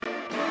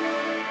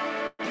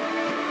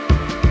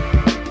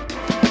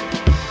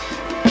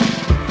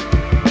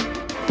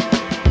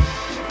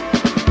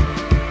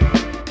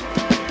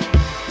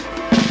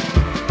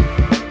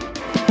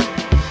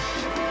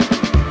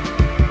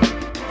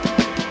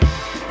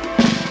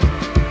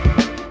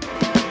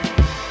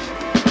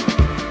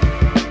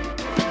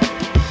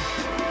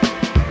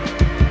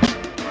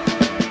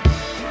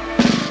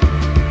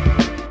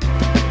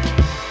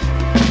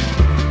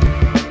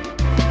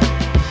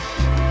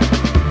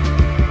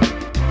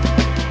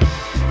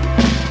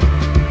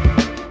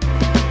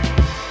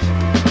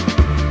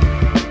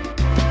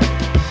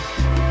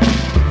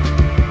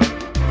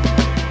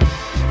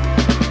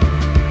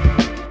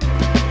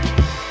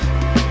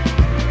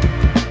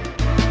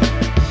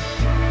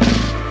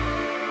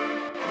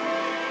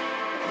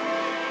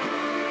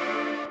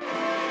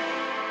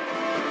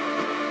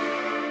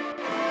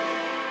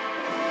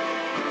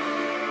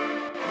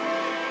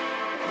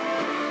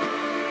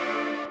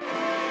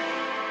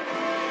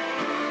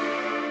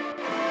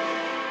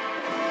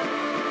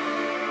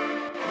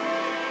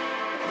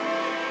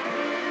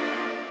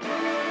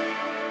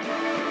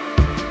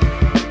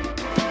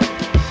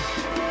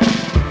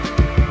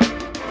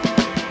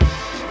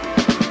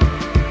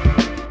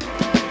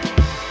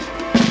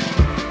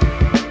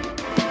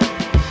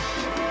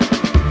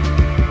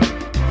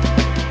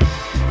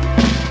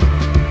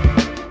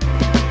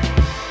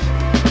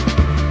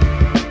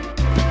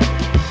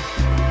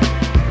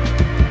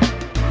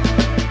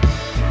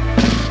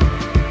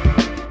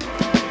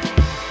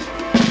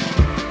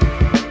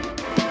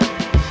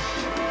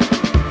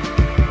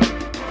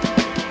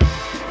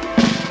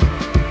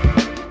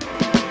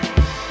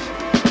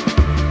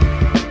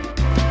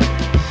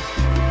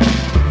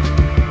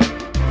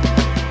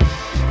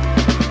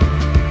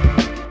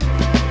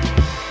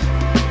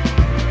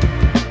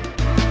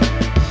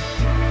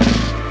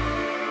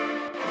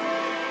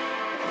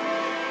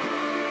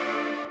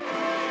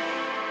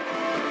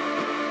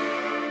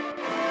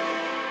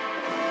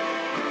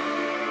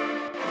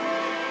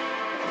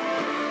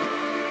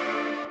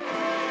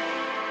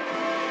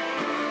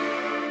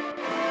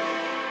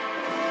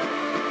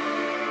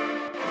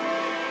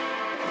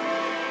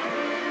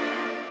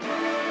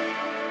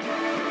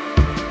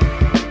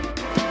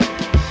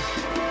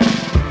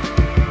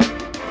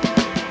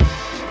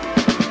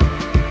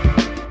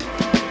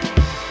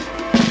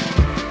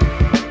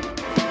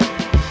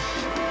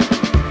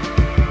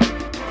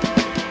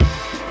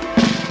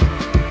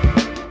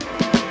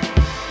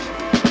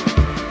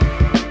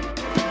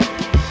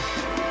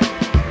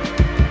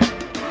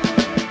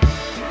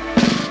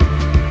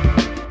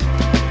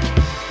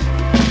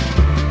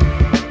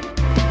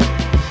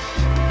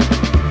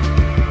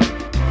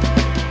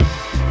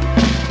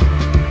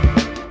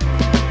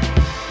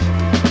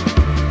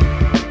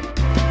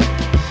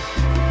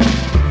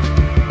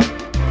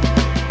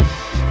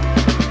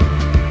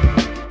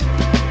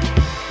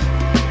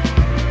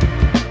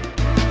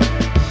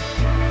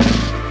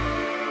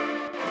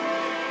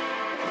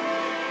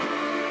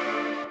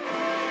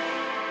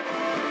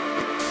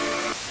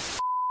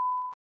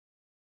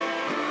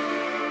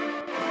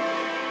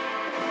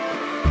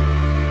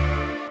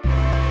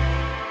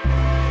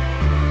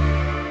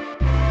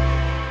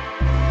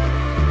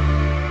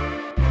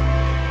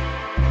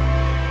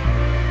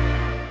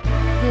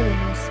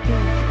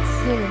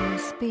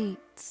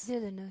Beats.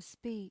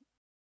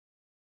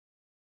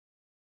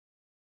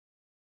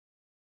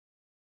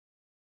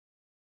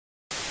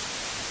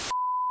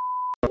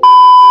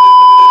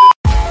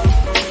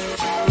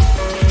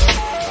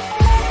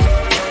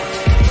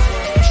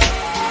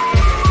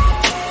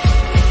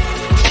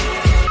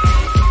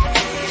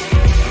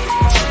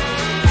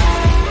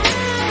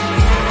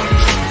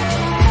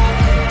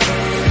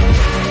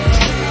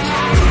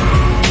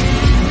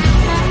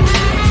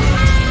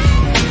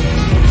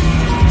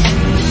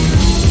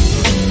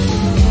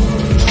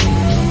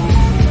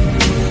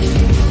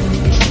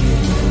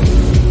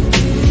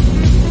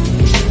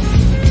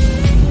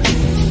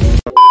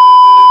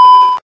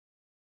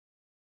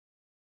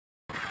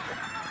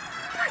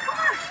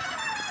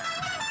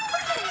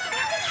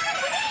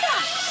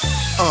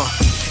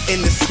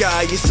 In the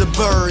sky, it's a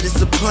bird,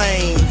 it's a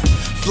plane.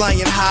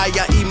 Flying high,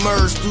 I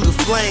emerge through the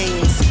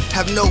flames.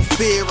 Have no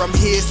fear, I'm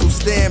here, so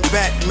stand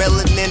back.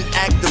 Melanin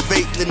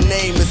activate, the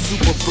name is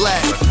super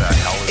black.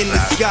 In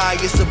the sky,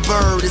 it's a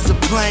bird, it's a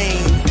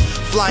plane.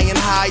 Flying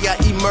high, I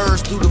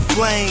emerge through the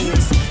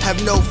flames.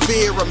 Have no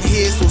fear, I'm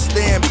here, so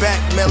stand back.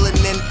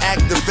 Melanin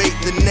activate,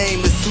 the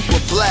name is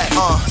super black.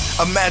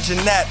 Imagine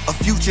that, a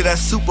future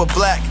that's super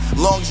black.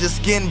 Long as your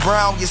skin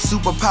brown, your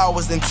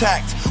superpowers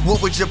intact.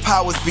 What would your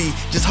powers be?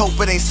 Just hope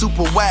it ain't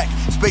super whack.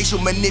 Spatial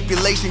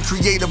manipulation,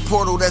 create a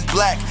portal that's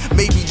black.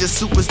 Maybe just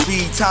super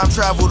speed, time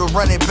travel to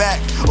run it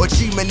back. Or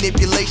cheat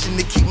manipulation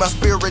to keep my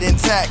spirit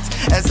intact.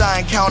 As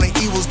I encounter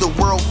evils the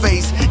world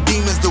face,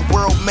 demons the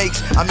world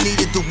makes, I'm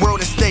needed the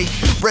world at stake.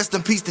 Rest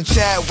in peace to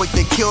Chadwick,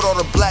 they killed all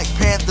the Black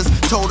Panthers.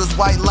 Told us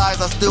white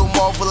lies, I still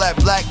marvel at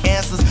black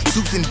answers.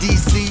 Suits in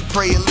DC,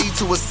 pray it lead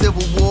to a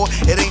civil war.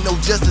 It ain't no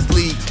Justice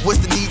League, what's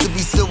the need to be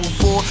civil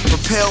for?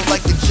 Propelled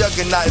like the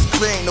juggernaut, it's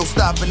clear ain't no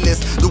stopping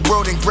this. The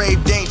world in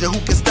grave danger, who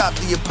can stop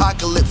the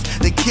apocalypse?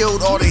 They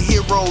killed all the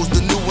heroes, the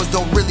new ones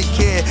don't really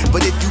care.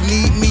 But if you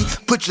need me,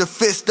 put your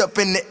fist up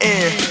in the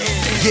air.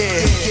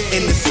 Yeah,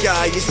 in the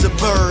sky, it's a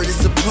bird,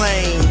 it's a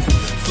plane.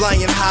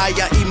 Flying high,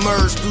 I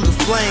emerge through the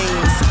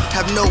flames.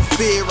 Have no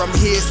fear, I'm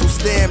here, so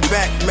stand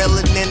back.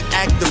 Melanin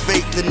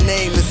activate, the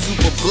name is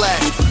super black.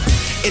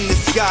 In the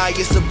sky,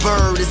 it's a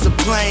bird, it's a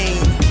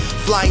plane.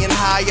 Flying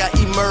high, I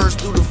emerge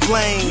through the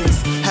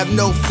flames. Have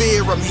no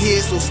fear, I'm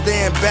here, so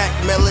stand back.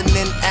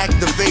 Melanin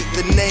activate,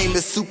 the name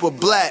is super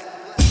black.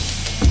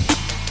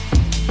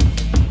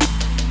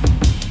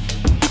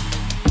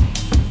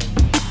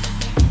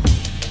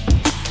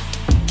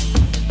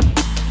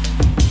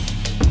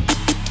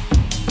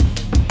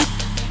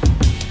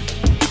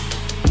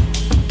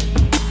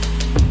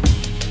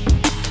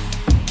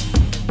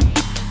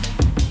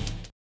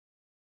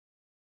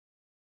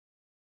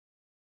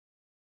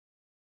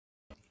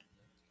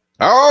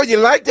 Oh, you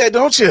like that,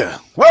 don't you?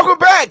 Welcome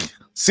back.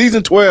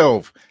 Season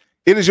 12.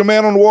 It is your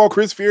man on the wall,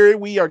 Chris Fury.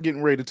 We are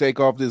getting ready to take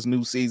off this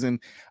new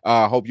season.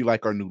 Hope you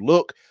like our new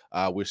look.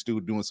 We're still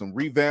doing some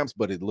revamps,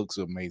 but it looks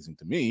amazing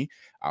to me.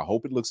 I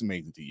hope it looks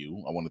amazing to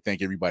you. I want to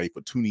thank everybody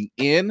for tuning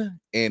in.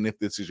 And if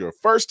this is your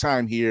first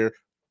time here,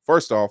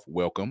 first off,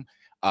 welcome.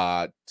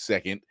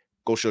 Second,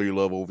 go show your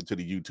love over to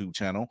the YouTube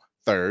channel.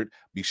 Third,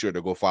 be sure to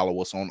go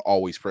follow us on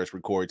Always Press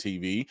Record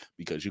TV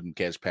because you can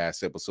catch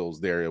past episodes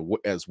there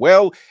as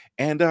well.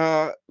 And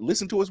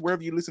listen to us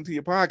wherever you listen to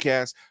your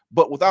podcast.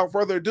 But without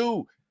further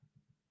ado,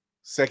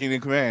 second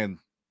in command,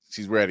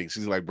 she's ready.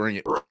 She's like, bring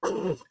it.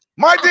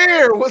 My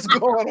dear, what's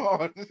going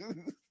on?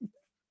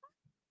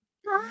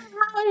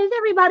 How is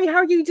everybody? How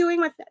are you doing,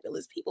 my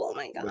fabulous people? Oh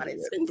my God,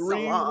 it's been 3 so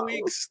long.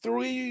 weeks.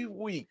 3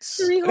 weeks.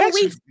 3 whole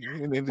weeks.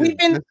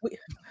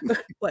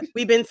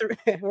 We've been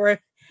through.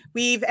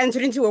 We've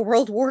entered into a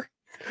world war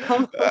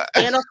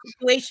standoff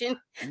situation.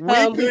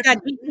 We've got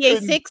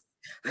GTA 6.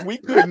 We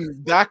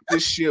couldn't dock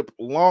this ship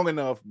long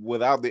enough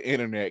without the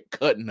internet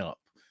cutting up.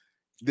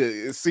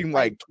 It seemed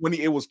like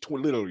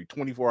literally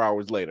 24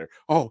 hours later.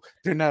 Oh,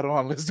 they're not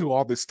on. Let's do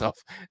all this stuff.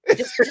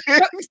 Just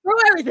throw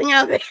everything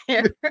out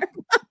there.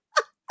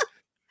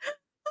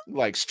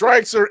 Like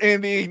strikes are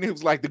ending. It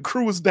was like the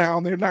crew is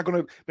down. They're not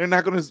gonna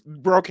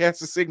broadcast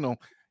the signal.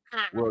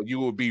 Well, you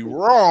will be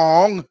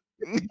wrong.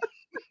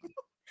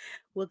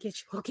 We'll get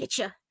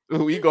you.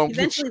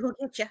 Eventually we'll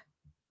get you.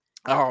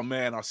 Oh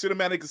man, our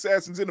cinematic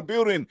assassins in the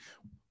building.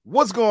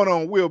 What's going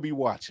on? We'll be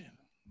watching.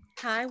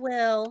 Hi,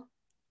 Will.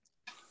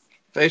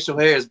 Facial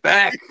hair is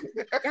back.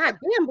 God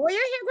damn, boy, your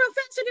hair grow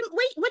faster than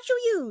what you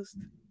use.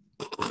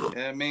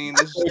 Yeah, I mean,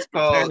 this is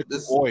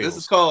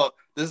called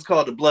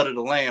the blood of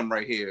the lamb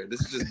right here.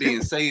 This is just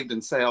being saved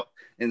in salvation.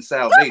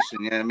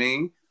 You know what I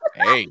mean?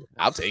 Hey,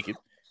 I'll take it.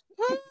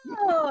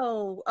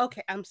 Oh,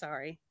 okay. I'm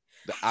sorry.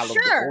 The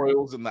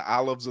oils and the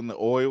olives and the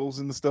oils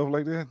and the stuff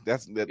like that.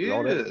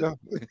 All that stuff.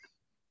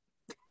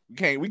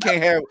 We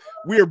can't have.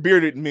 We are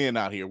bearded men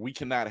out here. We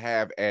cannot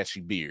have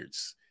ashy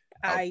beards.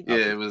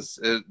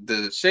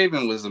 The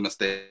shaving was a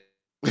mistake.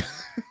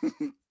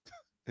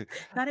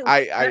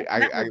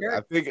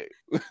 I think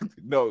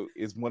no,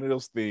 it's one of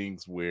those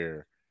things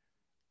where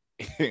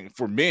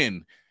for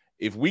men,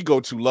 if we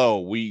go too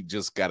low, we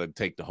just got to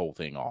take the whole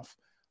thing off.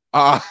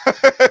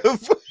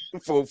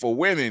 for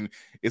women,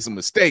 it's a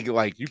mistake.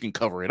 Like you can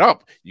cover it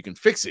up, you can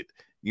fix it,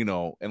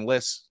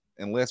 unless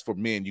for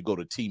men you go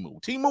to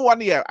Temu.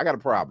 Temu, I got a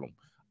problem.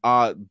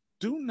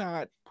 Do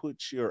not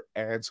put your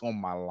ads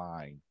on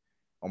my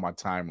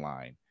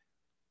timeline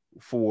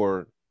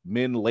for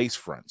men lace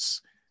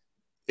fronts.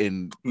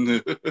 And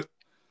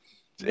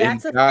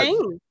that's a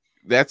thing.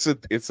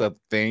 It's a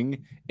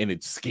thing, and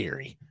it's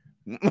scary.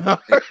 Listen,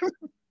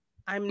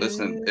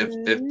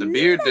 if the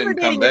beard didn't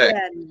come back,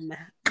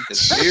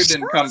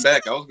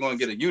 I was going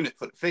to get a unit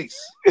for the face.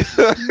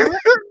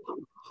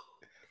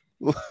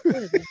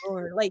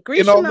 Like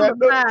Grecian number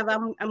 5,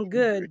 I'm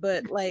good,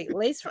 but like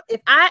lace.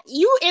 If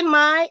you're in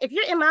my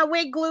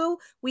wig glue,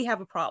 we have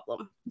a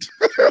problem.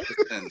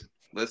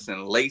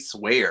 Listen, lace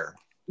wear.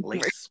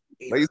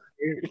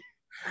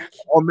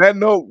 On that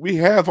note, we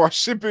have our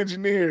ship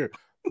engineer,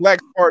 Black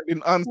Spark,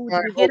 and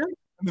unsigned in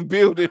the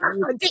building.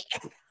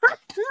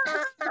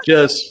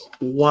 Just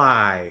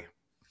why?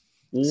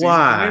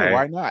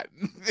 Why not?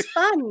 It's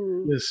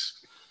fun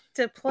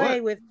to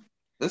play with.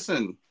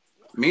 Listen,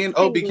 me and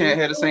Obi can't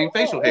have the same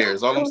facial hair.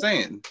 Is all I'm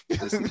saying.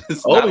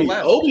 It's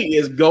Obi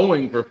is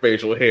going for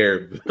facial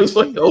hair. It's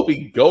like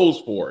Obi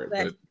goes for it.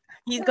 But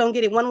he's gonna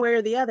get it one way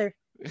or the other.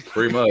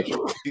 Pretty much.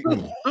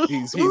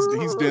 He's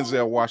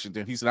Denzel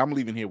Washington. He said, "I'm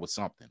leaving here with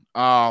something."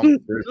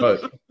 Pretty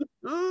much.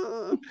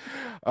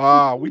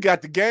 We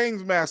got the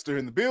Games Master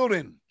in the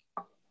building.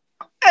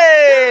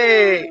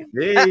 Hey!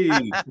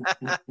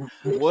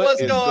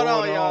 What's going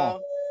on, y'all?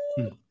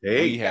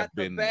 Hey, we have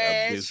been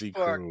a busy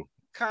crew.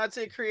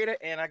 Content creator,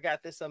 and I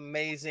got this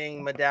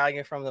amazing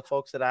medallion from the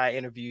folks that I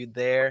interviewed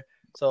there.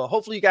 So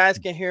hopefully you guys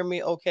can hear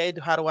me okay.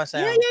 How do I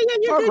sound?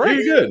 Yeah,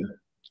 pretty good.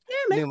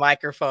 Yeah, new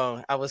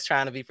microphone. I was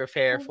trying to be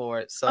prepared for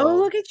it. So,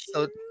 look at you.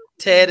 So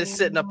Ted is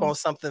sitting up on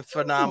something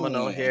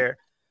phenomenal here.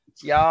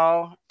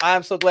 Y'all,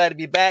 I'm so glad to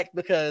be back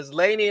because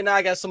Lainey and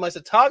I got so much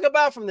to talk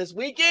about from this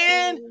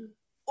weekend.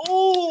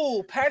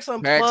 Ooh, PAX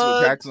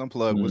Unplugged. PAX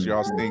Unplugged was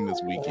y'all's thing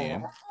this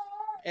weekend.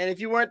 And if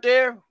you weren't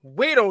there,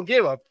 we don't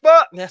give a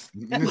fuck.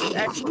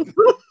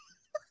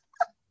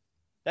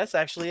 That's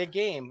actually a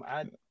game.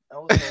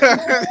 You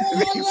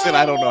said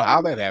I don't know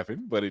how that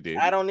happened, but it did.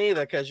 I don't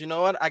either, because you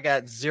know what? I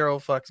got 0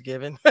 fucks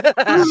given.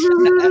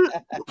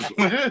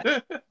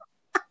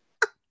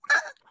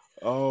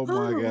 Oh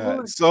my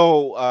god!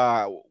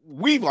 So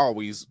we've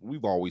always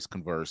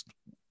conversed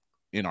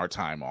in our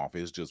time off.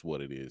 It's just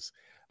what it is.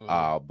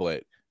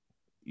 But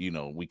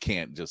we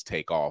can't just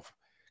take off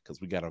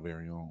because we got our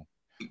very own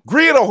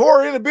Gria the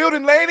Horror in the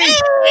building, lady.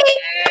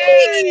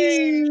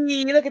 Hey,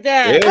 look at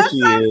that. There she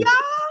is.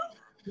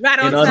 Right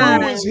on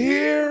time.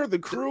 The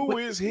crew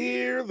is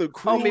here.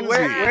 Homie,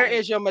 where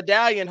is your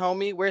medallion,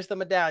 homie? Where's the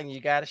medallion?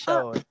 You gotta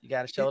show it. You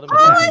gotta show the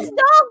medallion. Oh, it's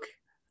dog.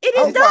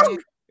 It is dog.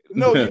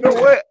 No, you know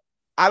what?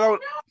 I don't.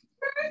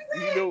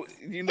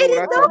 You know what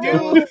I thought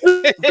that was.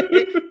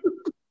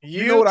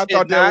 You know what I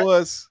thought that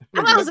was?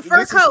 I thought it was a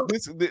fur coat.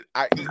 It's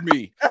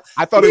me.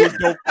 I thought it was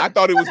dope. I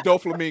thought it was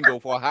Doflamingo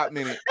for a hot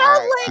minute.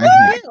 I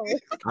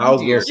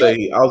was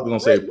gonna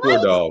say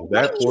poor dog.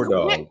 That poor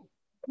dog.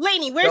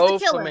 Lainey, where's the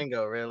killer?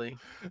 Flamingo, really?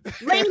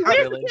 Lainey,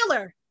 where's the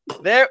killer?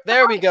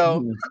 There we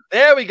go.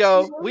 There we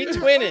go. We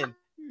twinning.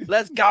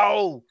 Let's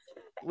go.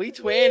 We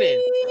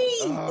twinning.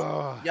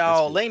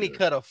 Y'all, Lainey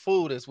cut a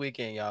fool this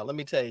weekend, y'all. Let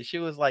me tell you. She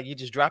was like, you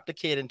just dropped a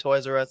kid in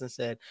Toys R Us and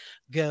said,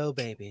 go,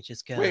 baby,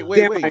 just go.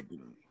 Wait.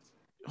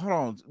 Hold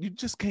on. You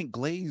just can't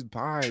glaze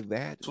by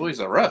that. Toys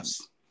R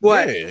Us.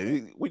 What?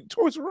 Yeah. Wait,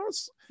 Toys R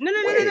Us?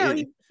 No.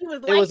 He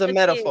was a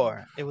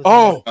metaphor. It was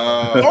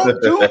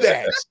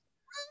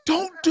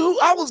don't do that.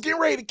 I was getting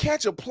ready to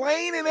catch a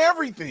plane and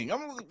everything. I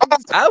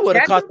would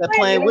have caught that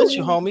plane with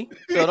you, homie.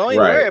 So don't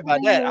even worry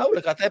about that. I would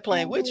have caught that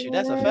plane with you.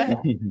 That's a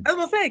fact. I was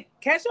gonna say,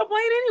 catch your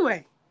plane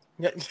anyway.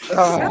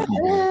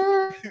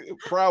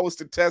 Prowess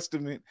the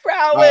Testament.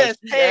 Prowess.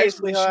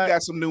 She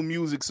got some new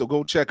music, so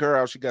go check her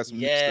out. She got some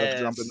new stuff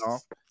jumping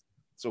off.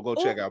 So go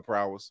check out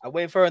Prowess. I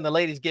wait for her and the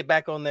ladies get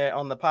back on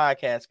the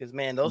podcast because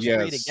man, those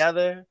three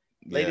together.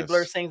 Lady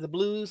Blur sings the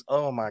blues.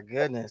 Oh my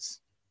goodness.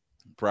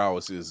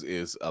 Prowess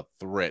is a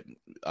threat.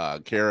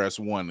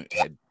 KRS-One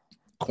had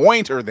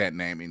coined her that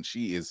name, and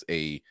she is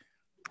a.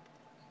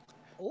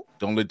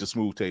 Don't let the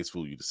smooth taste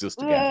fool you. The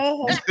sister guy.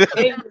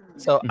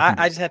 So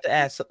I just have to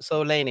ask.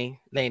 So Lainey,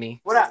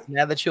 what up?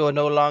 Now that you are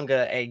no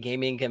longer a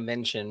gaming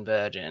convention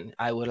virgin,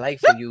 I would like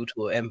for you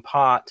to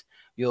impart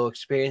your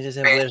experiences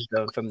and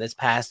wisdom from this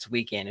past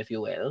weekend, if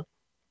you will.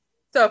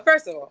 So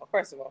first of all,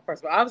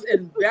 I was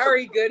in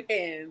very good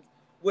hands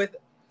with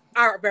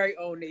our very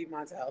own Nate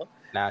Montel.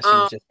 Nah, she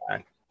was just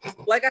fine.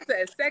 Like I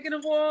said, second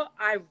of all,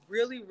 I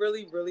really,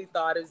 really, really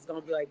thought it was gonna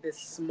be like this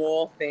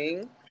small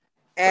thing,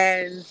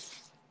 and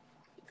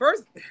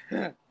first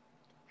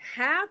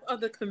half of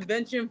the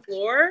convention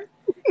floor.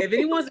 If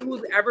anyone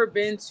who's ever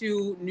been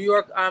to New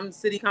York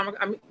City Comic,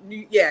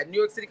 New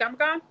York City Comic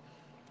Con,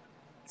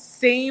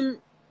 same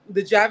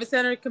the Javits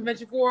Center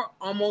convention floor,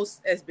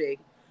 almost as big.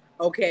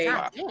 Okay,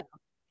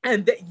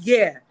 and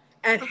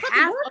and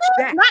half of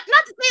that. Not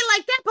to say it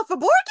like that, but for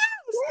board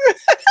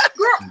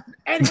Girl,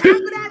 and after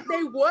that,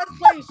 they was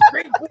playing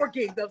straight board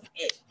games. That was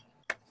it.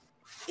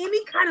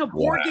 Any kind of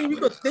board game you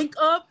could think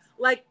of,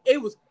 like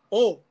it was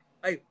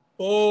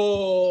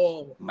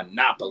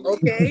Monopoly.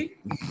 Okay.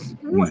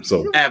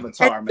 So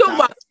Avatar. And you talking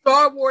about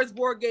Star Wars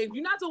board games.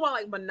 You're not talking about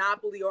like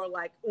Monopoly or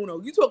like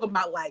Uno. You talking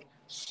about like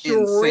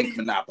Insane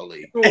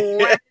Monopoly.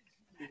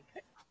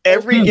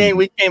 Every game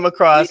we came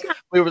across,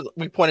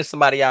 we pointed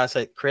somebody out and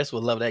said, Chris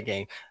would love that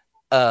game.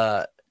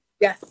 Yes.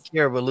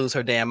 Kira would lose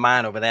her damn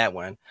mind over that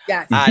one.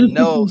 Yes. I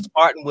know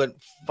Spartan would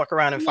fuck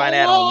around and find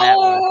out on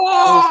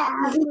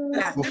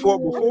that one.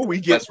 Before we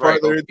get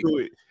further into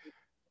it,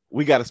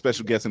 we got a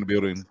special guest in the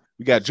building.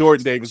 We got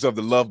Jordan Davis of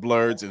the Love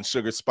Blerds and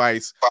Sugar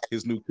Spice,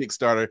 his new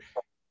Kickstarter.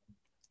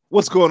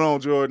 What's going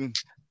on, Jordan?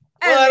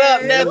 What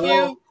up,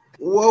 nephew?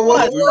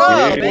 What's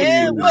up,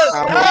 man? What's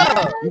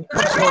up?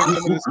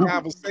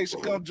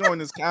 Come join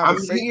this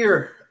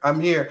conversation. I'm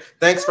here.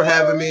 Thanks for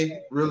having me.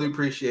 Really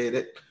appreciate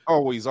it.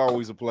 Always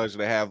a pleasure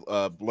to have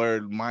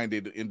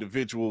blurred-minded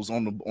individuals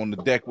on the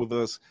deck with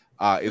us.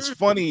 It's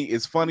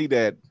funny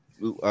that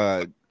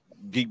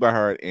Geek by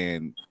Heart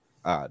and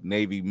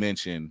Navy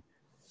mentioned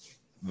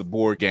the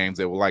board games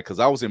they were like, because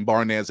I was in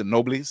Barnes and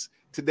Nobles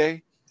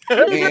today.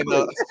 And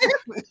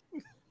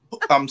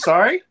I'm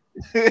sorry.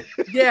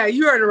 Yeah,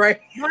 you heard it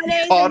right.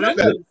 Shout out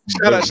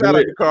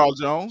to Carl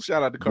Jones.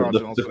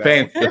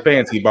 The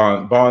fancy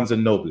Barnes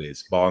and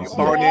Nobles. Barnes.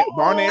 I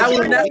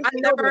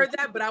never heard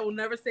that, but I will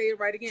never say it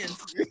right again.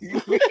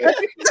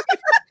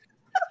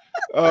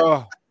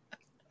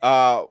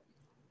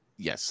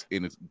 Yes,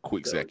 in a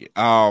quick second.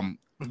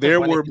 There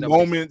were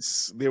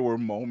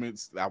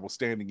moments I was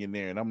standing in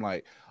there and I'm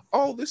like,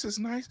 oh, this is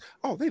nice.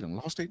 Oh, they done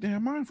lost their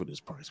damn mind for this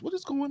price. What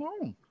is going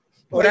on?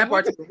 Oh, that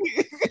part.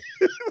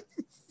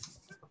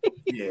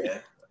 Yeah.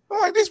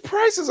 Like, these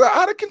prices are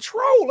out of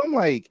control. I'm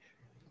like,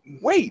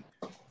 wait,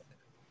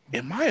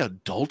 am I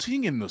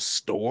adulting in the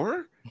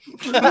store?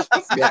 What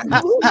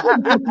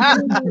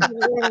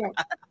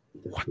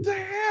the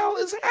hell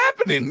is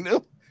happening?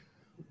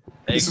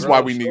 This is why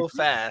we need so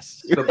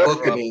fast.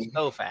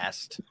 So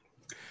fast.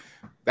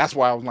 That's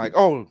why I was like,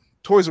 oh,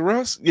 Toys R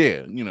Us?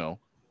 Yeah, you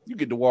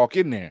get to walk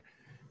in there.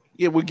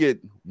 Yeah, we'll get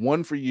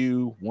 1 for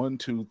you, 1,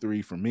 2,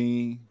 3 for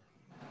me,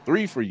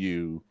 3 for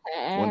you,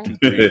 1, 2,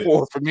 3,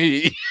 4 for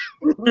me.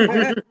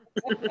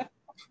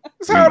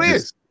 That's how it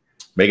is.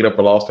 Make it up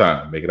for lost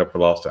time.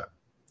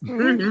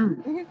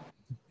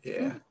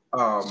 Yeah.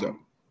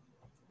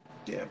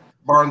 Yeah.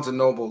 Barnes and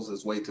Nobles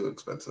is way too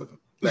expensive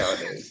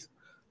nowadays.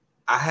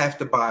 I have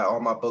to buy all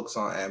my books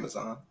on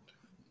Amazon.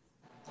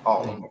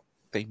 All of them.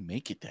 They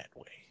make it that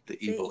way. The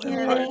evil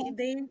empire.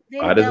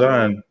 By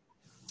design.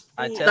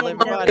 I tell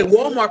everybody.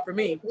 Walmart for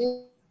me.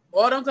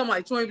 All I'm talking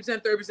like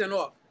 20%, 30%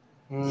 off.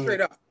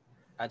 Straight up.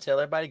 I tell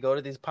everybody go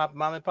to these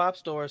mom and pop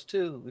stores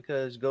too,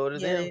 because go to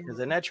them because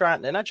they're not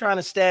trying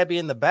to stab you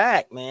in the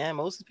back, man.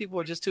 Most of the people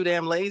are just too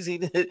damn lazy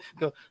to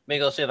go. Let me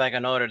go see if I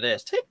can order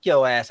this. Take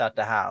your ass out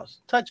the house.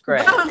 Touch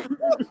grass.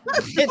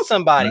 Hit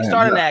somebody.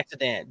 Start an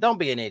accident. Don't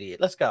be an idiot.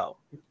 Let's go.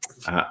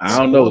 I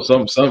don't know.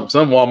 Some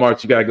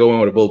Walmarts you gotta go in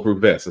with a bulletproof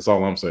vest. That's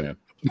all I'm saying.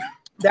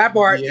 That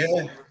part.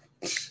 Yeah.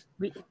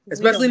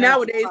 Especially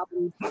nowadays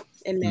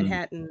in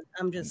Manhattan.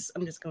 I'm just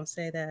gonna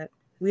say that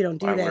we don't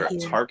do that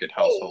here. Target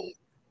household.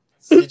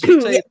 Did you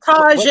take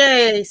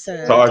Target,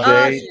 sir?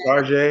 Target.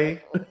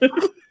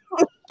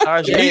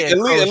 At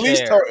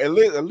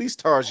least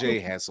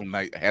Target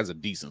has a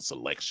decent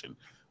selection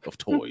of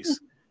toys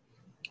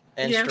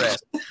and stress.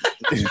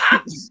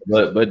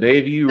 but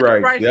Dave, you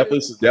right.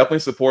 Definitely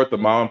support the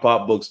mom and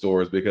pop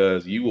bookstores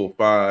because you will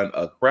find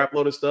a crap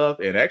load of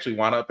stuff and actually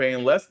wind up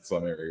paying less in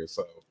some areas.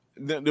 So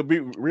the be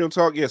real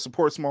talk,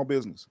 support small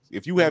business.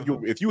 If you have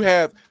if you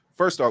have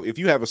a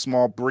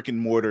small brick and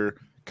mortar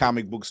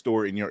comic book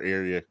store in your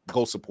area,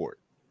 go support.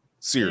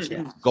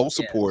 Seriously, go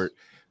support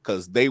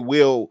because they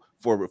will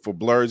for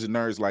blurs and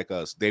nerds like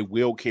us. They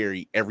will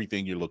carry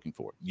everything you're looking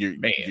for.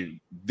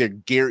 If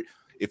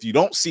you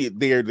don't see it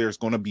there's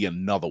going to be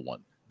another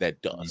one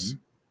that does.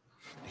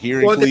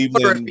 Here in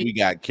Cleveland, we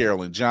got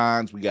Carolyn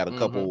Johns. We got a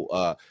couple.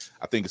 I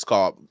think it's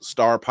called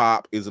Star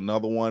Pop is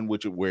another one,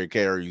 where it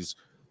carries.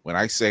 When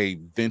I say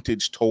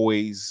vintage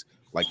toys,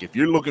 like if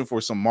you're looking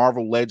for some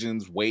Marvel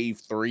Legends Wave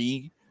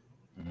 3.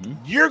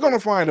 You're gonna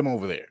find them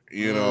over there,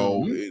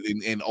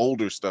 in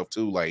older stuff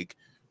too, like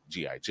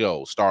G.I.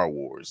 Joe, Star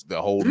Wars,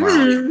 the whole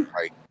nine.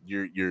 Like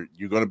you're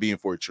gonna be in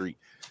for a treat.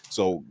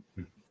 So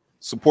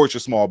support your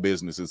small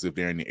businesses if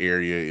they're in the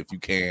area, if you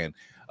can.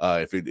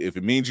 If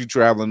it means you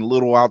traveling a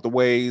little out the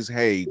ways,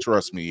 hey,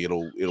 trust me,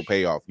 it'll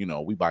pay off.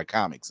 We buy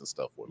comics and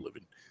stuff for a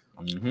living.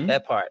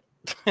 That part.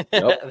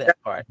 That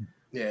part.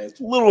 Yeah, a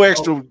little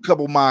extra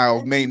couple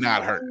miles may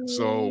not hurt.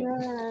 So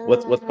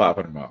what's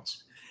 500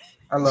 miles?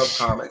 I love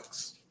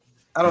comics.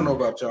 I don't know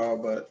about y'all,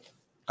 but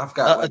I've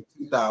got like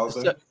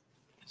 2,000.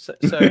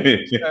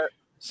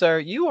 Sir,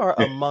 you are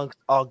amongst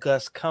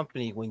august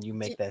company when you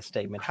make that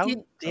statement. How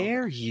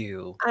dare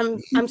you?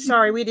 I'm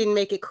sorry, we didn't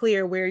make it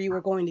clear where you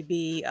were going to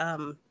be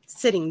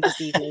sitting this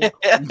evening.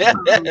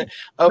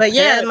 But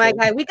yeah, my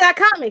guy, we got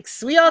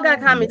comics. We all got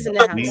comics in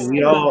the house.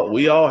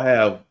 We all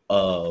have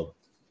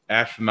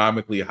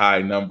astronomically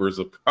high numbers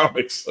of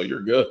comics, so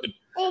you're good.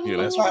 Yeah,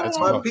 that's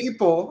my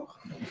people.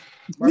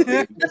 My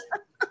people.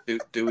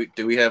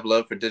 Do we have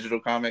love for digital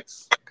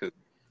comics?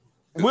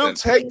 We'll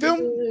take them.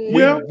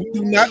 Yeah, we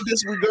do not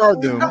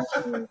disregard them.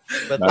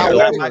 But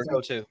that's my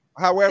go-to.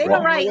 However, they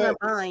were right in our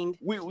mind.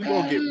 We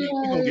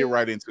gonna get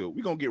right into it.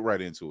 We're gonna get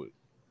right into it.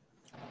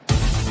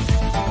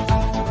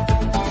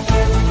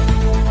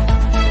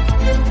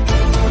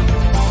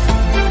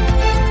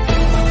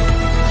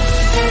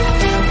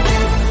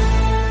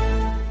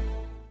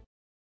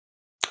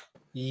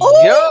 Yo,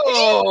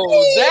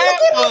 that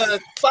was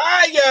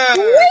fire.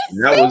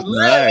 That was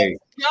nice.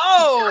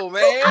 Yo,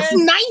 man. That's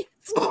nice.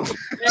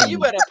 Man, you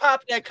better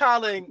pop that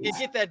collar and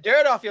get that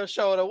dirt off your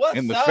shoulder. What's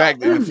and the up? fact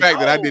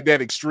that I did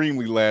that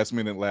extremely last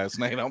minute last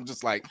night, I'm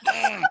just like,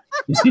 how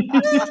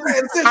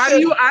do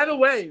you either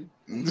way?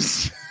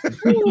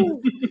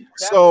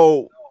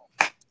 So,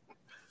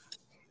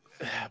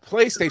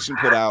 PlayStation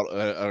put out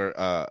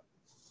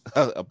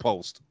a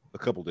post a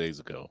couple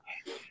days ago,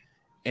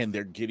 and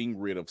they're getting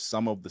rid of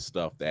some of the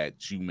stuff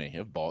that you may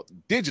have bought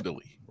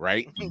digitally,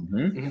 right?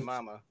 Mm-hmm.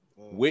 Mama.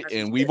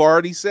 And we've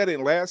already said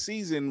it last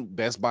season.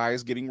 Best Buy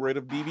is getting rid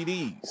of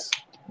DVDs,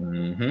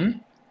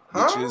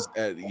 which is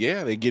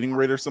they're getting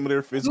rid of some of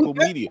their physical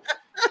media.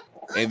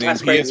 And then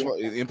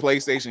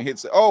PlayStation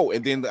hits. Oh,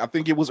 and then I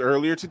think it was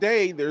earlier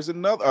today. There's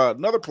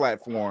another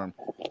platform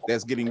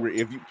that's getting rid.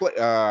 If you play,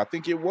 I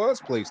think it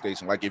was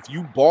PlayStation. Like if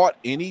you bought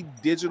any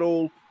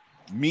digital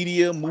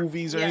media,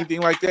 movies, or anything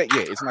like that,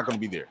 it's not going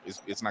to be there.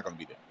 It's not going to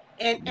be there.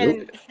 And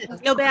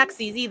no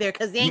backsies either,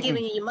 because they ain't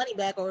giving you your money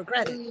back or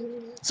credit.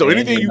 So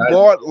anything you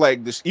bought,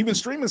 like this, even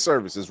streaming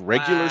services,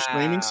 regular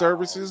streaming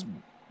services,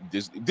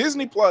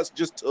 Disney Plus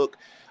just took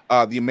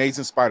the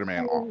Amazing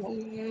Spider-Man off,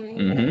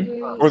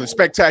 or the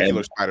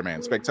Spectacular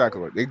Spider-Man.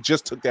 Spectacular. They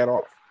just took that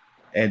off.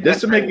 And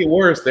just to make it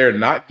worse, they're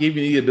not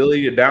giving you the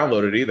ability to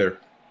download it either.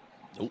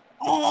 So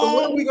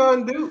what are we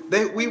gonna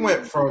do? We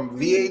went from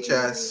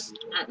VHS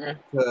to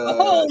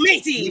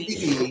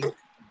DVD,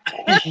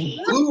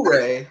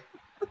 Blu-ray,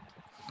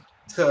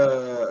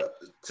 to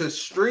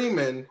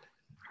streaming,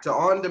 to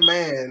on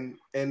demand,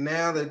 and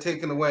now they're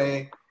taking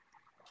away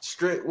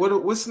straight.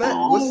 What's next?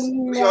 What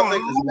do y'all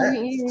think is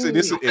next? So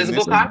this is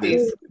physical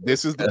copies.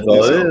 This is the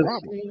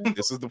problem.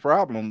 This is the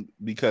problem,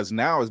 because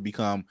now it's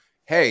become,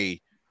 hey,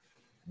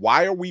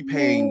 why are we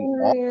paying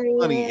all the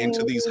money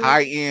into these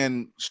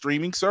high-end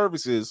streaming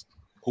services?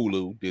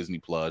 Hulu, Disney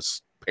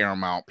Plus,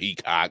 Paramount,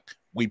 Peacock.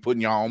 We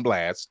putting y'all on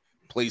blast.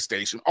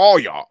 PlayStation, all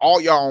y'all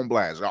on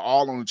blast. You're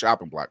all on the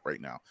chopping block right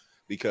now,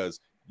 because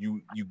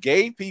you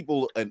gave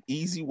people an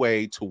easy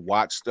way to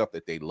watch stuff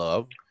that they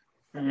love,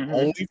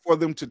 only for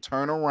them to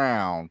turn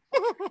around,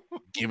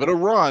 give it a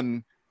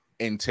run,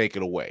 and take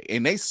it away.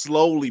 And they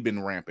slowly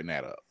been ramping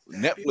that up.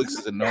 Netflix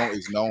is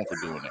known for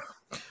doing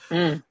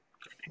that.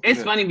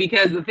 It's funny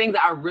because the things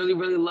that I really,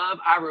 really love,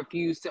 I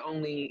refuse to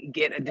only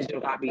get a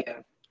digital copy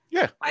of.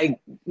 Yeah. Like,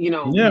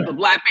 the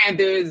Black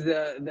Panthers,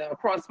 the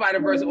Across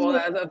Spider-Verse, all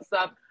that other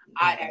stuff.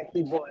 I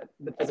actually bought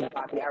the physical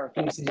copy. I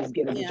refuse to just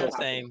get a digital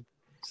copy. Same.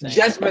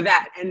 Just for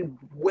that. And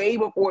way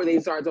before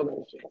they started talking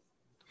this shit.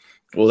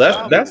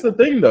 Well, that's the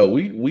thing, though.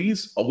 We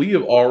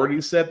have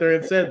already sat there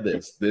and said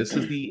this. This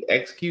is the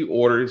Execute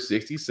Order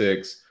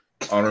 66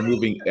 on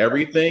removing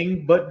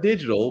everything but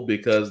digital,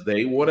 because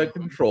they want to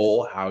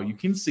control how you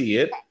can see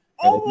it.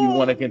 And if you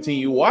want to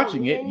continue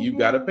watching it, you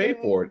got to pay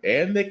for it.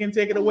 And they can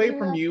take it away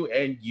from you,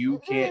 and you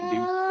can't do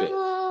shit.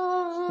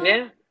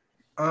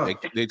 Yeah.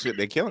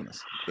 They're killing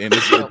us. And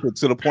it's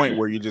to the point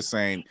where you're just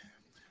saying,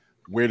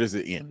 where does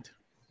it end?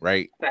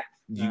 Right?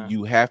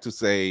 You have to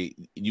say,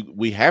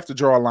 we have to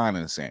draw a line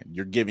in the sand.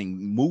 You're giving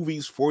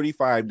movies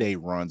 45-day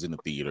runs in the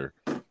theater.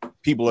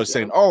 People are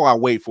saying, I'll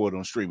wait for it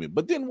on streaming.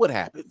 But then what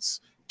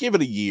happens? Give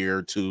it a year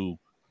or two,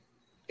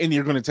 and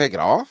you're going to take it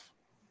off?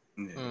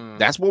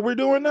 That's what we're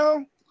doing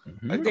now?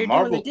 Like the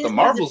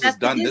Marvels is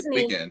done this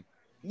weekend.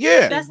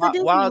 Yeah. That's the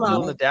Disney while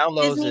model. doing the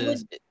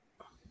downloads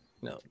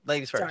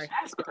ladies first. Sorry.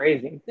 That's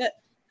crazy.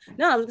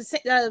 No,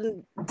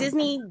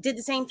 Disney did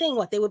the same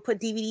thing. They would put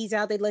DVDs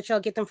out. They'd let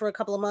y'all get them for a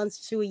couple of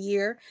months to a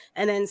year,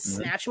 and then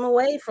snatch them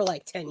away for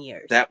like 10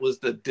 years. That was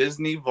the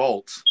Disney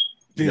Vault.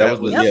 That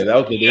was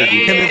the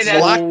Disney. And it's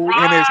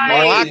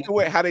locked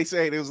away. How they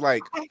say it? It was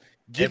like,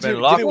 get it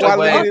locked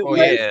away for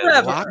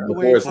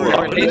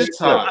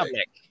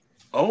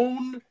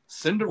Own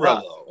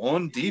Cinderella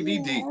on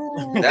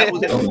DVD. That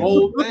was the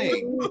whole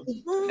thing.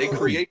 They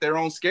create their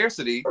own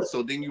scarcity,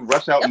 so then you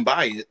rush out and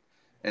buy it,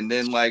 and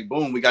then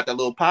boom, we got that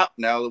little pop.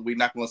 Now we're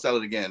not going to sell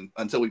it again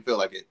until we feel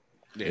like it.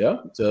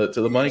 Yeah, till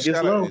the money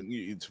gets low.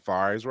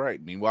 Far is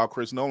right. Meanwhile,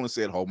 Chris Nolan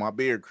said, "Hold my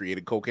beer."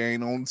 Created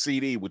cocaine on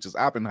CD, which is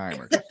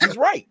Oppenheimer. He's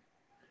right.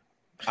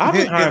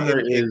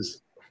 Oppenheimer.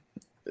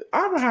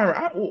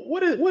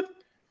 What?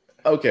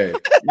 Okay,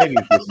 maybe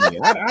it's just me.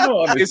 I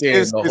don't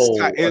understand the whole.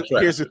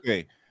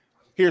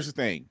 Here's the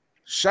thing.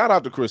 Shout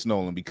out to Chris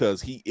Nolan,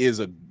 because he is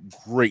a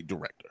great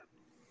director.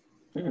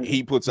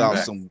 he puts out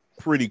some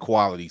pretty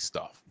quality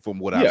stuff from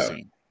what I've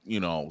seen.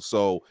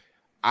 So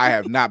I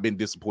have not been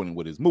disappointed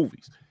with his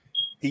movies.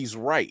 He's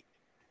right.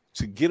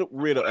 To get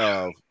rid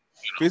of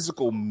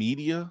physical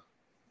media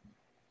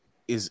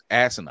is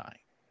asinine.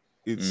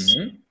 It's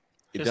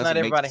because not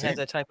everybody has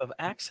that type of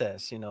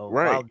access, Right.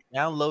 While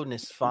downloading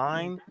is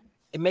fine,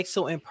 it makes it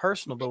so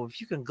impersonal. But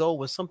if you can go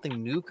when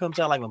something new comes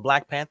out, like when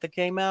Black Panther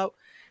came out,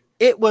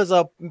 it was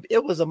a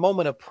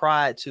moment of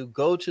pride to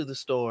go to the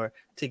store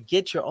to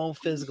get your own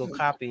physical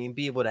copy and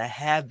be able to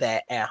have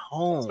that at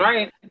home. That's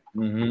right.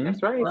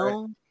 That's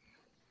right.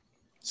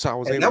 So I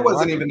was and that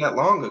wasn't even that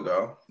long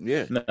ago.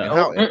 Yeah. No.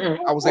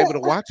 I was able to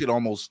watch it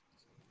almost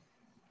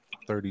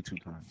 32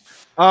 times.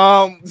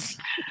 This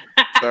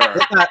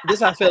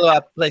is how I feel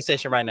about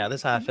PlayStation right now.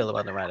 This is how I feel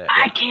about them right now.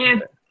 I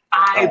can't.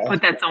 I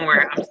put that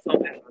somewhere. I'm so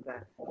mad about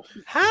that.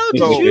 How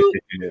did you?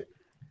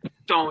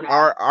 Don't.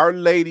 Our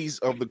ladies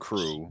of the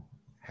crew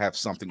have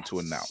something to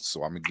announce.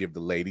 So I'm gonna give the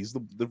ladies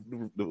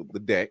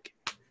the deck.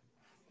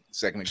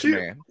 Second in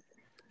command.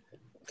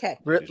 Okay.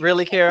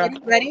 Really, Kara?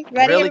 Ready?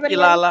 Really, everybody?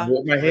 Kilala?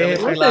 Really,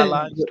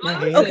 Kilala?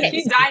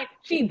 Okay.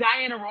 She's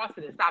Diana Ross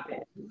to this. Stop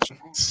it.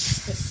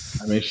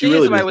 I mean, She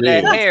really somebody with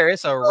that hair.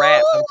 It's a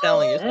wrap. I'm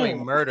telling you, it's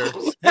going murder.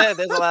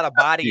 There's a lot of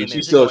body in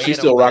she's there.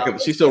 still rocking.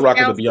 She's still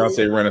rocking the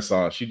Beyonce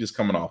Renaissance. She's just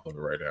coming off of it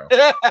right now.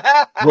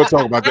 We'll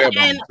talk about that.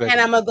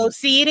 And I'm gonna go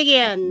see it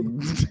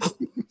again.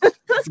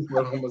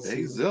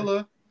 Hey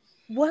Zilla.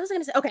 What was I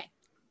gonna say? Okay.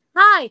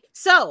 Hi.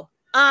 So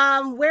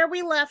where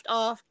we left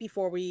off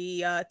before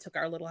we took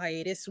our little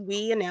hiatus,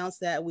 we announced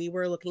that we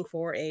were looking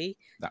for a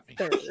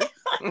third.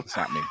 It's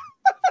not me.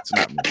 It's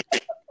not me.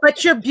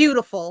 But you're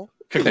beautiful.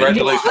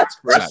 Congratulations,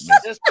 Chris.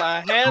 Just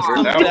a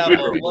handsome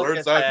devil. Look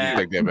at that.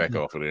 Take that back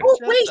off of there. Oh,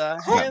 wait,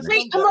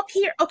 I'm up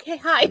here. Okay,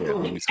 hi. Yeah,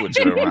 let me switch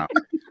it around.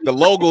 The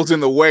logo's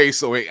in the way,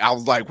 so I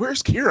was like,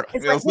 "Where's Kira?"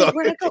 It's like, wait,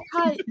 where'd I go?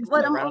 Hi.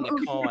 What, Around the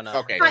corner.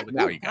 Okay, hi.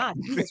 now you got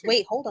God, Jesus,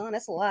 wait, hold on.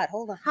 That's a lot.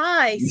 Hold on.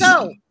 Hi.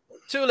 So,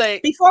 too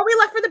late. Before we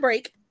left for the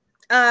break,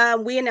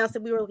 we announced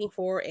that we were looking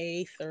for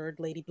a third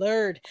Lady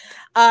Blerd.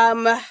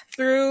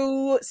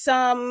 Through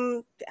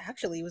some,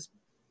 actually, it was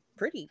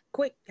pretty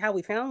quick how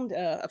we found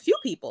a few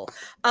people.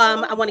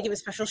 I want to give a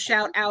special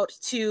shout out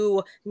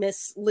to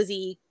Miss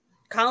Lizzie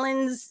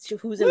Collins,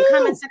 who's in the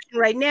comment section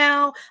right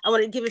now. I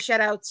want to give a shout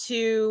out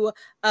to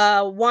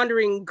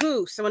Wandering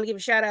Goose. I want to give a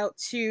shout out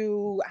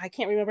to, I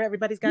can't remember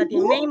everybody's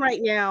goddamn name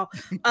right now.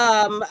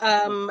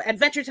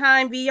 Adventure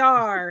Time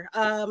VR.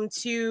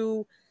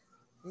 To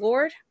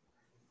Lord.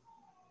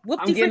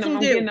 Whoopty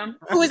freaking do.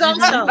 Who is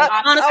also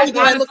honestly, do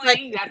I look like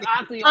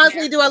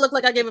do I look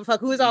like I give a fuck?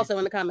 Who is also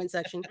in the comment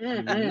section?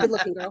 Good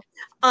looking girl.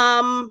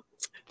 I'm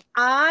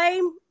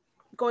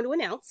going to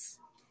announce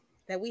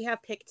that we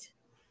have picked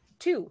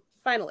 2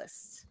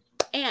 finalists,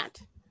 and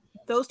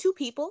those 2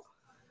 people,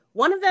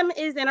 one of them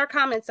is in our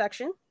comment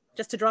section.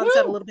 Just to draw this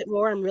out a little bit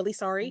more, I'm really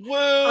sorry.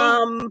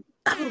 Oh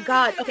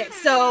God. Okay,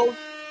 so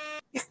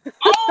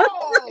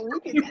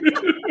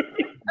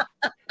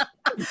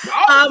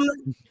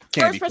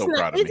Candy first person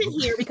that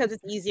isn't here because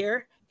it's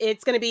easier.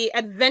 It's going to be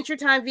Adventure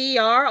Time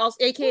VR, also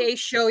aka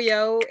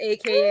Shoyo,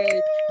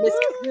 aka Miss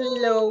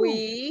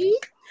Chloe.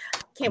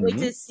 Can't wait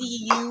to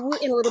see you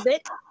in a little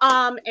bit.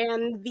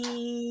 And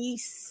the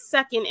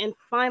second and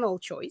final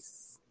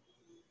choice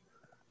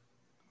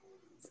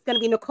is going to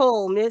be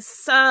Nicole,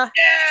 Miss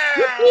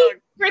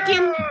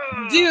freaking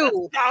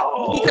do.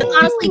 Because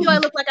honestly, do I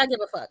look like I give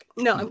a fuck?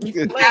 No, I'm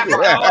kidding.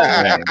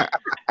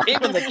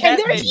 Even the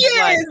cat face is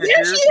like,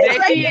 there she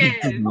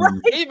is.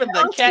 Right. Even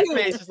the cat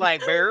face is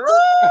like,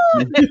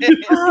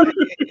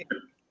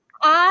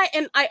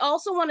 I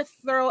also want to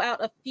throw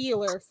out a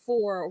feeler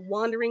for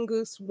Wandering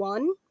Goose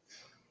 1.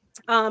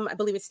 I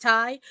believe it's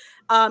Ty.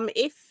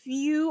 If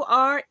you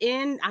are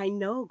in, I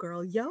know,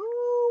 girl, yo,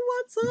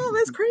 what's up?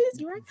 That's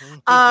crazy, right?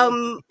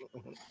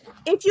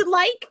 If you'd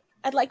like,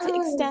 I'd like to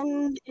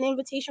extend an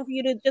invitation for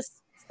you to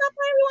just stop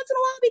by every once in a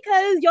while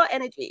because your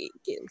energy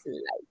gives me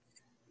life.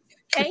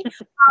 Okay.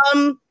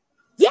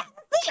 Yeah.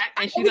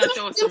 And she's gonna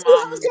show us come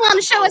on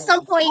the show at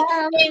some point,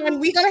 and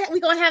we're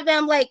gonna have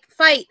them like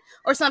fight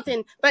or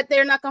something, but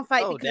they're not gonna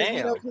fight because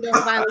we don't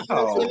condone violence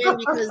against women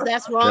because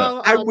that's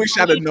wrong. I wish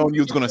I'd have known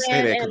you was gonna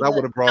say that because I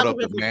would have brought up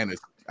the Manis.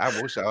 I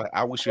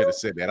wish you had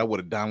said that. I would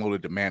have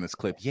downloaded the Manis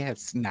clip.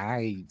 Yes,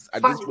 nice. I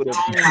just would have.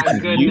 Oh my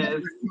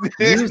goodness.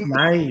 Use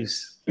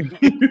nice.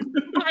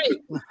 Right.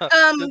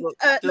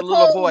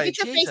 Nicole, get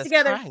your face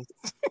together.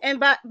 And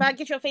by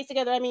get your face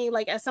together, I mean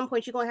like at some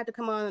point you're gonna have to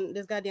come on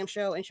this goddamn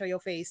show and show your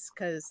face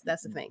because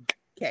that's the thing.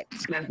 Okay.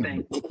 That's the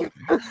thing.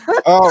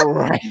 All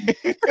right.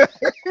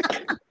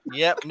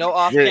 Yep. No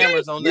off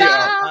cameras on this.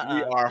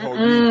 We are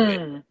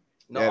holding.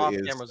 No off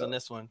cameras on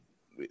this one.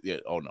 Yeah.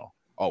 Oh no.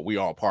 Oh, we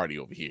all party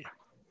over here.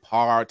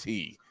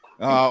 Party.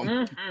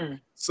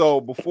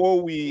 So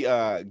before we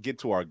get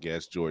to our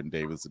guest Jordan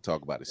Davis to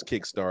talk about his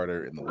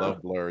Kickstarter and the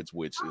Love Blerds,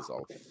 which is a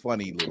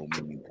funny little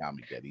mini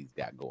comic that he's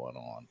got going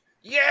on.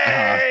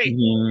 Yay!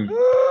 We're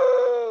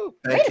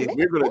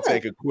gonna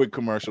take a quick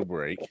commercial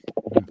break.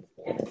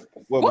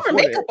 Well, former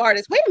makeup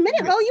artist. Wait a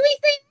minute, ho, you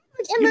ain't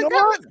saying in the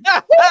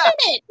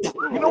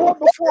You know what?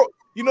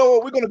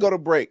 We're gonna go to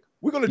break.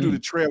 We're gonna do the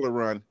trailer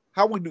run.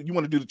 How we do? You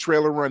want to do the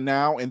trailer run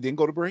now and then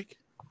go to break?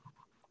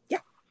 Yeah.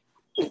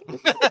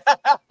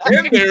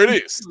 And there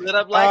it is. Lit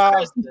up like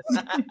Christmas.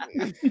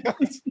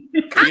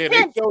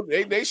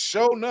 Yeah, they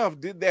show enough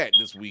did that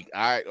this week.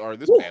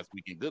 This past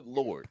weekend. Good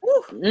Lord.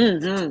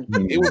 Mm-hmm.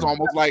 It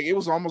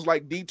was almost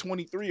like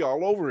D23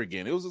 all over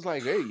again. It was just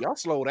like, hey, y'all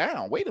slow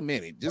down. Wait a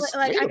minute. Just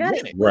Like, wait a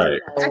minute.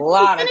 Right. A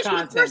lot of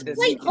content this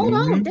week. Hold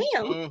on,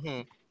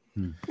 damn.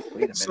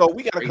 Mm-hmm. So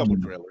we got a couple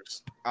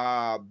trailers.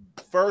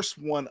 First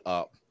one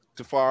up.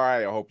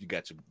 Tafari, I hope you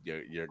got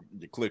your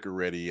clicker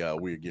ready.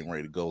 We're getting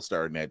ready to go,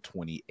 starting at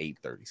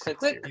 28:36.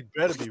 Click. You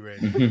better be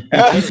ready.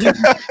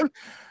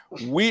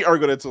 We are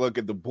going to look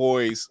at the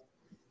Boys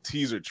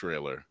teaser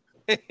trailer.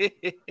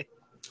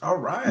 All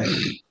right.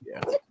 Yeah.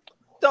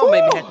 Don't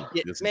make me have to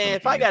get, This is man. gonna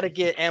If I be- got to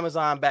get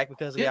Amazon back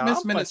because of Get y'all, Miss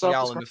I'm Minutes punching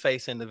off y'all the in the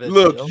face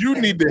individually. Look, you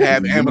need to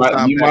have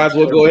Amazon. You might as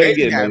well go ahead and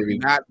get it, They have maybe.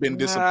 not been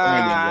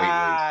disappointing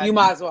lately. You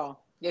might as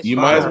well. Yes, You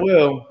might as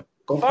well.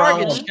 Go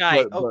Bargain find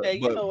shite. But, Okay,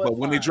 you know what? but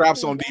when it Fine.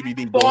 drops on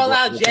DVD, go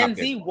Fallout drop Gen it.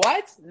 Z.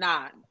 What?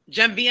 Nah.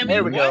 Gen VMA.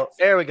 There we go. What?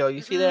 There we go.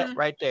 You see that Mm-mm.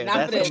 right there?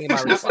 Not That's for gonna this. be my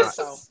Not for this, response.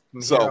 though.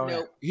 From So- here on out.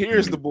 Nope.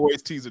 Here's the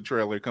Boys teaser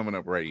trailer coming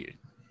up right here.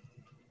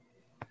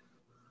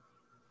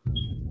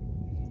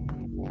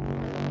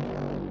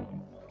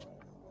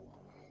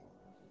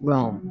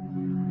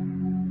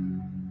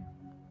 Rome,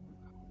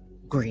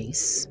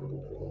 Greece.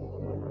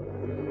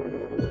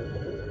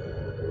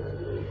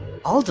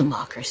 All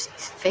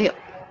democracies fail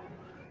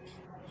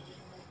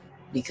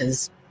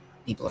because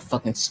people are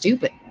fucking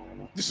stupid.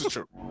 This is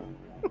true.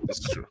 This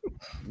is true.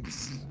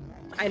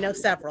 I know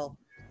several.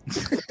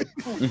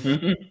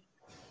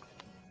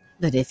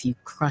 But if you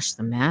crush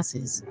the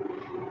masses,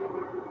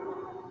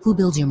 who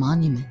builds your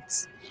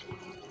monuments?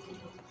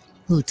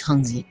 Who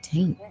tongues your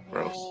taint?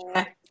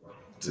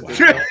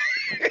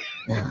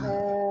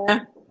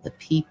 The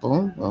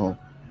people will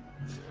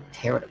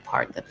tear it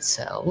apart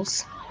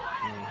themselves.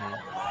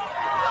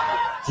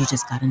 You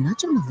just gotta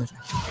nudge them a little.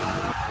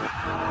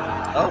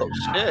 Oh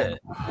shit!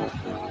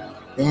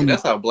 Then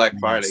That's how Black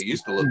Friday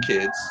used to look,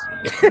 kids.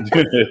 What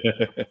do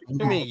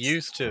you mean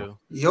used to?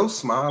 Yo,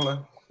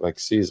 smiling. Like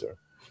Caesar.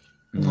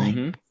 like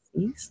Mhm.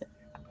 Caesar.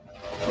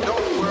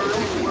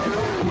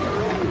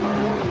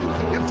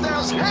 If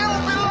there's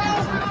hell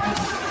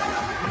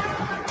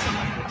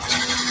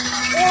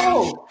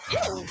Oh,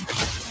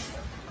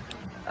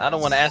 I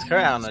don't want to ask her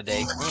out on a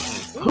date.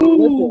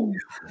 Listen.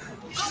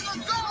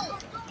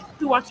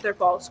 To watch their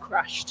balls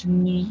crushed.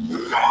 Okay.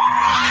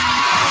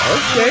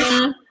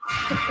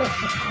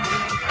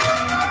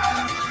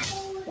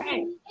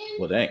 Dang.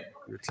 Well, dang.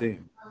 Your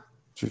team.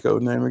 What's your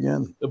code name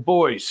again? The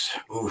boys.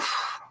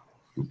 Oof.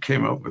 Who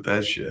came up with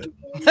that shit?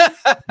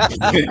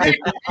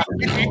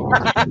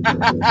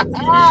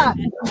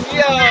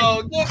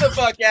 Yo, get the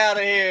fuck out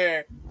of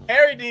here.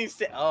 Harry Dean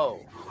said, "Oh,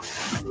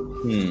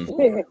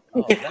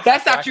 That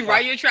stopped you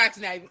right in your tracks,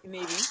 Navy.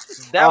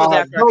 that was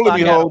after I Lo and clocked out of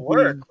behold,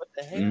 work." What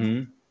the heck?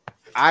 Mhm.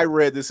 I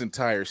read this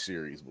entire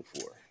series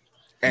before.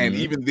 And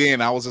even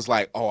then, I was just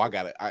like, oh,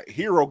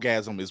 Hero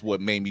Gasm is what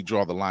made me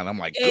draw the line. I'm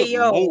like, Hey, good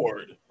yo.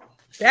 Lord.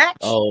 That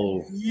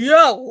Oh,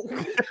 yo.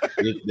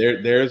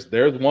 there's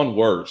one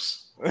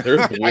worse.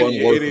 There's one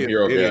Yeah, worse it than is,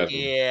 Hero it is.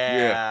 Gasm.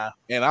 Yeah.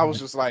 And I was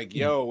just like,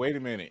 yo, wait a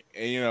minute.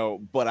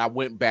 And, but I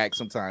went back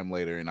sometime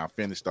later and I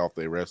finished off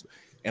the rest.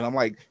 And I'm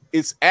like,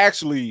 it's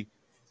actually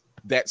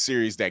that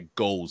series that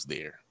goes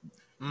there.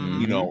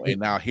 Mhm.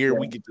 And now here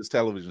we get this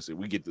television series.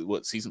 We get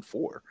season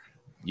 4.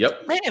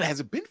 Yep. Man, has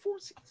it been 4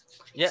 seasons?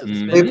 Yeah, it's Jesus,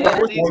 been- man. they've yeah,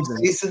 got it's- 4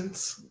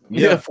 seasons.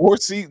 Yeah, 4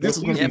 seasons. This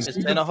is going to Yep, be it's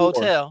season been a 4.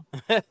 hotel.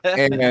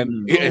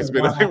 And it's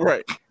been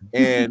right.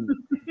 And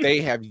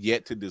they have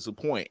yet to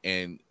disappoint.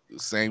 And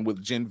same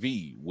with Gen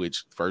V,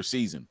 which first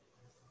season,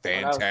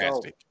 that was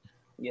fantastic,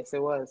 Yes,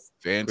 it was.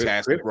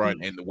 fantastic Great.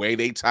 run. And the way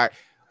they tie,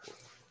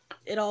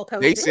 It all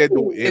comes. they said it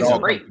It's all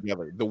great. comes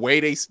together. The way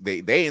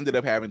they ended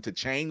up having to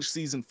change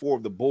season 4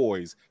 of The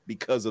Boys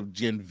because of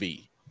Gen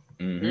V.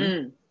 Mhm.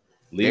 Mm.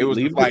 They was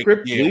Leave like,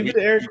 leave we- it to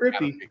Eric we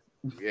gotta Kripke.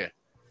 Yeah,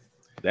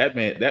 That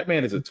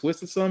man is a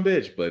twisted son of a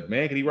bitch, but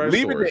man, can he write a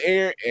leave it story?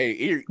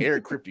 to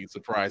Eric Kripke.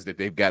 Surprised that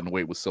they've gotten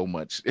away with so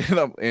much,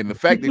 and the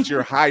fact that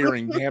you're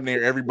hiring damn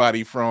near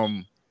everybody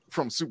from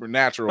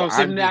Supernatural. From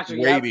Supernatural,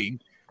 I'm yep. waiting.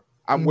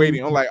 I'm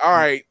waiting. I'm like, all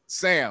right,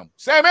 Sammy.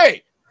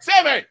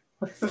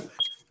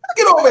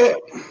 Get over here.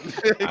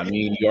 I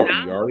mean, you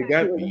already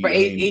got For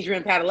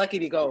Adrian Padalecki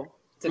to go.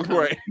 To come.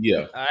 Right.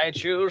 yeah. I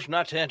choose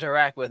not to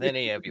interact with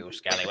any of you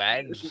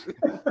scallywags.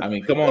 I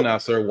mean, come on now,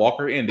 sir.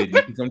 Walker ended.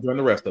 You can come join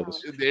the rest of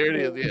us. There it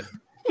is.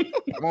 Yeah.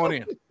 Come on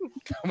in.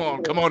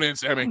 Come on in,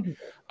 Sammy.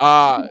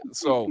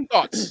 So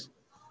thoughts.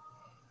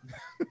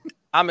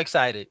 I'm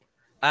excited.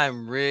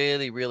 I'm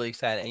really, really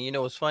excited. And you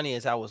know what's funny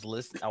is I was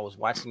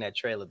watching that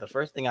trailer. The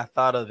first thing I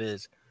thought of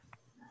is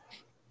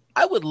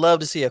I would love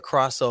to see a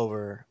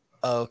crossover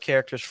of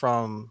characters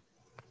from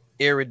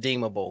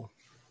Irredeemable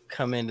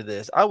come into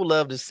this. I would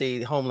love to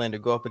see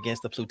Homelander go up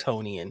against the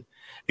Plutonian.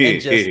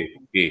 and just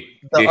the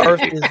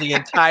Earth is the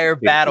entire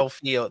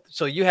battlefield.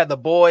 So you have the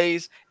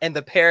boys and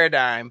the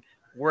Paradigm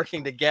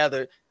working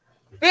together.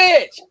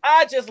 Bitch,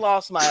 I just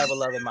lost my ever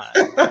loving mind.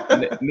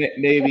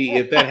 Navy,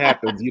 if that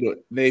happens,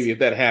 Navy, if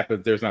that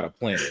happens, there's not a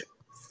planet.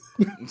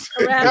 There's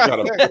not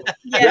a planet.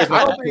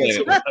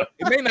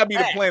 It may not be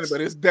the planet, but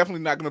it's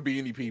definitely not going to be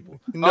any people.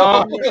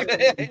 No.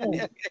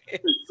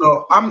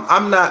 So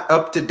I'm not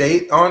up to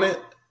date on it.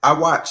 I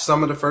watched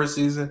some of the first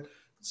season.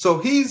 So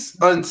he's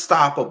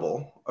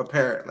unstoppable,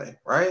 apparently,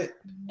 right?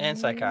 And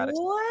psychotic.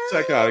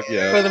 Psychotic,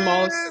 yeah. For the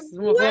most,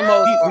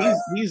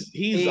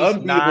 He's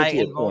unbeatable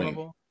to a point.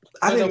 Vulnerable.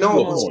 I didn't know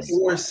it was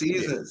 4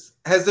 seasons.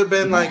 Has there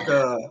been like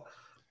a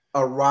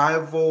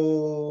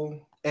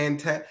rival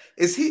antagonist?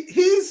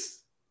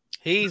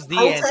 He's the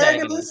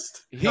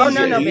antagonist?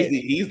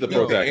 He's the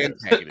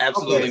protagonist.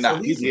 Absolutely not.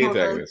 So He's the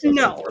antagonist.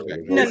 No.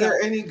 Is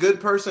there any good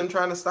person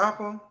trying to stop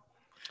him?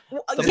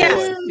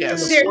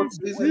 Yes. Good.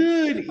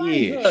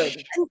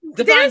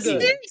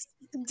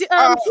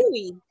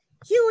 Huey.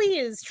 Huey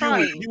is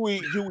trying.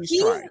 Huey's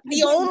He's trying.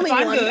 the only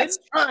one that's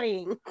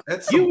trying.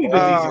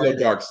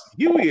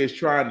 Huey is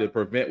trying to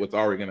prevent what's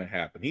already going to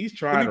happen. He's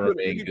trying to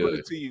remain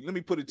good. Let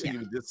me put it to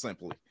you just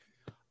simply.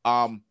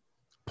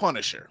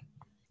 Punisher.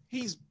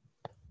 He's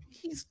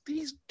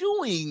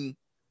doing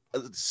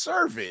a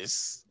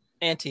service.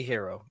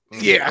 Anti-hero.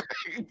 Yeah.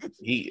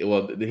 He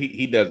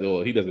does.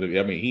 Well, he doesn't.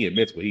 I mean, he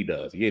admits what he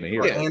does. He ain't a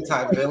hero.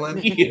 Anti-villain.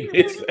 He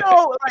admits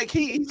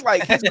he's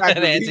not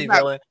an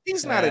anti-villain.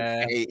 He's not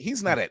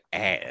an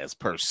ass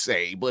per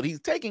se, but he's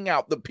taking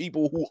out the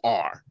people who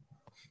are.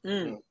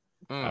 I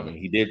mean,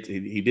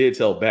 he did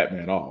tell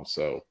Batman off.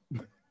 So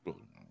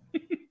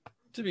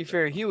to be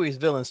fair, Huey's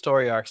villain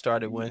story arc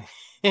started when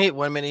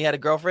 1 minute he had a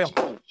girlfriend,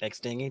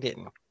 next thing he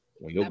didn't.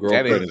 When your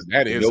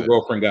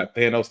girlfriend got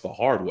Thanos the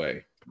hard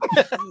way.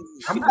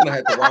 I'm gonna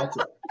have to watch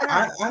it.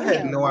 I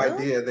had no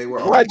idea they were.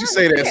 Why'd you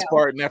say that,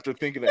 Spartan? After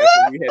thinking after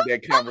we had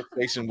that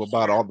conversation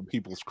about all the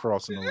people's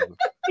crossing over.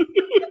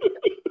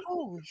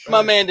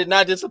 My man did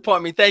not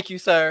disappoint me. Thank you,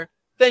 sir.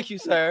 Thank you,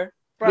 sir.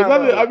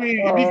 I mean,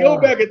 if you go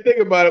back and think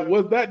about it,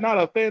 was that not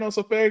a Thanos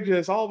effect?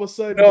 Just all of a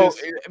sudden,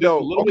 okay.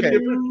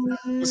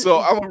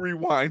 So I'm gonna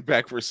rewind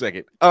back for a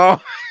second.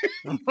 There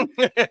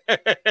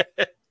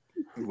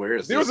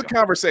was a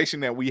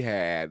conversation that we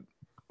had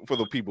for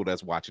the people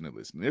that's watching and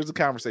listening. There's a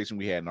conversation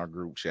we had in our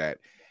group chat,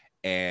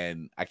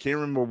 and I can't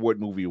remember what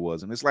movie it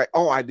was. And it's like,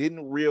 oh, I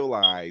didn't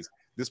realize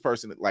this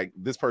person is,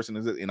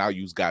 and I'll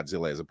use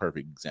Godzilla as a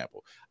perfect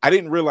example. I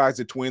didn't realize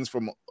the twins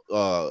from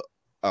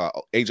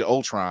Age of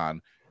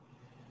Ultron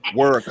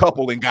were a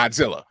couple in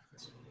Godzilla.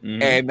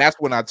 And that's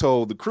when I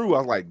told the crew, I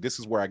was like, this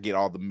is where I get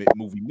all the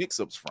movie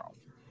mix-ups from,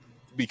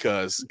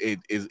 because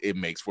it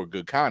makes for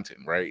good content,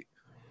 right?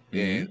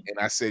 And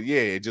I said,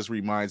 yeah, it just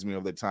reminds me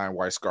of the time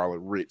why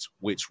Scarlet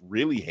Witch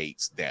really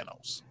hates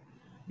Thanos,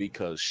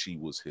 because she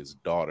was his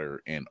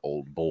daughter and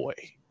Old Boy.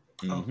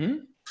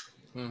 And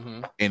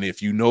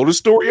if you know the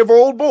story of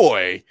Old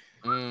Boy,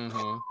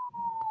 Oh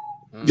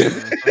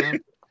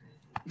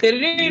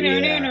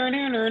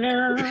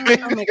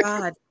my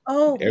god!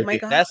 Oh my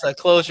god! That's a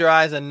close your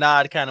eyes and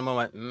nod kind of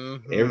moment.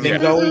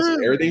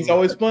 Everything's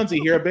always fun to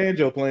hear a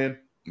banjo playing.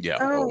 Yeah.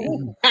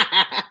 Oh.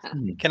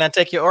 Can I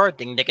take your order?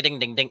 Ding, ding, ding,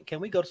 ding, ding. Can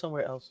we go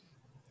somewhere else?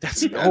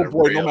 That's Old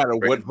Boy. No matter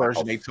what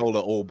version they told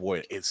the Old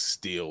Boy, it's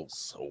still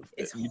so.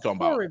 You talking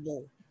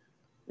horrible.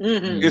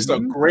 About? It's a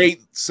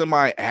great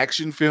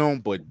semi-action film,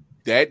 but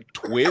that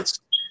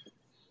twist.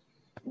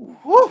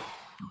 Whew.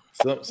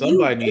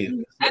 Somebody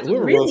needs.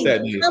 Whoever wrote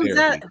that needs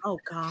therapy. Oh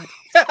God.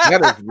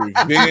 That is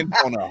revenge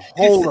on a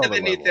whole other level.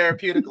 They need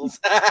therapeuticals.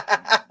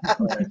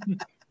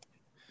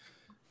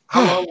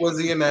 How long was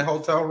he in that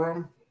hotel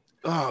room?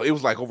 Oh, it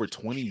was like over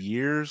 20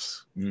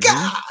 years.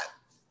 God.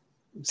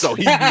 So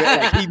he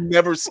found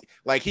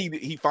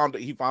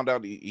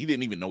out he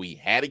didn't even know he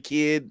had a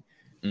kid.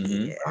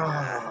 And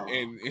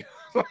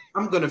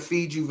I'm gonna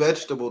feed you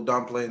vegetable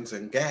dumplings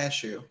and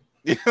gas you.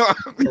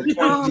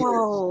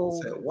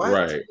 Oh. What?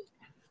 Right.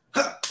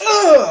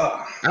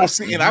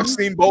 I've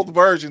seen both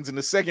versions. In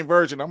the second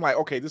version, I'm like,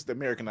 okay, this is the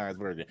Americanized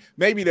version.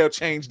 Maybe they'll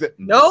change that.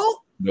 Nope.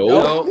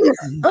 Nope.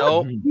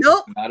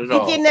 Not at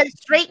all. Getting that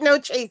straight no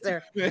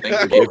chaser.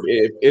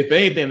 If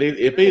anything, they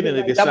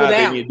decide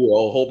they need to do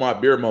a hold my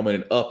beer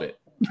moment and up it.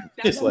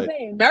 It's like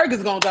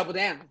America's gonna double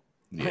down.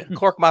 Yeah.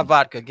 Cork my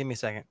vodka. Give me a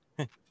second.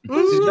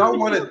 Did y'all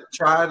want to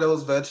try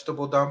those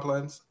vegetable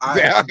dumplings?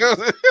 I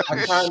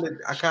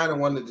kind of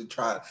wanted to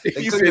try it. They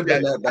couldn't have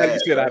been that bad. You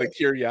said out of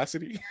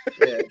curiosity.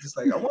 Yeah, just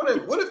like I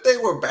wanted. What if they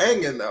were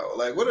banging though?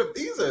 Like, what if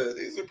these are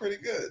pretty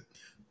good?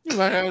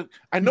 Like,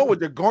 I know what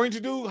they're going to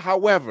do.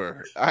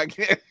 However, I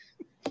can't.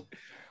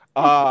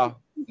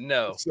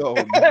 No. So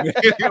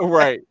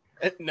right.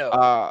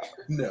 No.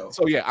 No.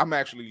 So yeah, I'm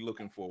actually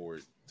looking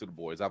forward to the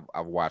boys.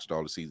 I've watched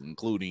all the season,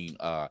 including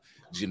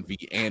Gen V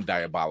and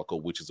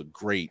Diabolical, which is a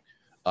great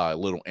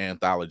little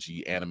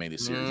anthology animated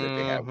series that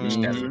they have. Which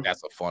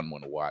that's a fun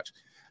one to watch.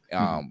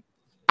 I'm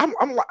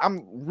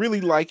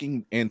really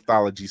liking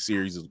anthology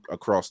series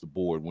across the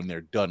board when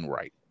they're done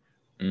right.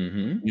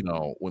 You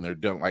know, when they're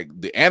done, like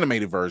the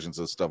animated versions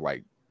of stuff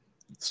like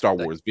Star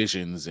Wars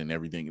Visions and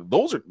everything,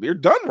 they're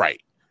done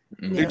right.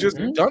 They're just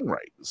done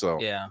right. So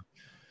yeah.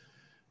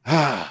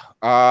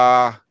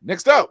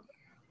 Next up,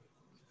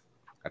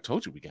 I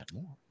told you we got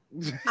more.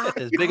 He got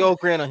this big old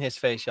grin on his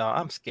face, y'all.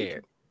 I'm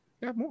scared.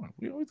 Got more.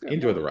 We always got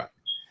Enjoy more. the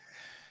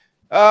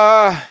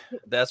ride.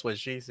 That's what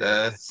she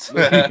said.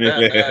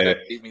 I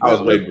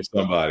was waiting for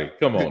somebody.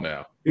 Come on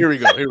now. Here we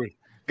go.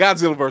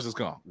 Godzilla versus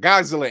Kong.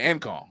 Godzilla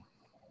and Kong.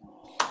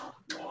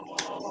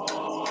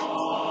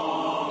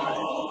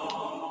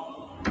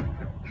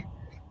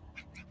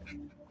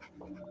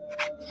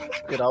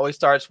 It always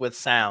starts with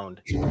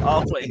sound.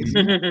 Always.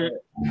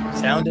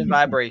 Sound and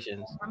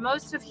vibrations. For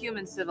most of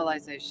human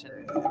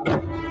civilization,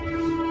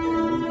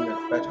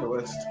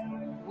 Specialist.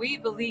 we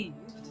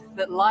believed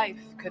that life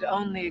could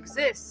only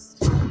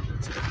exist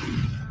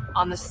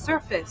on the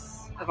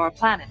surface of our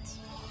planet.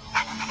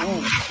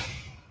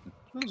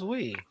 Who's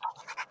we?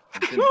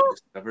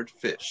 Discovered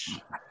fish.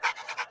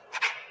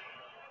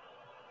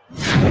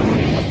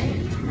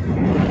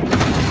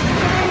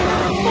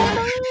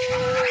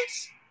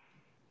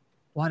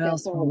 What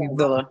else?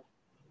 Godzilla.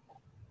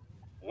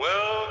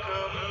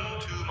 Welcome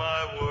to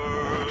my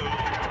world.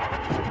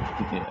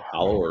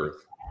 Hollow Earth.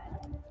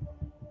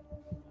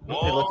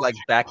 They look like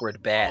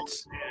backward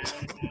bats.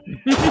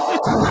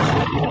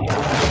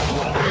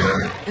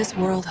 This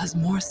world has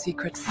more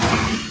secrets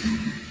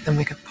than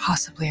we could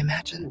possibly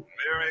imagine.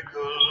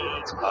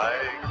 Miracles I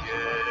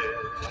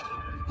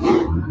get.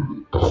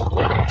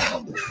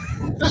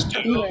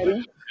 You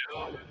ready?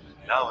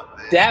 Now and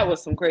then. That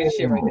was some crazy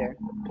shit right there.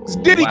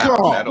 Diddy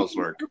Kong. Shadows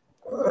work.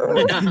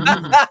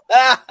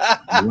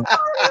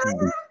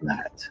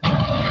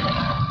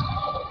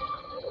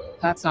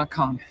 That's not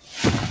Kong.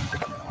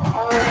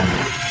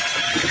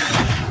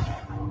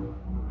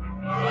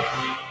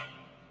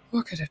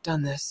 Who could have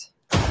done this?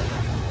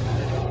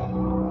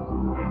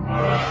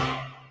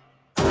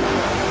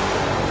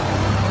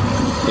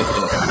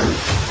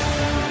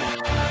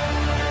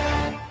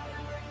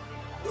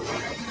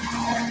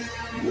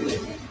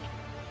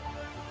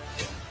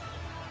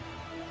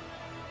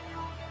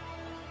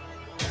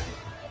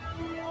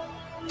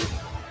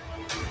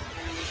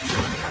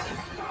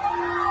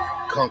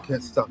 Kong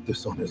can't stop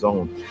this on his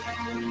own.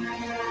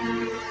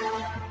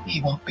 He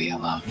won't be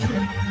alone.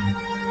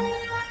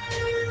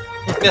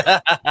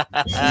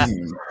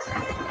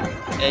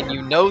 And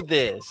you know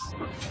this.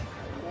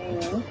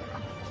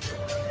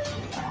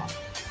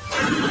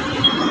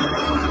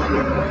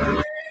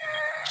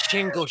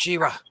 Shin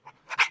Gojira.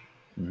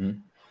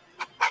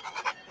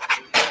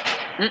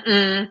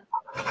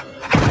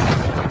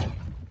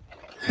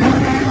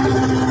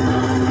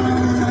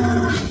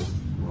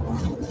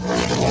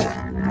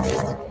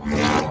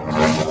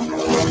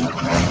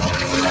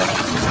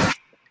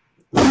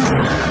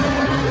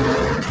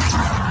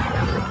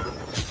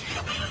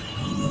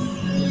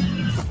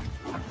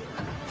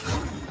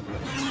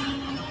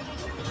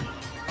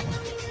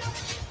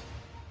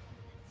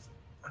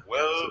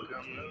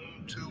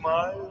 Welcome to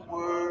my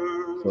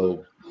world.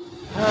 So,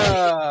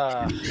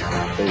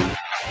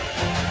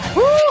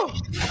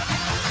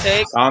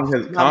 Take Kong my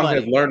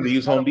money. has learned to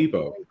use Home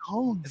Depot.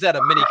 Is that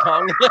a mini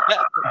Kong?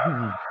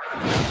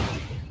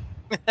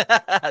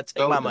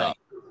 Take my money.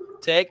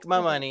 Take my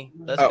money.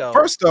 Let's go.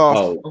 First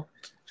off,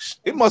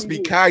 it must be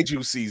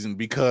kaiju season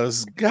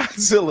because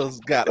Godzilla's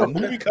got a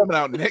movie coming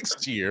out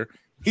next year.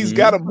 He's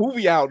got a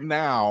movie out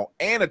now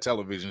and a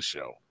television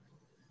show.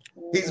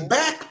 He's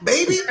back,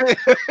 baby.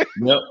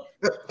 Yep.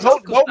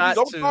 Don't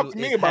talk to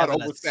me about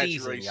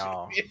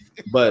oversaturation.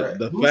 But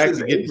the fact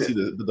you get to see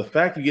the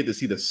fact you get to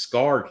see the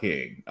Scar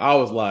King, I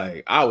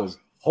was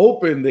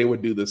hoping they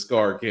would do the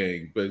Scar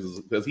King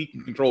because he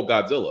can control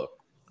Godzilla.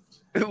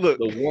 Look,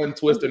 the one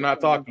twist they're not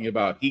talking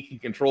about, he can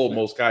control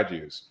most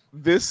kaijus.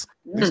 This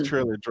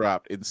trailer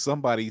dropped, and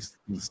somebody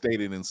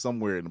stated in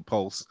somewhere in the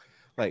post,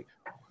 like,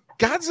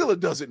 Godzilla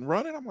doesn't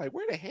run, and I'm like,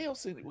 where the hell?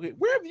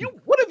 What have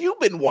you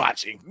been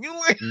watching? You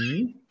like,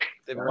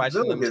 They've been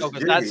watching them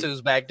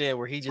tokusatsus back then,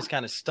 where he just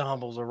kind of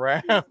stumbles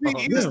around.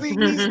 He's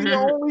the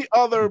only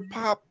other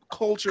pop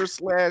culture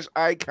 /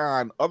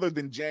 icon other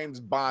than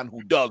James Bond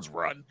who does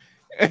run.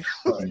 Yes,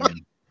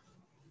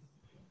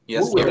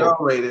 what would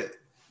y'all rate it?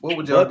 What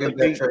would y'all give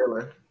that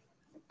trailer?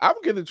 I'm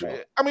gonna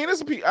try. I mean,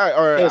 it's a P.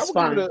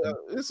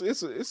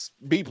 It's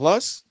B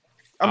plus.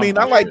 I mean,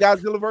 I like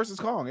Godzilla versus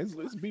Kong. It's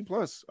B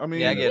plus. I mean,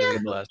 yeah, I get it.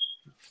 B plus.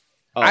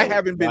 I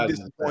haven't been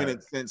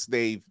disappointed since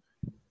they've,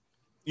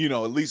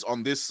 at least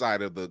on this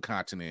side of the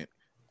continent,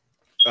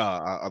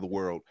 of the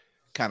world,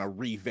 kind of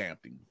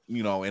revamping.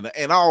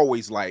 And I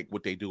always like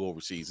what they do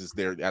overseas.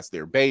 That's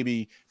their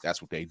baby. That's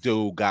what they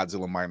do.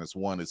 Godzilla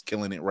 -1 is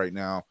killing it right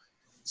now.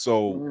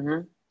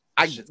 So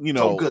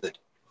so good.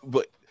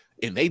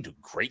 And they do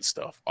great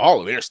stuff. All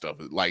of their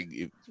stuff is like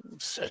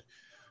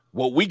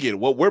what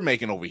we're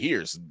making over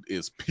here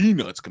is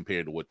peanuts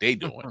compared to what they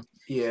doing.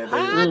 Yeah,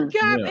 they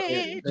got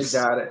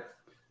it.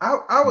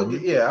 I would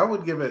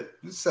give it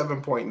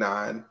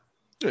 7.9.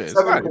 Yeah,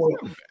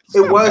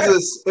 it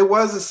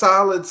was a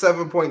solid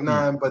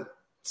 7.9, but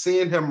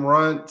seeing them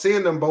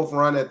both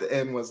run at the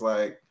end was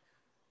like,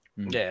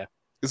 yeah.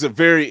 It's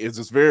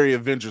this very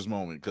Avengers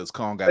moment because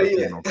Kong got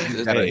he's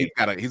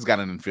got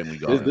an Infinity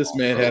Gauntlet. This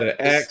man had an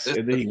axe,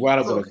 and then he wound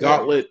up with a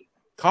gauntlet.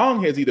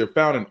 Kong has either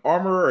found an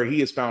armor or he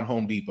has found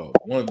Home Depot.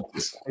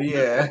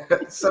 Yeah,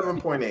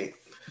 7.8.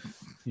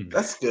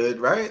 That's good,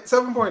 right?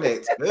 7.8.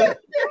 It's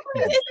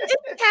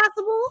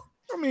passable.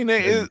 I mean,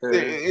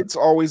 it's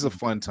always a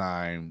fun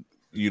time,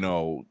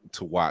 to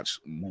watch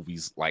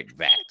movies like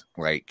that.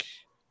 Like,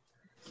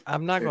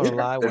 I'm not gonna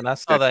lie. When I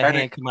saw that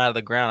hand come out of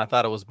the ground, I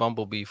thought it was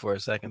Bumblebee for a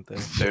second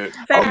there.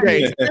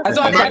 Okay, I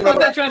thought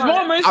that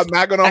Transformers. I'm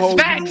not gonna hold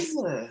facts.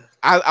 you.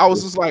 I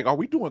was just like, are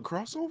we doing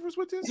crossovers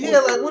with this? Yeah,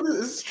 like what is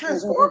this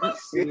Transformers?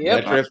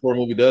 That Transformer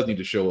movie does need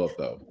to show up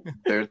though.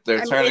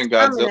 They're turning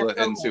Godzilla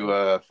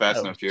into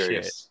Fast and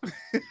Furious.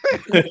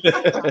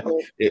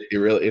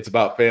 It's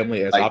about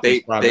family as like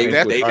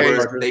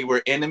they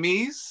were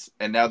enemies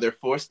and now they're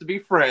forced to be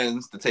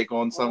friends to take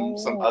on some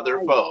other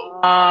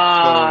foe.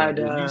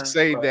 When you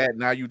say that,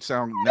 now you're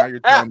telling me you're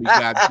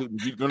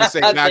gonna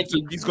say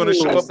he's gonna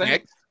show up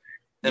next.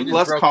 And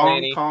plus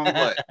Kong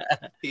what?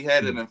 He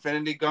had an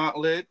Infinity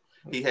Gauntlet.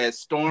 He had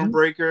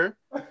Stormbreaker.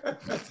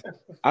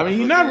 I mean,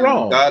 you're not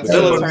wrong.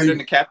 Godzilla turned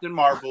into Captain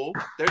Marvel.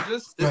 They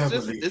just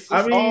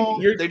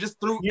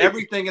threw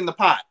everything in the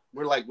pot.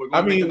 We're like,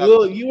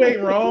 you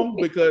ain't wrong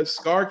because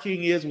Scar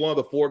King is one of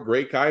the 4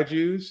 great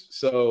kaijus.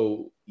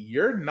 So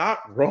you're not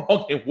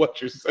wrong in what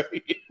you're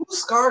saying.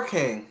 Scar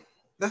King.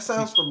 That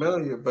sounds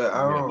familiar, but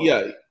I don't.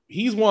 Yeah,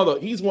 he's one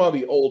of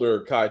the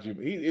older kaiju.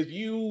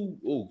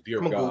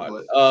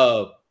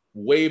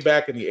 Way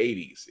back in the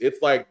 80s.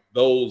 It's like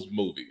those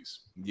movies.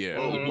 Yeah.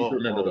 You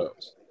remember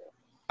those.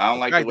 I don't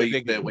like the way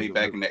you said way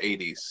back in the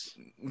 80s.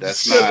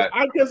 That's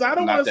because I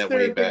don't want to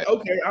way back.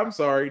 Okay, I'm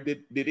sorry.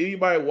 Did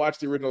anybody watch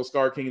the original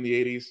Scar King in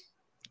the 80s?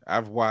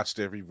 I've watched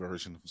every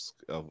version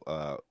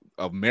of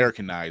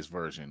Americanized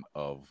version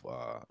of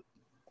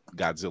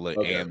Godzilla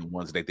and the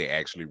ones that they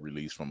actually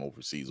released from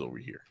overseas over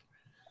here.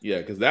 Yeah,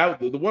 because the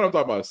one I'm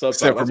talking about is subtitled.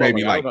 Except for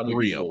maybe like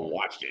 3 of them.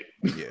 Watched it.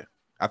 Yeah.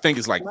 I think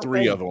it's like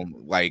 3 of them.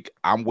 Like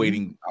I'm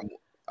waiting.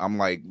 I'm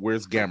like,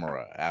 where's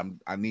Gamera?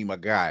 I need my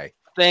guy.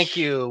 Thank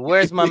you.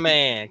 Where's my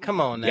man? Come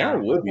on now.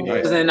 Gamera would be nice.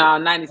 It was in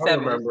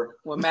 97.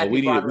 When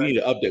we need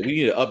an update. We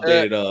need an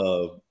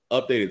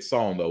updated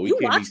song though. We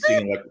can't be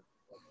singing like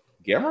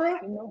Gamera.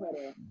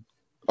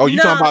 Oh, you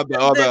talking about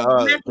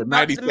the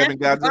 97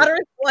 Godzilla?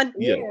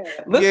 Yeah.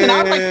 Listen,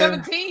 I was like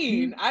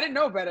 17. I didn't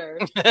know better.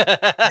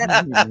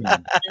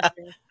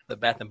 The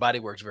Bath and Body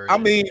Works version. I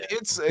mean,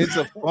 it's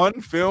a fun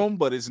film,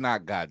 but it's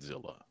not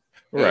Godzilla.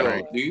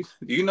 Right. Do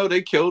you know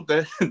they killed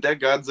that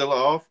Godzilla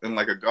off in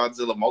like a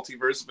Godzilla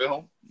multiverse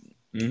film?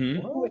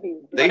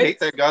 Mm-hmm. They hate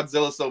that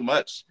Godzilla so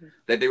much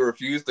that they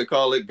refuse to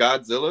call it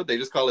Godzilla. They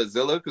just call it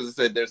Zilla because it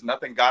said there's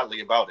nothing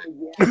godly about it.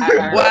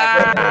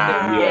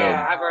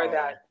 Yeah, I've heard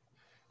that.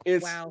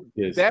 It's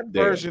that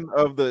version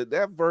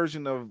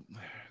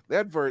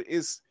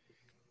is.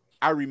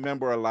 I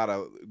remember a lot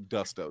of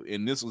dust up,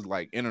 and this was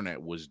like internet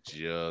was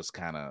just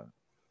kind of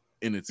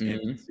in its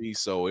infancy,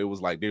 so it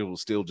was like there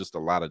was still just a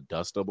lot of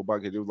dust up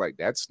about it. It was like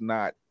that's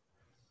not.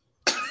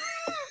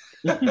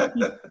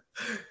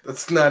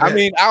 That's not. I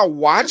mean, I'll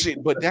watch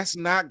it, but that's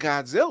not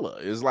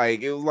Godzilla. It was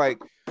like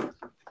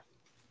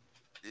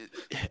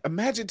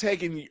imagine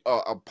taking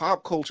a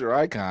pop culture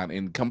icon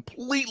and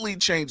completely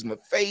changing the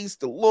face,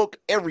 the look,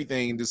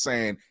 everything, and just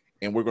saying,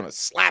 and we're gonna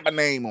slap a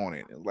name on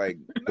it. Like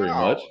pretty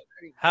much.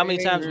 How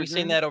many times we've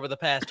seen that over the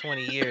past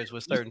 20 years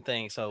with certain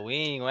things? So we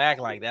ain't gonna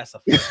act like that's a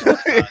that's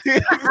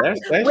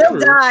we'll true.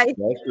 die.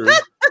 That's true.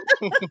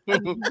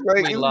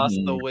 We lost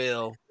the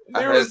will.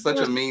 I had such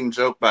a mean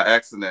joke by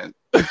accident.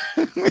 Boy,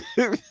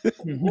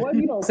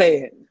 you don't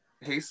say it.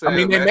 He said, I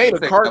mean, they made a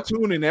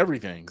cartoon and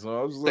everything,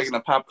 so I was taking a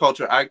pop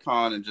culture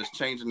icon and just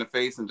changing the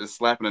face and just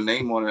slapping a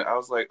name on it. I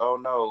was like, oh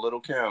no,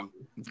 Little Kim.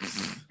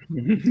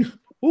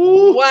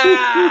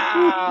 Wow.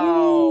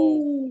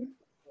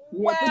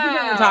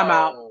 Wow. Time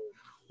out.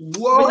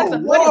 Whoa, because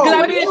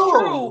I mean it's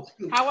true.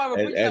 However,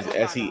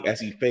 as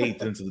he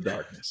fades into the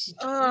darkness.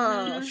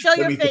 Show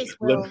your face,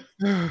 bro.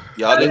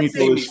 Y'all didn't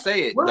see me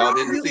say it. Y'all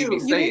didn't see me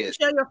say it.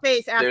 Show your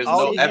face after. There's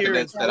no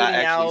evidence that I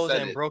actually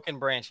said it. Broken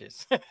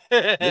branches.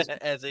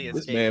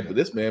 This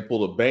man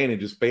pulled a bane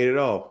and just faded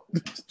off.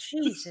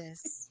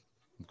 Jesus.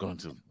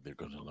 They're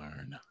gonna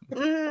learn.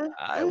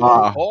 I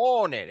was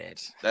born in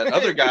it. That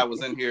other guy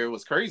was in here. It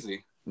was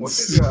crazy.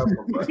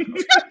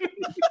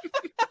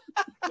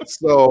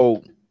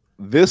 So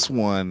this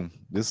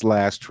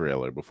last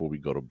trailer before we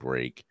go to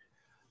break,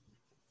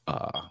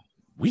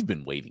 we've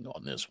been waiting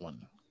on this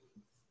one,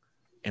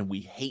 and we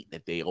hate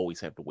that they always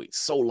have to wait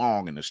so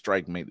long in the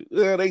strike.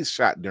 They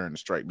shot during the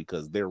strike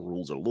because their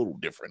rules are a little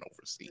different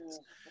overseas.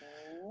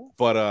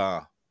 But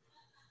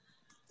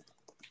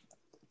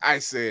I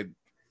said,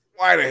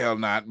 why the hell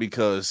not?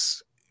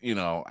 Because I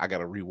got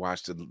to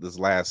rewatch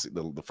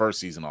the first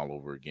season all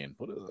over again.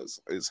 But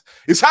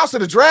it's House of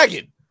the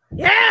Dragon.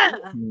 Yeah.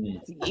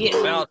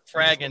 About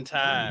dragon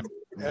time.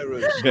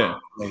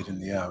 Late in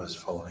the hours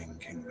following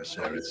King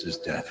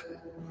Viserys' death,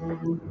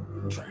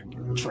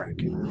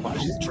 Tracking. Watch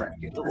this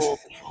tracking.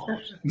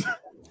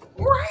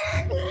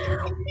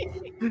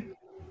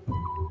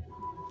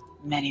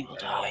 Many will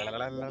die.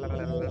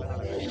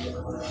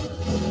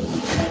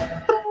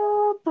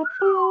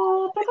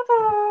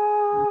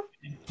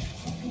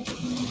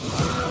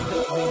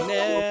 We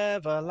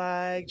never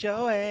liked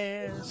your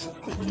ass.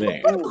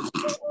 Man.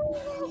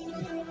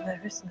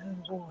 There is no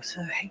war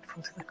so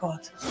hateful to the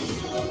gods.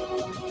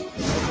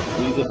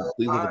 Please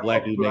let the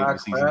black dude make Black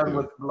season man 2.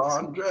 with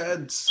blonde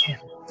dreads.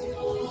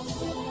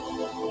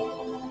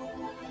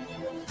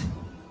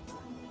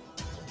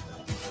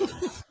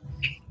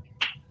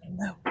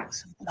 No war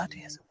so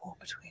bloody as a war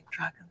between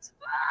dragons.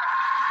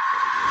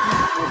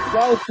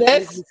 Go,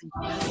 sis.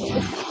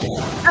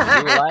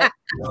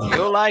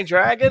 You like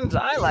dragons?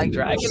 I like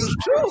dragons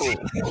too.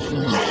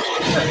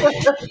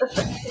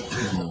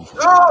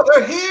 Oh,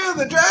 they're here.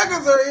 The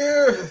dragons are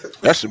here.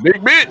 That's a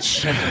big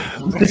bitch.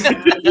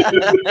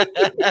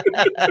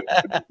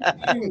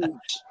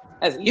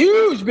 That's a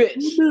huge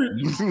bitch.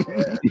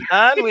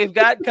 And we've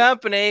got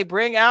company.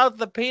 Bring out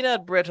the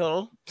peanut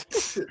brittle.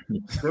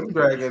 Them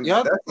dragons.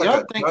 Y'all that's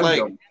like think a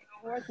like Gundam.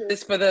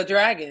 It's for the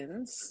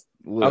dragons.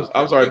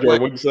 I'm sorry,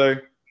 Jordan. What'd you say?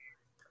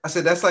 I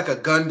said that's like a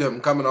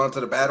Gundam coming onto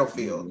the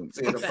battlefield.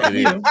 Seeing a It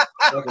fucking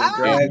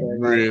dragon.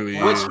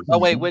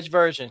 Really? Which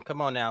version?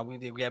 Come on now. We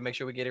gotta make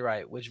sure we get it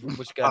right. Which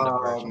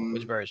Gundam version?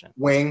 Which version?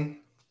 Wing.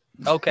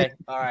 Okay.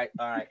 All right.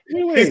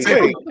 Wait.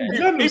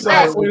 Gundam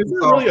sounds. Is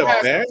there really a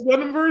bad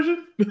Gundam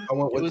version? I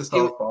went with the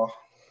softball.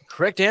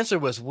 Correct answer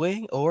was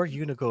wing or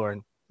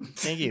unicorn.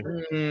 Thank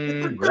you.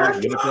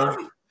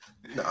 Unicorn?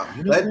 No,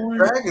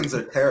 dragons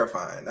are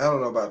terrifying. I don't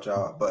know about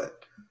y'all,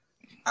 but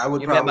I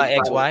would You met probably my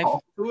ex-wife?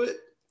 talk to it.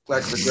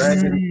 Like the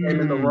dragon came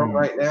in the room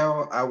right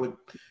now, I would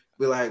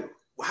be like,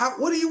 what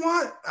do you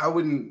want? I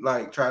wouldn't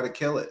like try to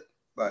kill it.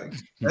 Like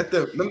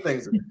them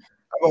things.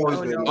 I've always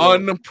been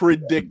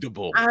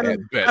unpredictable I'm at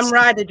best. I'm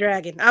ride the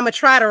dragon. I'm gonna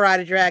try to ride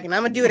a dragon.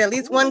 I'm gonna do it at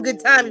least one good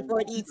time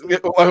before it eats me.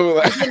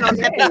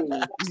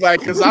 It's like,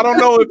 because I don't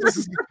know if this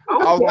is.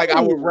 I was like,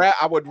 I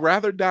would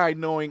rather die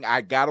knowing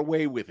I got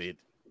away with it.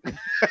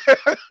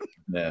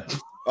 Yeah.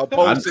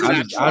 Opposed to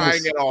not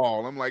trying at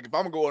all. I'm like, if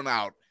I'm going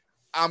out,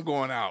 I'm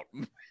going out.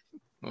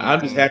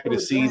 I'm just happy to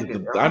see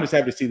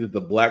that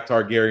the black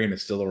Targaryen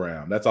is still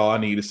around. That's all I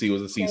need to see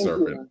was a sea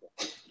serpent.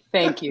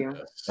 Thank you.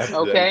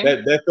 Okay,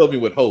 that filled me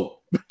with hope.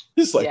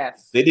 It's like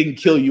they didn't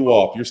kill you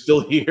off. You're still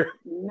here.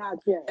 Not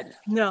yet.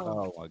 No.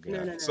 Oh my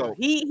god. No. So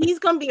he's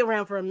gonna be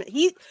around for a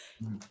minute.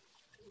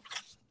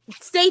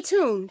 Stay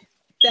tuned.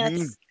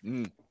 That's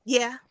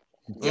yeah.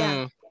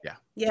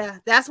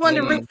 That's one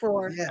to root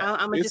for.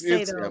 I'm gonna just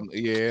say though.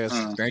 Yes,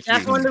 thank you.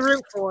 That's one to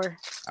root for.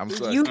 I'm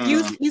sorry. You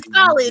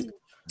solid.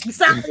 You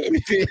solid.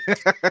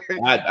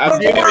 I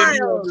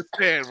didn't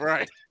understand,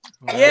 right?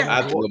 Yeah. I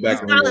have to go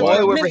back and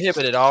Boy, we're rewatch.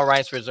 prohibited. All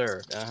rights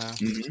reserved.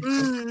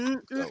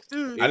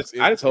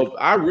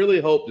 I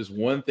really hope there's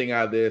one thing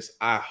out of this.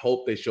 I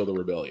hope they show the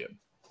rebellion.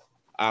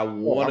 I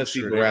want to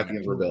see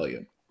Baratheon's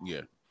rebellion.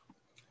 Yeah.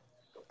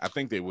 I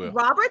think they will.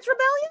 Robert's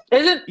rebellion?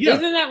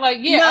 Isn't that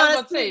like No, I was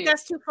about to say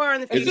that's too far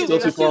in the future. Is it still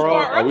too far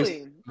off?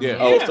 early. Yeah.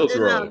 Oh, it's still too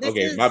No, early. this Okay,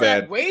 is, my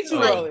bad. Way too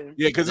Like- early.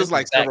 Yeah, because it's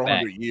like back several back.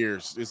 hundred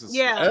years. This is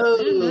Okay.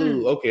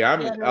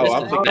 I'm This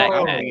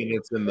thinking is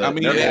it's in the. I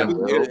mean, never yeah,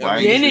 mind.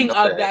 Beginning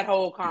of that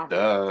whole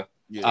conflict.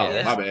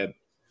 Yeah. My bad.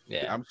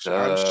 Yeah. I'm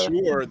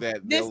sure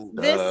that This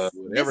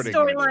whatever they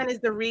can do. storyline is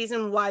the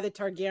reason why the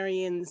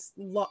Targaryens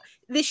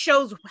this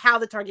shows how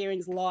the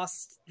Targaryens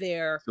lost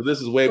their So this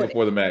is way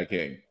before the Mad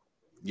King.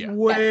 Yeah.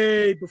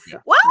 way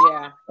before. What?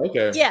 Yeah.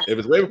 Okay. Yeah. If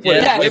it's way before,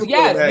 Yeah. way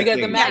before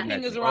Because the Mad King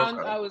King is around.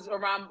 I was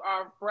around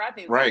our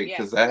Baratheons. Right,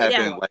 because that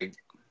happened like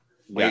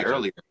way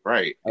earlier.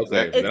 Right.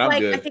 Okay. Exactly. It's Then I'm like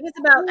good. I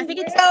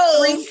think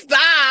it's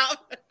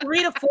Stop.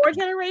 3 to 4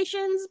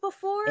 generations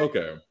before.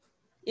 Okay.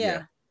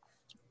 Yeah.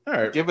 All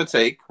right. Give or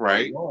take.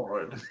 Right.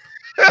 Lord.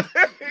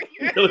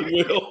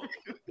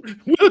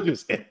 We'll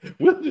just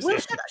Will,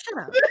 shut up.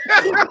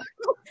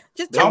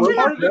 Just I'm turn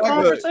part of the up.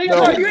 conversation.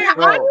 Are you?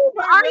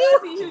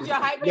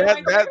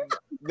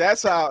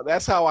 That's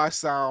how I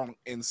sound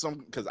in some,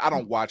 because I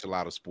don't watch a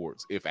lot of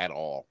sports, if at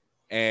all.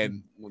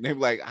 And when they be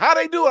like, how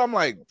they do it? I'm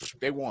like,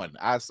 they won.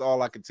 That's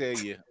all I can tell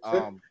you.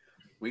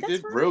 We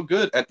did real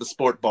good at the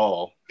sport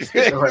ball.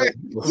 Right.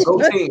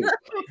 Go team.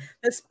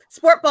 The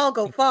sport ball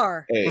go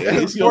far. Hey, at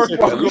least you don't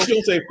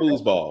say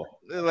foosball.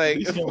 Like, At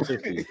least you don't say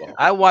foosball.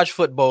 I watch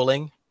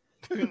footballing.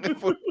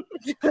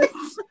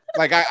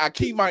 like I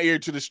keep my ear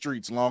to the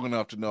streets long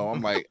enough to know.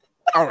 I'm like,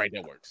 all right,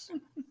 that works.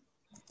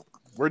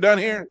 We're done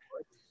here.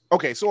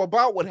 Okay, so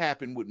about what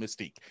happened with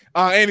Mystique.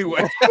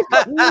 Anyway.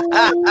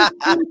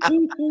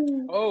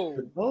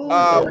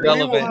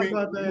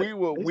 We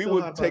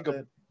will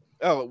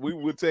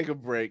take a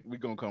break. We're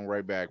gonna come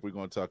right back. We're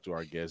gonna talk to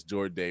our guest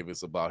Jordan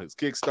Davis about his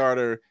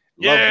Kickstarter,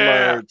 Love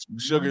Blerds,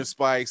 Sugar and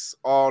Spice,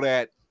 all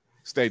that.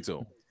 Stay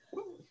tuned.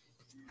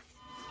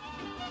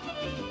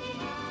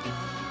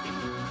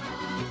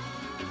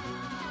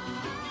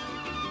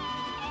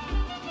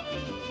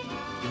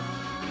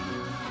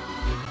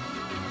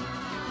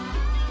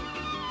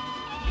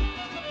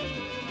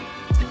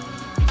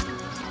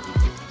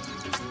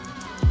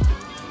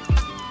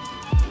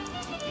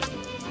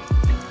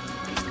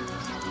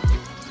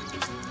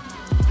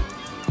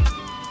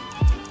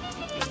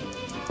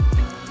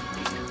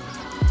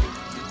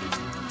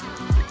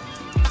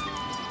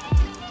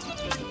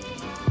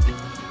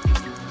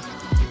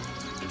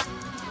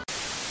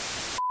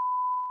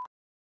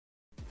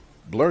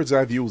 Blerds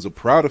Eye View is a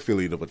proud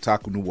affiliate of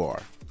Otaku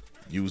Noir.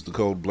 Use the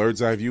code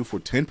Blerds Eye View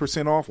for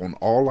 10% off on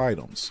all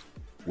items.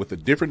 With a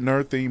different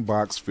nerd-themed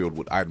box filled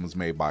with items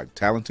made by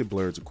talented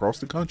blerds across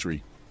the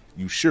country,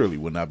 you surely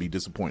will not be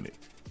disappointed.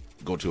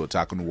 Go to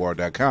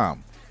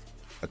otakunoir.com.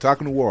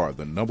 Otaku Noir,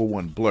 the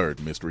 #1 blurred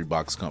mystery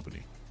box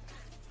company.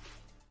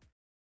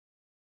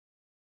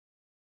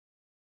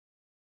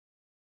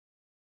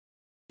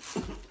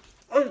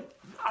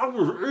 I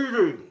was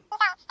eating.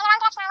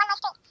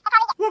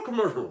 What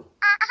commercial?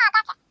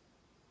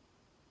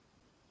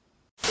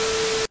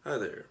 Hi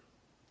there.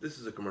 This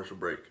is a commercial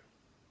break.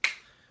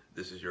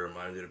 This is your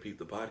reminder to peep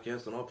the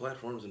podcast on all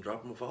platforms and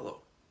drop them a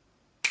follow.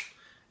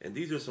 And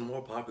these are some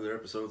more popular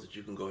episodes that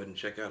you can go ahead and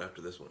check out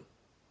after this one.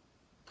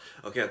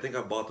 Okay, I think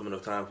I bought them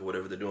enough time for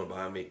whatever they're doing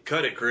behind me.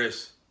 Cut it,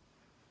 Chris.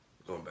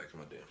 Going back to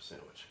my damn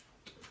sandwich.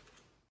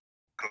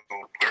 Code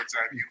Blerds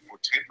Eye View for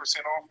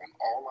 10% off on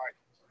all items.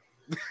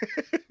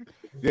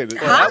 Yeah, in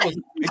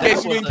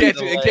case you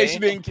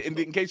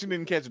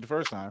didn't catch it the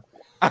first time.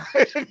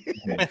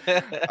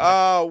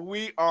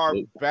 We are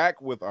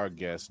back with our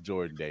guest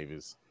Jordan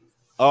Davis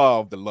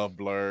of the Love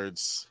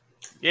Blerds.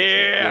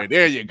 Yeah,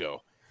 there you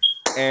go.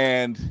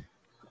 And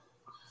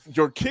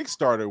your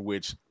Kickstarter,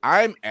 which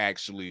I'm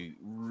actually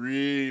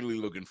really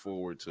looking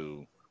forward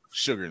to,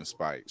 Sugar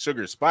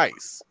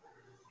Spice.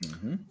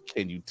 Mm-hmm.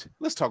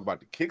 Let's talk about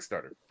the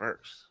Kickstarter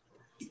first.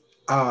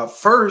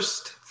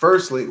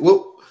 Firstly,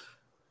 well,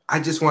 I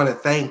just want to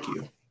thank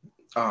you,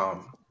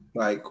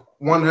 like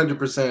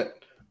 100%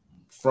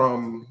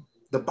 from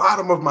the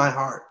bottom of my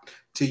heart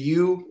to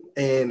you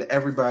and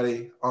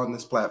everybody on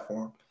this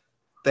platform.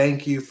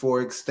 Thank you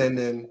for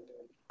extending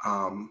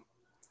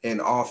an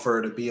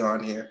offer to be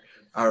on here.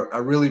 I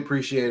really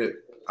appreciate it,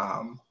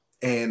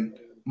 and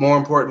more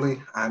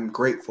importantly, I'm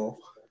grateful.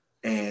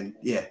 And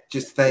yeah,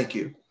 just thank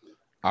you.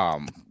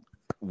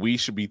 We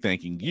should be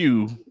thanking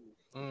you.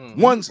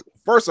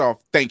 First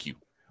off, thank you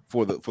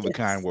for the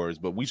kind words,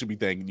 but we should be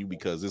thanking you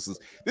because this is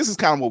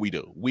kind of what we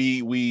do.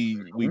 We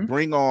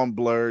bring on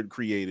blurred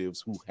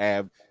creatives who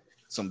have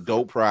some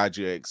dope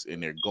projects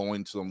and they're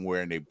going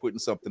somewhere and they're putting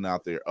something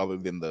out there other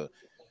than the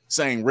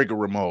saying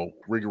rigmarole.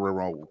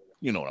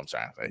 You know what I'm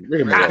trying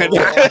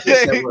to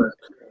say.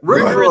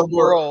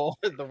 Rigmarole.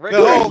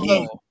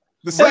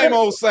 The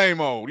same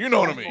old. You know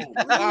what I mean?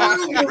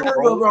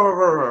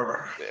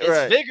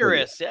 It's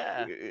vigorous,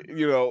 yeah.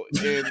 You know,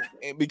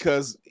 and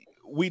because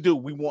we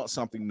want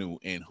something new,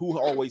 and who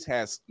always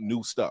has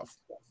new stuff?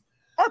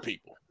 Our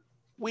people.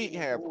 We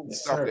have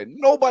stuff that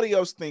nobody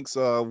else thinks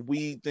of.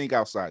 We think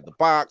outside the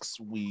box.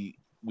 We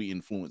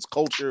influence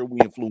culture. We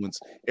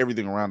influence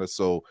everything around us.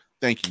 So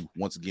thank you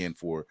once again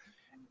for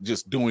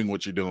just doing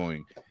what you're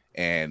doing,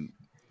 and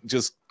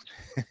just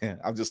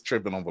I'm just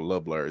tripping over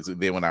Love Blerds. And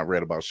then when I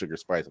read about Sugar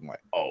Spice, I'm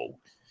like, oh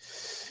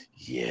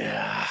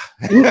yeah.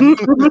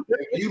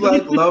 If you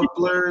like Love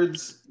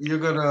Blerds, you're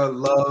gonna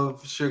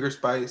love Sugar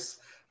Spice.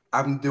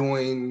 I'm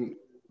doing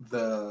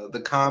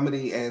the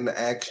comedy and the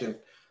action.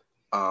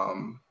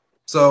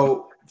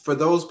 So for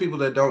those people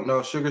that don't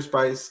know, Sugar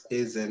Spice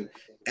is an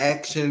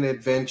action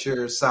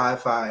adventure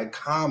sci-fi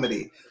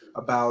comedy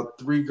about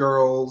 3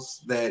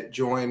 girls that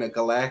join a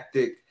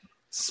galactic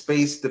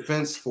space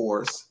defense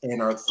force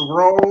and are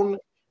thrown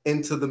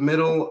into the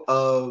middle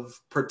of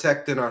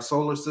protecting our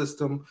solar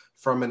system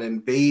from an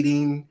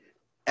invading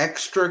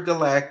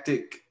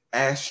extragalactic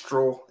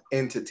astral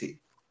entity.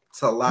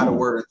 It's a lot of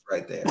words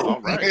right there.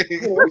 All right.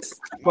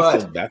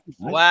 But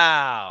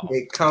wow,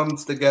 it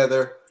comes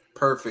together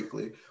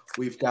perfectly.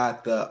 We've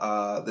got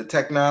the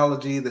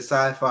technology, the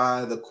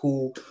sci-fi, the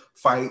cool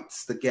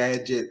fights, the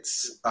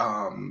gadgets.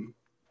 And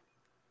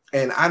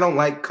I don't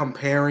like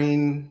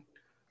comparing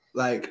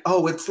like,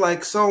 oh, it's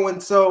like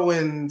so-and-so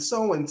and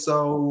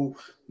so-and-so,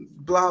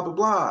 blah, blah,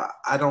 blah.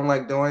 I don't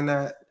like doing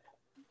that.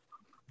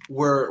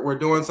 We're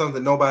doing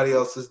something nobody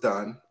else has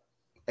done.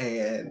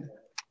 And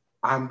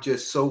I'm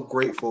just so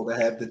grateful to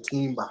have the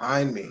team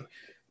behind me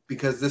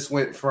because this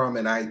went from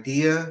an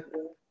idea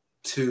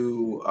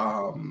to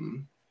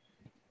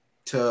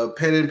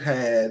pen and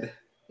pad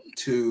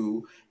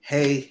to,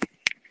 hey,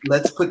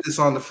 let's put this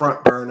on the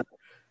front burner.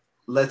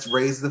 Let's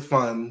raise the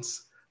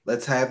funds.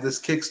 Let's have this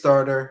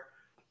Kickstarter.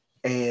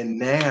 And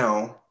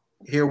now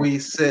here we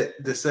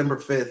sit, December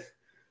 5th.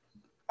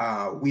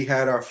 We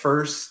had our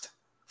first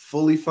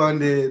fully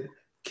funded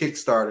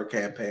Kickstarter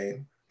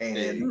campaign.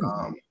 And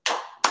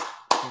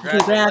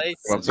congratulations.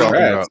 What I'm talking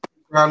about.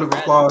 Round of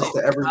applause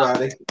to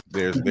everybody.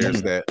 There's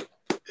that.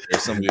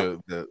 There's some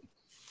of the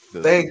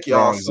thank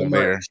y'all so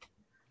much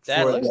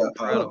there.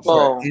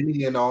 for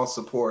any and all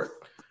support.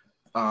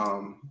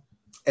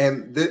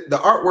 And the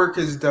artwork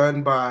is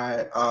done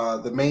by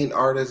the main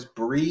artist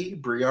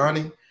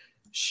Briani.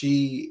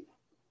 She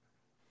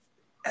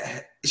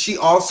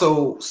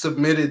also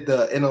submitted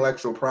the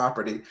intellectual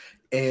property,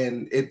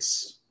 and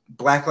it's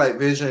Blacklight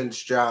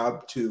Vision's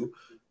job to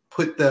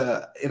put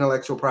the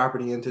intellectual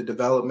property into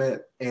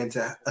development and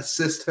to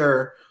assist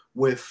her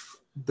with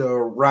the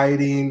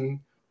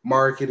writing,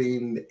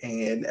 marketing,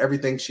 and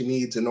everything she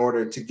needs in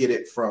order to get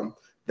it from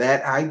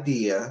that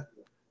idea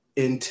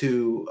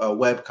into a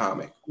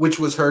webcomic, which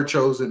was her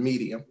chosen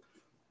medium.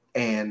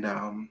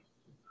 And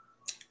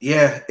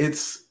yeah,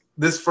 it's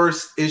this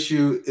first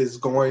issue is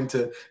going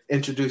to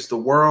introduce the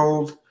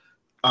world.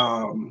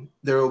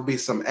 There will be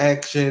some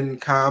action,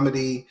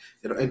 comedy.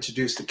 It'll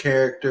introduce the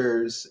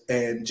characters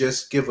and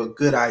just give a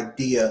good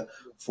idea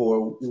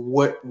for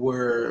what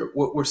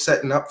we're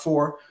setting up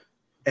for.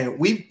 And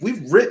we've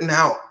written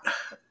out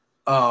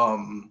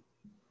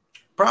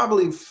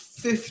probably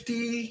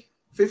 50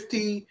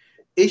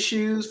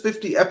 issues,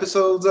 50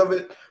 episodes of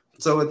it.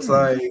 So it's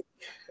like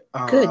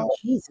good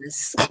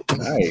Jesus.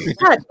 Nice.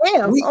 God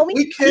damn.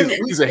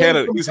 He's ahead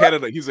of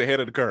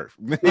the curve.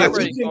 Yeah,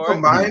 we can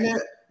combine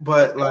it,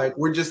 but like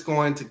we're just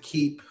going to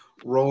keep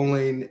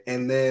rolling.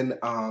 And then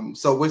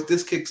so with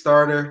this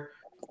Kickstarter,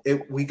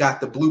 we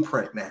got the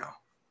blueprint now.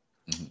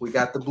 We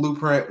got the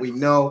blueprint. We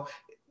know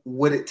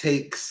what it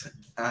takes,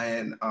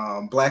 and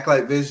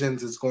Blacklight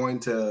Visions is going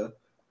to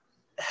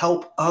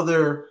help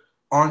other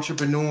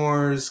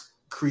entrepreneurs,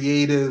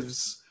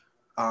 creatives,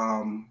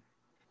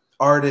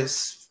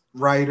 artists,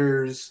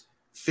 writers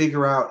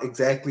figure out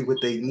exactly what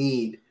they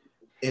need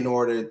in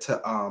order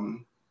to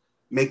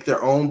make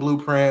their own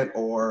blueprint,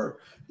 or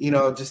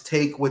just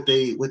take what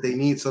they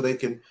need so they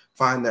can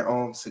find their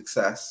own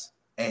success.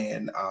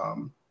 And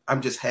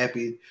I'm just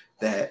happy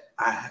that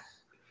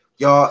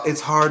y'all,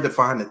 it's hard to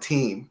find a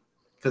team,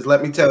 because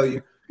let me tell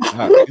you,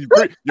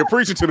 you're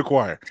preaching to the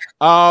choir.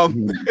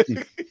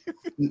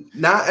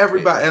 Not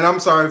everybody, and I'm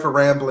sorry for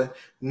rambling,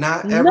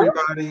 not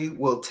everybody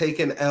will take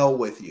an L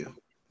with you.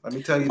 Let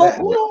me tell you that.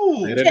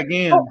 Say that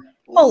again.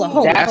 Hold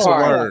on. That's a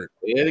word.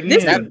 Say it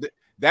again.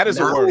 That is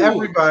a Not word.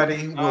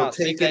 everybody will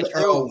take an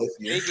L with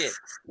you.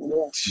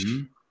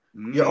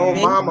 Your own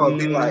mama will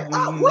be like,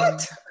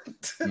 what?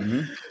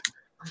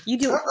 You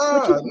do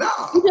no.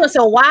 You doing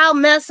some wild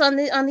mess on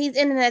these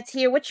internets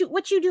here. What you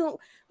doing?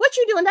 What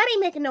you doing? That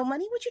ain't making no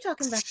money. What you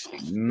talking about?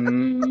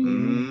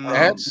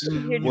 That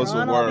was a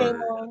John word.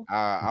 O'Hamo.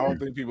 I don't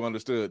think people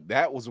understood.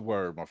 That was a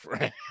word, my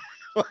friend.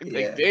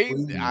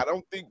 I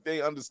don't think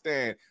they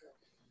understand.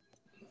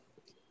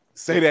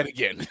 Say that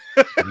again.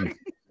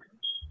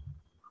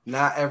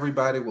 Not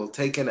everybody will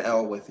take an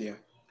L with you.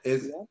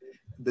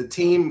 The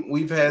team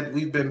we've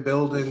been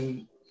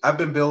building. I've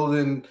been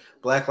building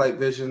Blacklight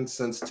Vision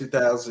since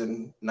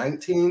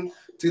 2019,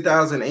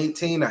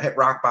 2018. I hit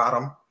rock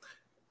bottom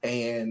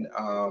and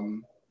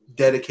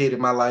dedicated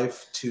my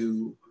life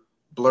to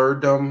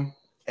Blerddom,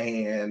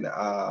 and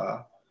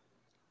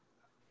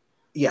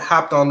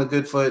hopped on the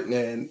good foot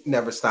and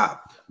never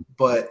stopped.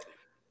 But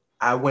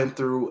I went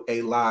through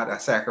a lot. I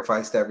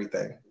sacrificed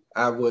everything.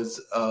 I'm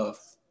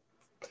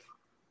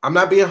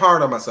not being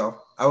hard on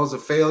myself. I was a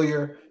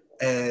failure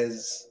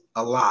as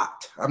a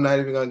lot. I'm not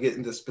even going to get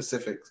into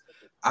specifics.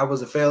 I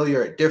was a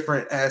failure at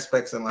different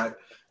aspects in life.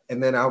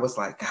 And then I was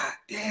like, God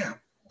damn.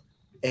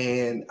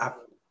 And I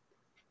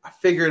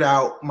figured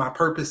out my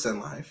purpose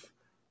in life.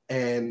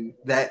 And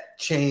that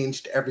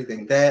changed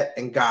everything. That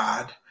and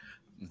God.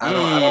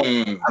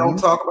 I don't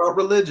talk about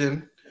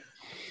religion,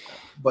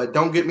 but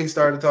don't get me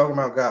started talking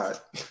about God.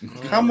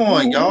 Come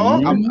on, y'all.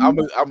 Let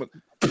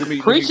me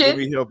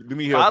help.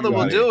 Father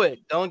will do it.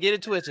 Don't get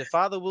it twisted.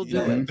 Father will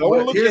do it.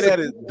 Don't look at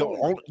it.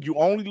 You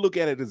only look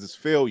at it as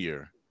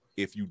failure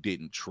if you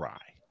didn't try.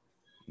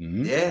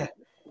 Yeah.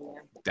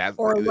 That's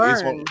or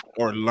learn.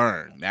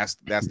 That's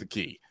the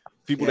key.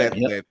 People that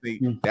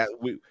think that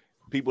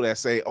people that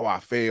say, "Oh, I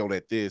failed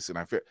at this and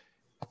I failed."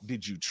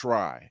 Did you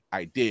try?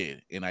 I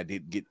did, and I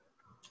did get.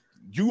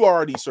 You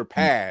already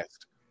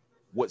surpassed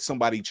what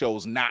somebody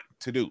chose not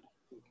to do.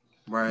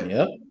 Right.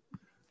 Yep.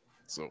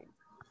 So,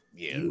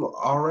 yeah, you're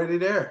already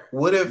there.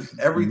 What if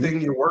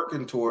everything you're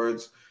working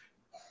towards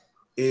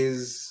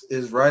is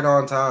right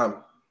on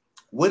time?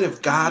 What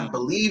if God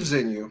believes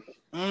in you?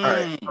 All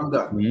right, I'm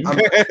done. I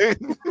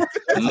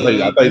thought you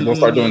were going to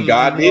start doing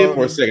God did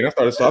for a second. I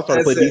started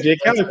to play DJ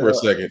Khaled for a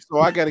second. So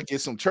I got to get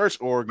some church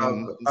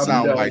organ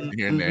sound bites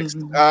here next.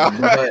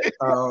 But,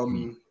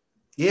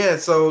 yeah,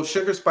 so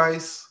Sugar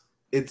Spice,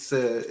 it's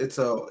an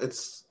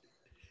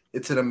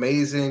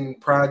amazing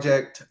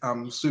project.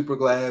 I'm super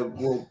glad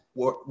we're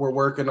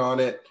working on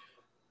it.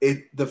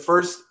 The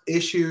first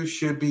issue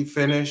should be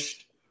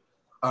finished.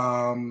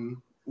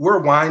 We're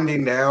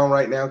winding down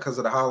right now because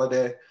of the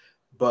holiday,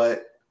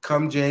 but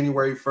come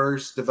January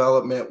 1st,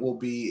 development will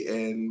be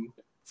in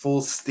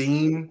full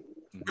steam.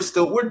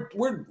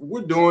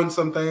 We're doing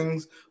some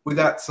things. We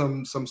got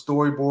some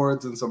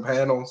storyboards and some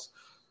panels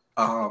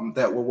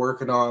that we're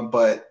working on,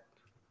 but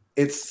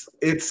it's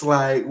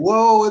like,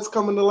 whoa, it's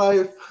coming to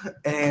life,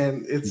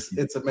 and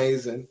it's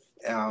amazing.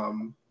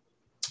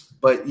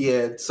 But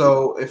yeah,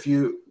 so if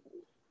you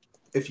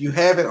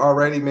haven't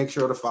already, make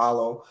sure to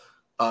follow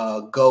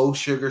Go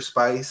Sugar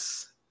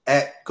Spice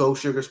at Go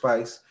Sugar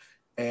Spice.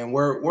 And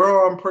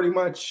we're on pretty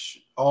much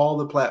all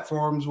the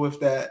platforms with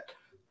that.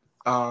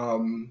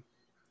 And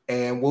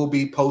we'll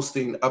be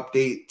posting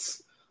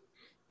updates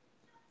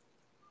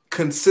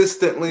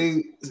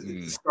consistently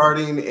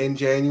starting in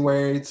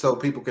January, so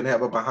people can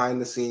have a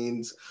behind the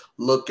scenes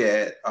look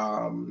at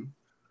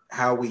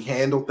how we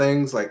handle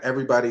things. Like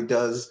everybody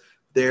does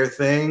their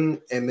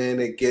thing, and then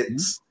it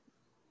gets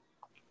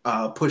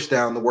pushed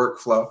down the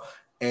workflow,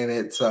 and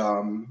it's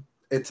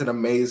an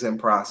amazing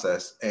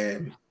process.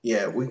 And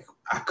yeah,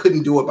 I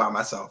couldn't do it by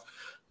myself.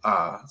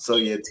 So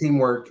yeah,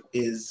 teamwork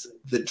is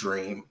the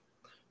dream.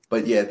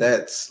 But yeah,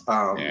 that's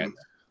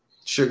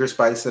Sugar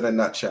Spice in a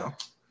nutshell.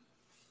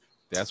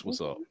 That's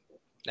what's up.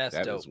 That's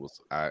That dope. is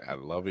what's I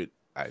love it.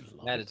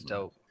 That is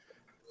dope.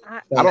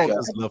 I don't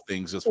just love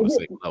things just for the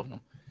sake of loving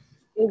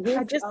them.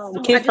 I just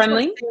kid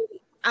friendly.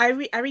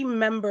 I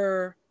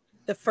remember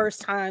the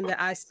first time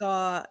that I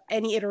saw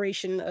any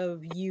iteration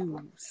of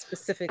you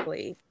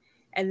specifically,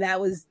 and that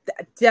was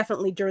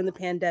definitely during the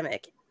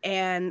pandemic.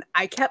 And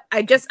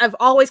I've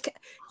always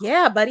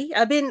yeah, buddy.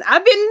 I've been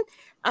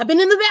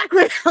in the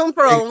background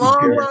for a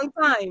long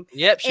time.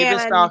 Yep, she's been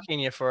stalking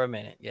you for a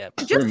minute. Yep,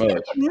 pretty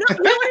much. You know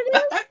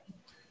what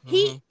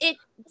it is?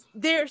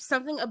 There's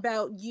something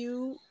about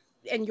you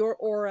and your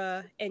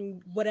aura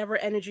and whatever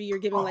energy you're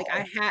giving. Like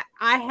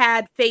I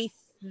had faith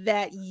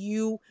that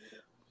your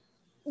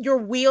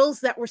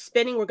wheels that were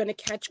spinning were going to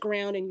catch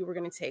ground and you were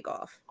going to take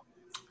off.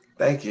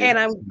 Thank you. And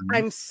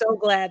I'm so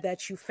glad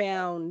that you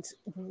found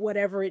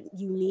whatever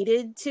you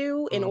needed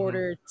to in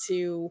order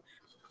to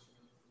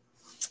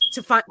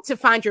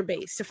find your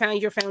base, to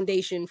find your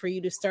foundation for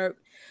you to start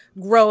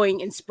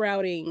growing and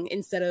sprouting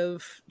instead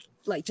of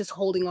like just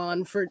holding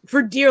on for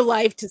dear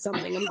life to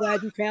something. I'm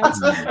glad you found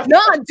something.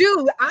 No,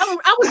 dude, I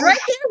was right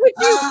there with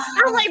you.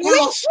 I'm like,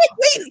 wait,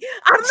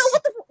 I don't know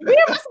where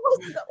am I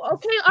supposed to go?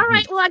 Okay, all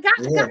right, well, I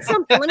got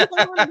something. Let me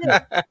go on and do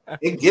it.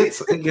 It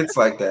gets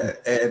like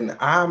that, and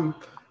I'm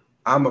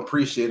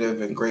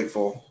appreciative and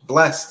grateful,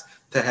 blessed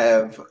to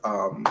have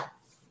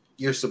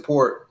your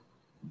support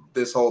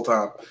this whole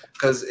time,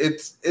 because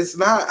it's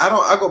not.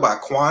 I go by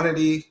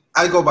quantity.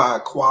 I go by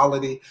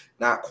quality,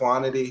 not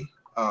quantity.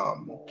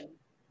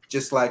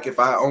 Just like if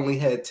I only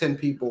had 10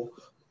 people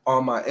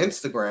on my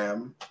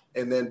Instagram,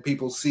 and then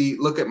people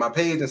look at my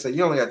page and say,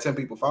 you only got 10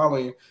 people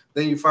following you,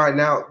 then you find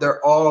out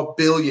they're all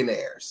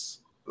billionaires.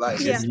 Like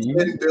it's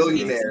 10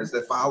 billionaires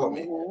that follow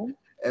me. And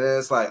then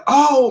it's like,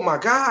 oh my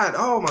God,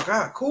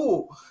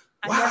 cool.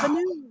 Wow. I never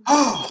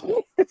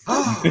knew.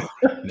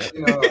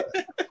 You know,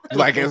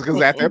 like it's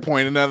because at that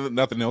point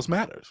nothing else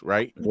matters,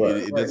 right?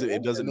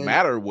 It doesn't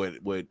matter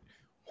what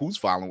who's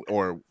following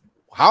or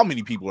how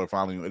many people are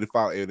following you.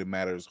 It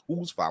matters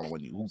who's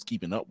following you, who's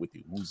keeping up with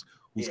you, who's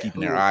keeping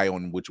their eye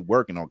on what you're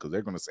working on, because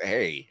they're going to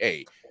say,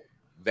 hey,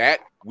 that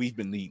we've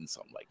been needing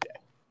something like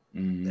that.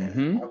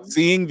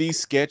 Seeing these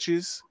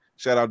sketches,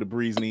 shout out to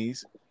Breeze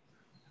Knees,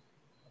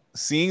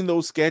 seeing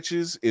those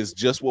sketches is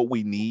just what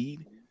we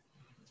need.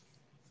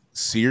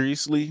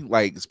 Seriously,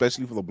 like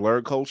especially for the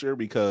blerd culture,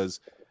 because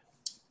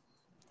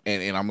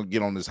and I'm gonna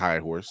get on this high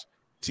horse,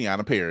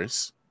 Tiana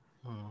Paris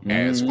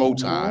as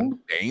Photon.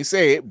 They ain't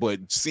say it, but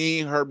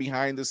seeing her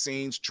behind the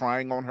scenes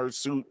trying on her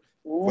suit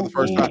for the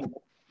first time,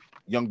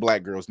 young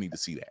black girls need to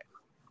see that.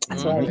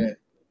 That's right.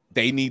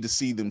 They need to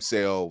see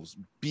themselves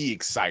be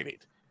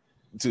excited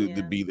to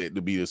be the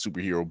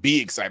superhero, be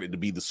excited to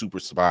be the super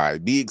spy,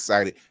 be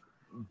excited.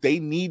 They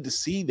need to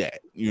see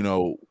that, you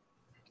know.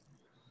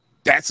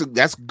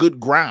 That's good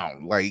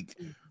ground. Like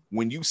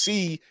when you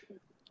see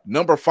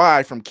number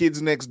 5 from Kids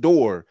Next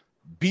Door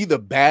be the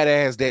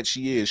badass that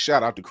she is.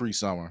 Shout out to Cree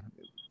Summer,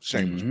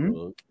 shameless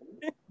plug.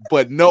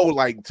 But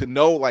to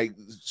know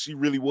she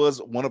really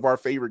was one of our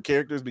favorite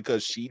characters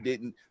because she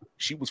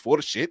was for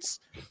the shits.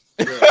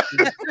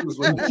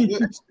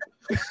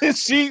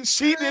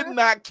 She did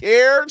not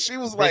care. She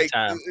was like,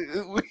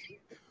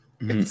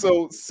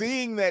 so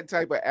seeing that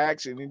type of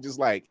action and just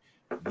like,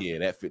 yeah,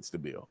 that fits the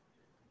bill.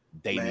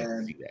 They need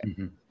to see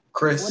that.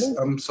 Chris,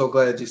 I'm so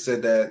glad you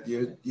said that.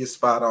 You're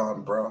spot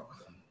on, bro.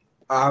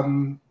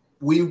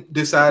 We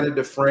decided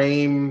to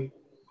frame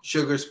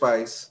Sugar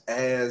Spice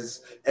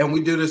and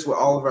we do this with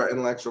all of our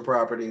intellectual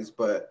properties,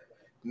 but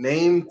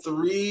name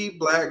 3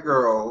 black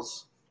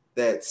girls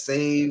that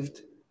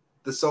saved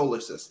the solar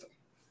system.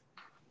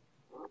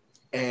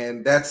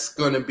 And that's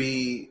going to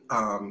be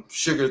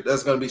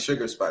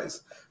Sugar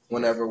Spice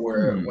whenever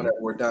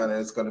we're done. And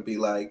it's going to be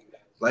like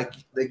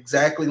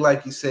exactly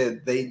like you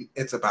said,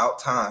 it's about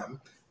time.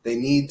 They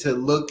need to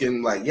look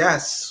and like,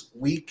 yes,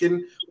 we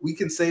can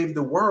save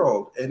the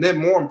world. And then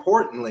more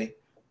importantly,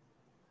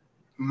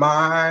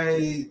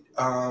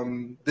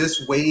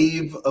 this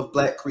wave of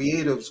black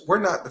creatives, we're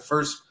not the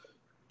first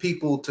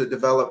people to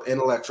develop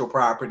intellectual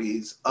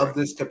properties of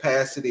this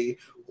capacity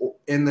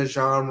in the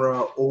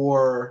genre,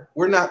 or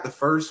we're not the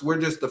first, we're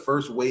just the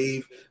first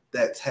wave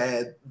that's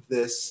had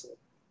this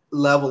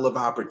level of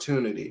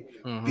opportunity,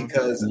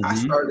 because I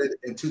started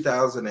in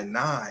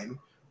 2009,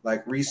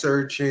 like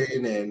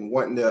researching and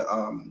wanting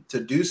to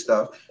do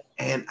stuff,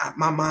 and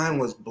my mind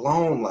was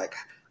blown, like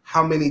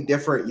how many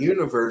different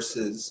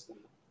universes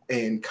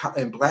and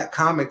black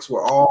comics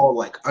were all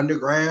like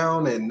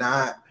underground and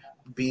not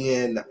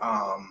being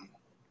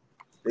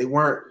they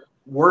weren't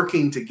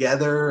working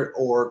together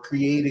or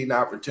creating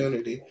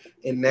opportunity.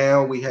 And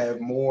now we have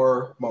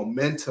more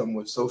momentum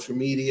with social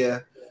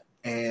media,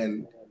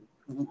 and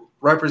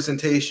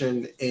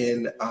representation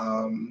in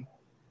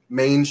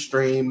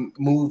mainstream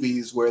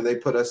movies where they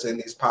put us in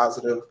these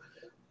positive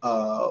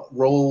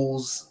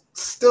roles.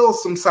 Still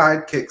some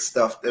sidekick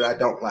stuff that I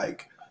don't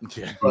like,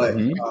 but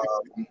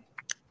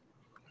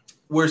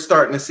we're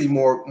starting to see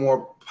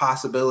more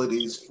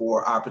possibilities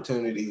for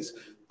opportunities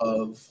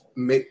of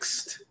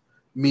mixed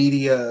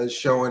media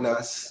showing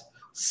us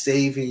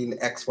saving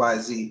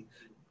XYZ,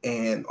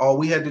 and all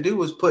we had to do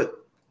was put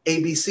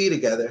ABC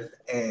together,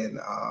 and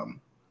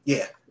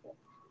yeah,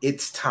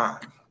 it's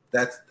time.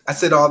 I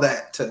said all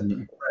that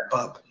to wrap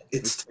up.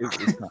 It's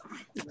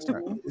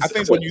time. I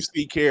think when you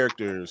see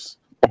characters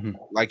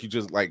like you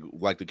just like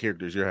the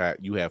characters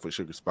you have for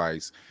Sugar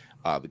Spice,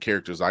 the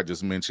characters I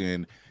just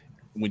mentioned,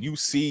 when you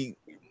see,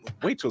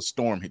 wait till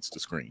Storm hits the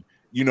screen.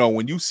 You know,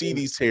 when you see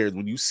these tears,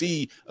 when you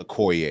see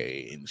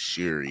Okoye and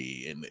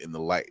Shuri and the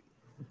like,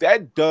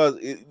 that does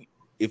it.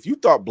 If you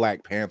thought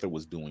Black Panther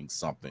was doing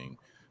something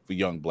for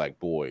young black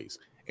boys,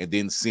 and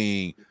then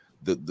seeing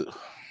the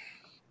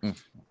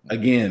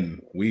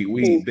again,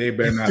 they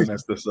better not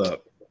mess this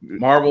up.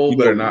 Marvel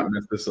better not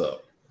mess this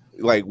up.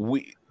 Like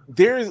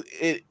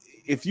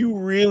if you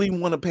really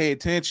want to pay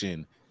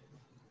attention,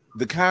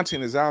 the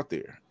content is out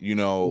there. You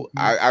know,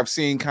 I've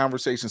seen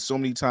conversations so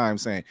many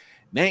times saying,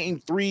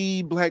 name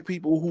 3 black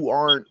people who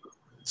aren't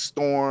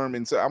Storm,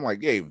 and so I'm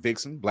like, hey,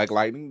 Vixen, Black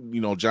Lightning,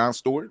 you know, John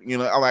Stewart. You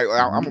know,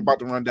 I'm about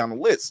to run down the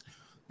list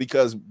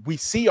because we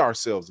see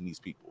ourselves in these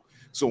people.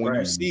 So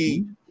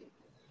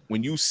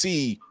when you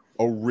see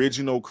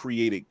original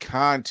created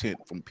content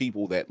from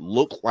people that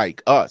look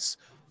like us,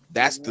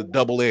 that's the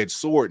double-edged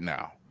sword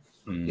now.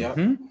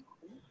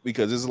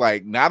 Because it's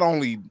like, not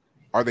only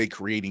are they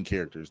creating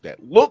characters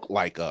that look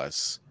like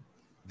us,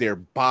 they're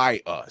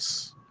by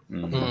us.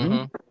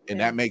 And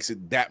that makes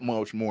it that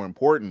much more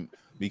important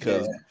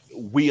because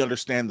we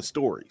understand the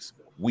stories.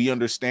 We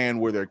understand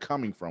where they're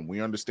coming from.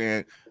 We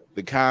understand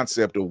the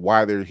concept of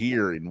why they're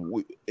here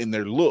and in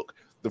their look.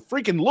 The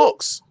freaking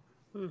looks.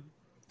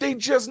 They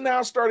just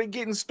now started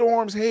getting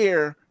Storm's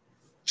hair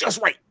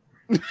just right.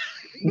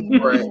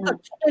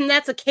 And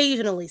that's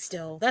occasionally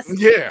still.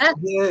 She had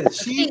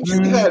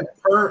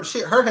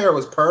her hair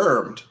was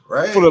permed,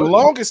 right? For the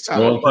longest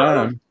time.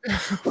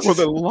 For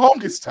the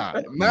longest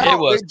time. Now it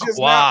was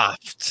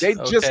they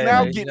just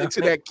now getting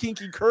into that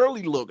kinky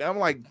curly look. I'm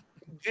like,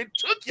 it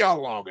took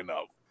y'all long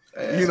enough.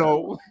 You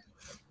know,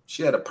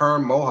 she had a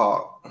perm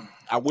mohawk.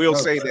 I will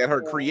say that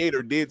her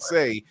creator did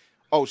say,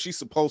 oh, she's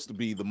supposed to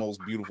be the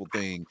most beautiful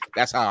thing.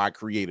 That's how I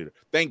created her.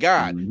 Thank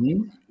God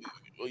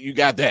you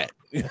got that.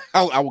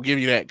 I will give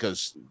you that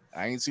because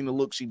I ain't seen the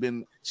look she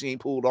ain't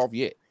pulled off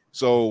yet.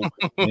 So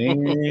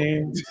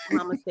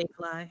Mama stay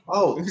fly.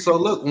 Oh, so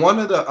look, one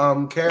of the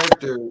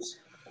characters,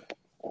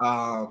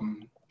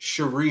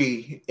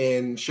 Cherie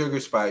in Sugar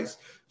Spice,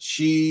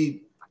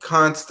 she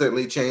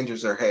constantly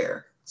changes her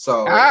hair.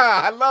 So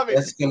I love it.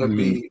 That's gonna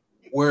be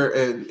we're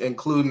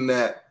including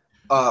that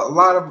a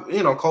lot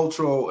of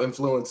cultural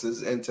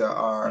influences into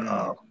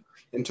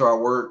our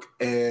work,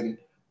 and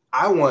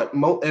I want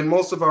in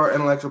most of our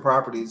intellectual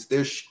properties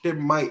there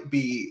might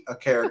be a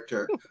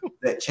character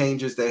that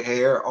changes their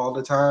hair all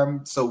the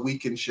time, so we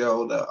can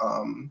show the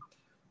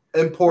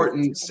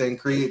importance and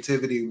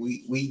creativity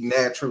we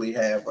naturally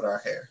have with our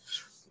hair.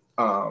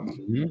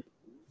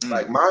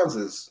 Like mine's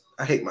is,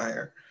 I hate my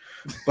hair,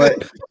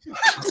 but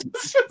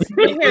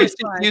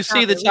you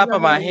see the top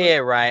of my head,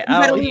 right?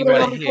 I don't even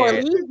want to hear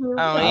it.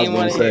 I don't even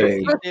want to hear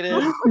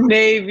it.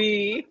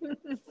 Navy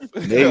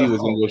was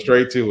gonna go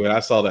straight to it. I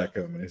saw that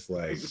coming. It's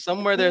like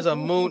somewhere there's a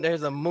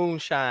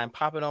moonshine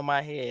popping on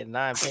my head, and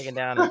I'm taking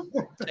out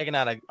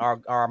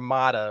our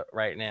armada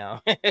right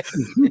now.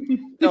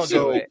 Don't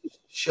do it.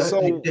 Shut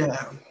it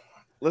down.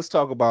 Let's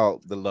talk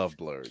about the Love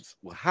Blerds.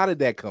 Well, how did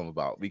that come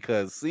about?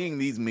 Because seeing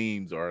these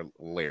memes are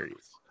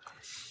hilarious.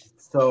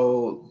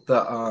 So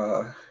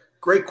the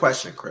great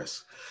question,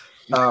 Chris.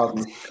 Love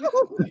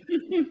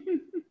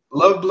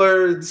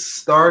Blerds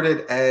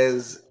started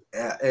as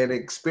an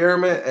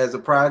experiment, as a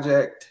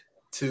project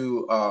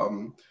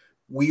to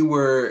we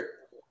were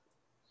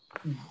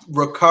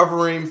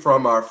recovering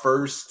from our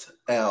first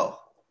L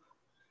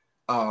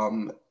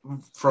from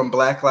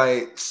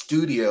Blacklight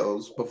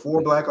Studios.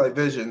 Before Blacklight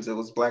Visions, it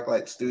was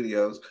Blacklight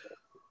Studios.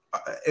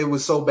 It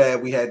was so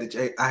bad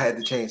I had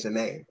to change the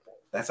name.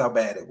 That's how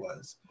bad it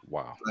was.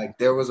 Wow. Like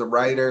there was a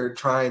writer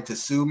trying to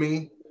sue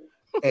me,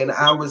 and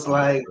I was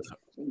like,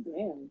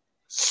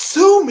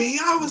 sue me.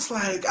 I was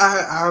like,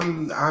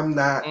 I'm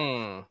not.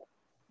 I'm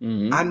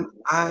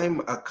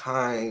a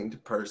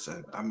kind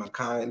person. I'm a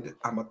kind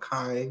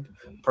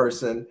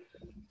person,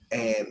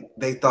 and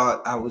they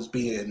thought I was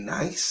being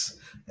nice,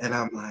 and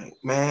I'm like,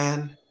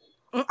 man,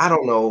 I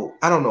don't know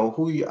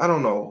who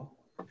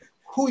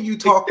you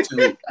talk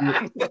to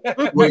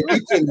where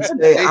you can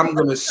say I'm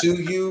gonna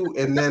sue you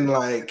and then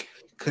like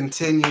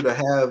continue to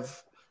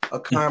have a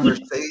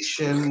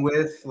conversation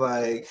with,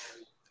 like,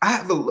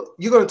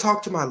 you're gonna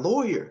talk to my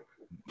lawyer,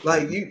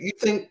 like you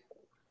think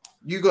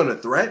you're gonna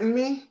threaten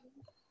me,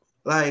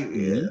 like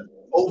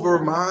over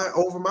my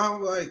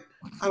like,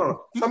 I don't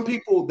know. Some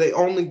people, they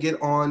only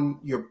get on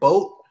your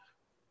boat.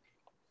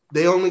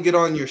 They only get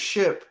on your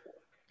ship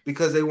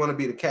because they want to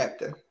be the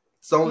captain.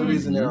 It's the only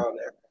reason they're on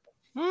there.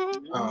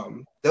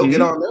 They'll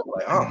get on there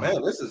like, oh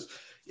man, this is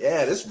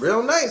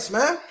real nice,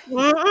 man.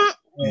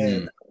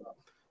 And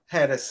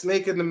had a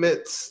snake in the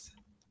midst,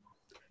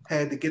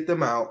 had to get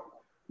them out.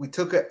 We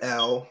took a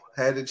L,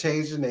 had to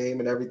change the name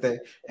and everything,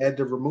 had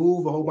to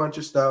remove a whole bunch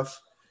of stuff.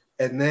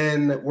 And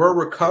then we're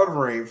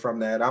recovering from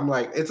that. I'm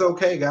like, it's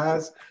okay,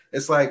 guys.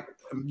 It's like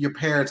your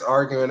parents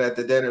arguing at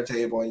the dinner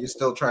table and you're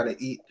still trying to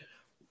eat.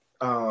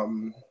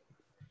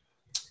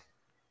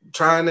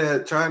 Trying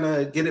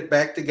to get it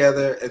back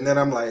together, and then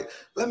I'm like,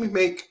 let me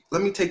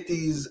take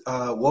these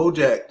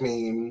Wojak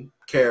meme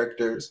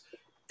characters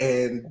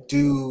and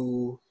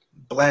do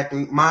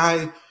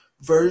my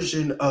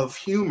version of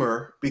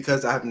humor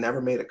because I've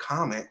never made a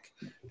comic,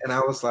 and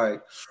I was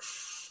like,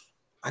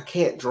 I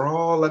can't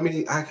draw.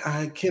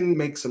 I can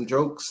make some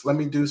jokes. Let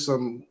me do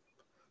some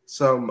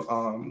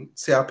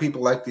see how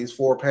people like these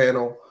four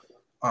panel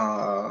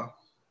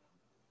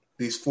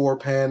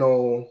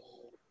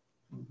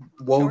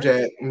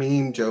Wojak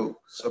meme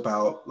jokes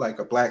about like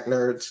a black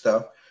nerd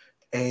stuff.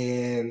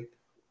 And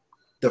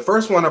the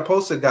first one I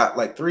posted got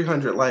like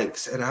 300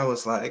 likes, and I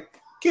was like,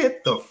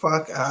 get the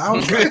fuck out. I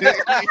was like, what?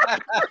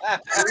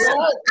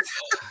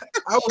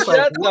 I was like,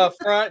 shut the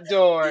front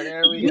door.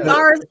 There we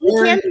go.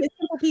 We can be a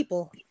simple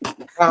people.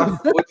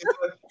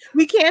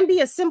 We can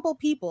be a simple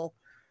people.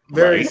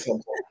 Very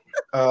simple.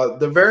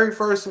 The very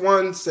first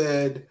one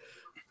said,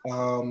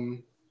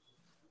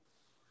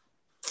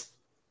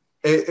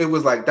 it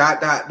was like ...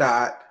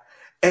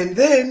 and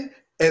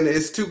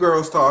it's two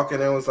girls talking,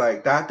 and it was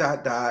like ...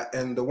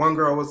 and the one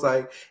girl was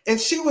like, and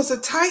she was a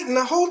Titan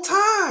the whole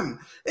time.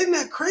 Isn't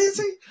that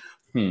crazy?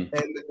 And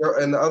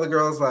the other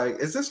girl was like,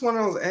 is this one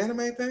of those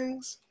anime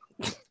things?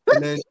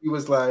 And then she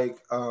was like,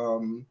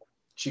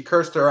 she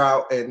cursed her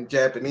out in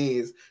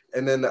Japanese,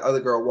 and then the other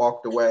girl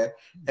walked away,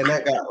 and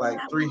that got like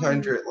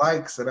 300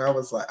 likes, and I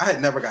was like, I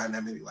had never gotten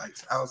that many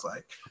likes. I was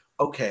like,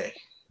 okay,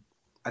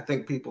 I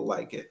think people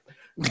like it.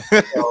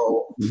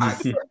 So I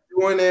kept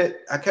doing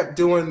it. I kept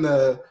doing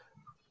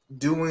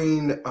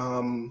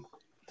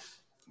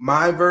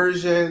my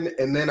version,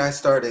 and then I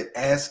started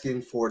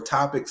asking for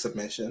topic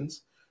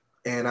submissions,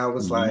 and I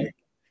was like,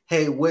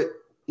 hey, what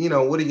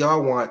do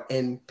y'all want?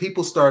 And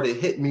people started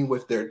hitting me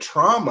with their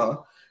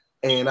trauma,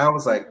 and I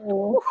was like,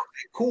 okay,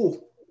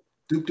 cool.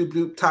 Doop doop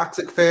doop,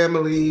 toxic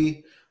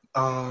family,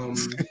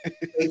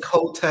 fake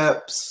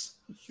hoteps,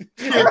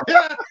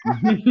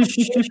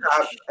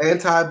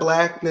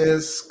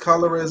 anti-blackness,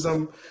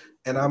 colorism,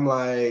 and I'm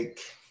like,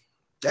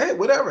 hey,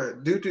 whatever,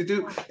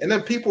 do. And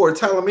then people are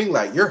telling me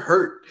like, you're a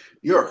hurt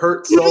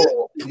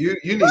soul, you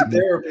need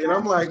therapy, and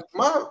I'm like,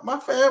 my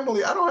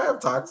family, I don't have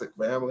toxic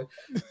family,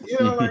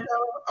 like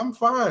I'm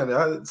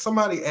fine.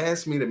 Somebody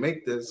asked me to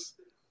make this,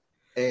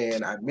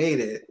 and I made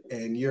it,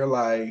 and you're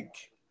like,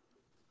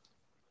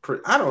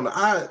 I don't know,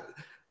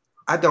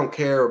 I don't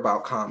care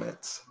about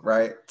comments,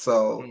 right?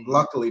 So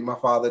luckily my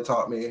father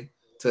taught me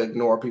to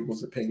ignore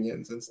people's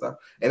opinions and stuff,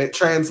 and it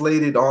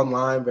translated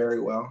online very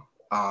well.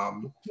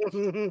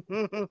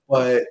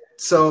 But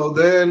so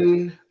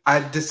then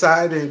I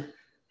decided,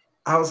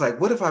 I was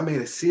like, what if I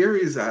made a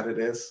series out of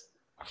this?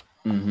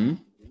 And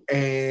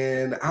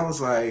I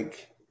was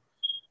like,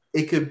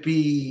 it could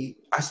be,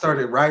 I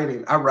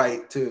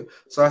write too.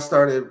 So I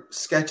started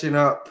sketching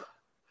up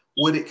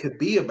what it could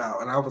be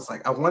about. And I was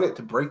like, I want it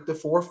to break the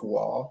fourth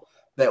wall.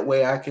 That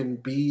way I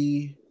can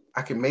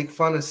make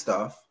fun of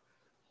stuff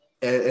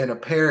and a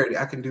parody.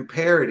 I can do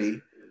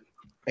parody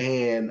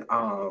and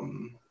over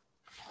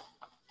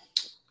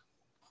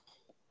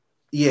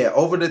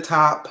the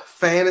top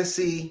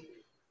fantasy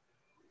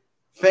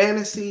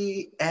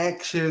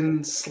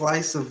action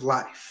slice of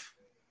life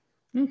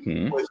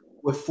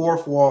with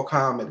fourth wall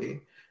comedy.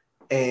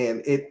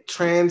 And it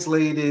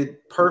translated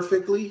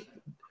perfectly.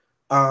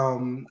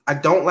 I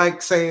don't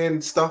like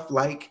saying stuff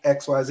like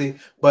XYZ,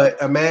 but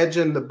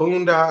imagine the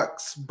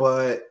Boondocks,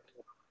 but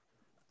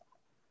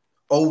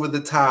over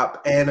the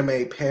top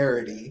anime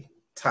parody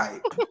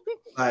type.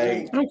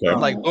 Like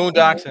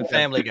Boondocks and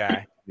Family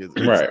Guy.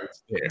 Right.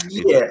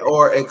 Yeah,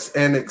 or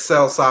an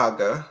Excel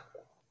Saga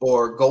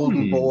or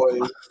Golden Boy.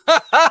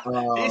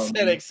 He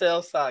said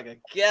Excel Saga.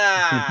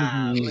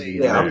 Golly.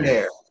 Yeah,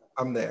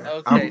 I'm there.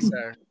 Okay,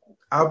 sir.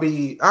 I'm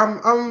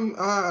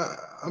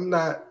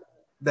not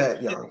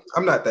that young.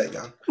 I'm not that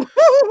young.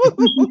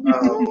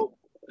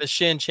 The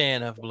Shin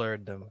Chan of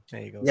Blerdom.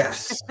 There you go.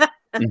 Yes.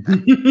 And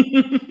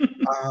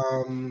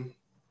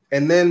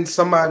then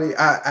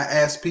I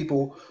asked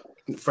people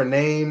for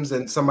names,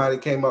 and somebody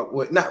came up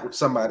with,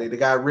 the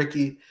guy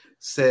Ricky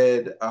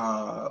said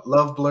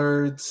love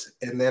Blerds,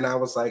 and then I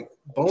was like,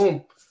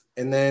 boom.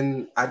 And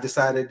then I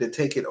decided to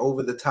take it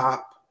over the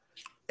top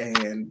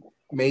and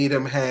made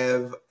him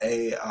have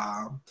a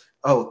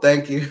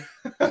thank you.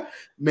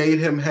 Made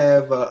him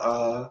have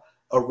a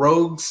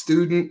rogue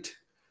student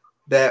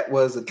that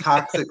was a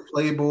toxic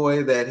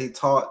playboy that he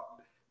taught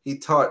He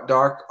taught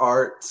dark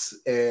arts,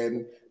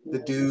 and the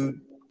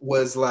dude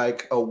was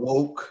like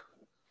awoke.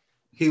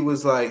 He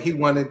was like he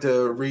wanted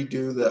to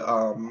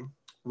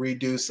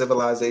redo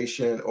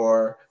civilization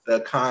or the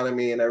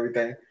economy and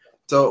everything.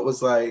 So it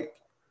was like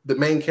the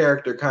main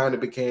character kind of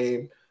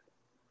became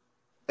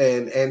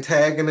an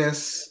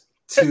antagonist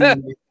to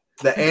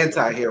the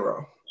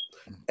anti-hero.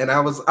 And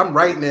I'm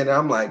writing it and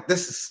I'm like,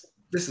 this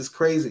is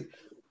crazy.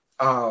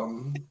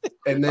 And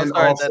then I'm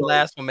sorry, also that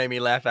last one made me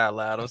laugh out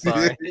loud. I'm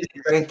sorry.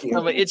 Thank you.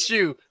 I'm like, it's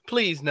you.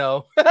 Please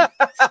no.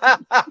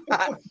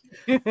 I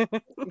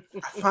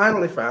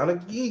finally found a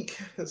geek.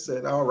 I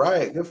said, all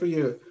right, good for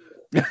you.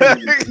 No.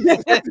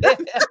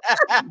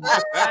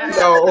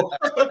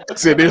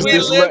 So we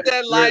live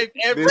that life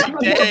every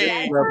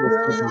day.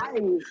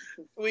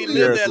 We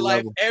live that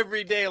life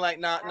every day. Like,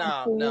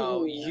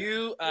 no.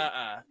 You,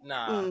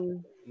 nah.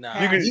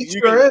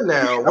 We're in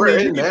now. We're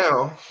in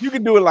now. You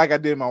can do it like I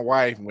did my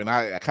wife when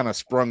I kind of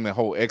sprung the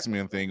whole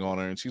X-Men thing on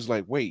her, and she's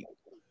like, "Wait,"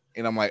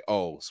 and I'm like,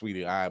 "Oh,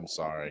 sweetie, I'm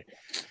sorry."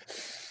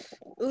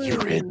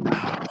 You're in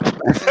now.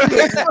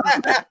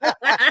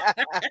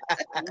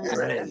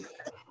 You're in.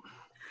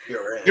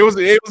 You're in. It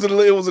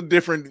was a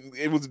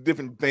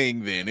different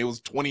thing then. It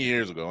was 20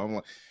 years ago. I'm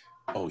like,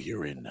 oh,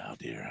 you're in now,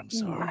 dear. I'm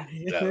sorry.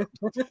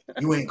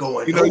 You ain't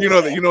going. You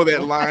know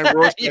that line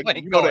Rorschach. You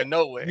ain't going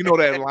nowhere. You know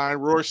that line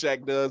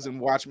Rorschach does in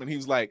Watchmen.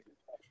 He's like,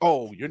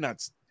 oh, you're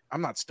not.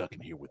 I'm not stuck in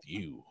here with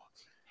you.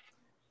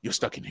 You're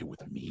stuck in here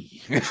with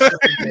me.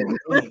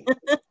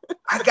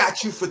 I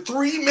got you for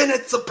 3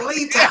 minutes of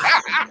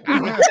playtime. 3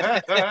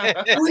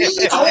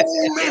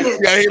 whole minutes.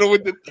 Yeah, hit him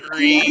with the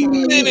 3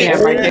 minutes. Yeah,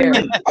 right there.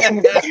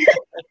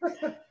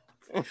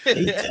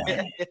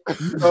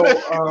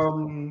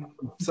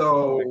 So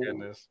Oh my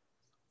goodness.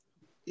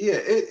 Yeah,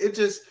 it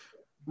just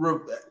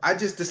I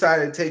just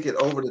decided to take it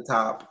over the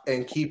top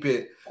and keep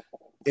it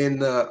in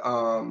the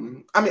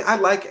I mean, I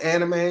like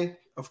anime,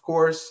 of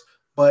course,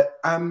 but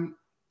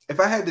if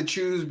I had to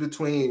choose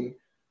between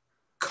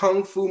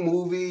kung fu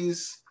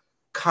movies,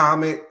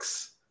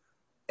 comics,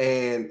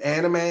 and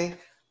anime,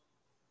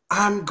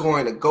 I'm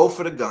going to go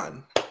for the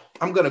gun.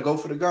 I'm going to go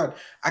for the gun.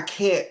 I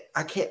can't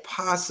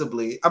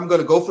possibly. I'm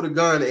going to go for the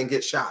gun and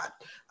get shot.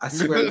 I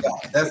swear to God,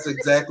 that's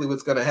exactly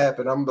what's going to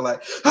happen. I'm going to be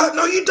like, oh,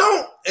 no, you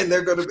don't. And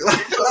they're going to be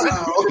like,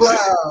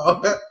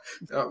 wow.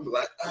 And I'm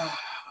like,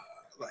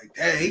 like,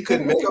 dang, he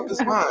couldn't make up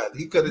his mind.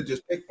 He could have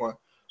just picked one.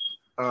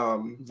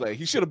 He's like,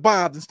 he should have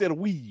bobbed instead of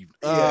weaved.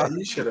 Yeah,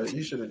 you should have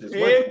just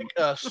pick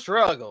a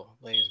struggle,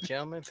 ladies and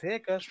gentlemen.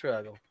 Pick a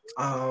struggle.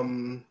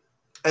 And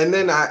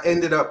then I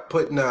ended up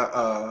putting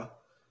a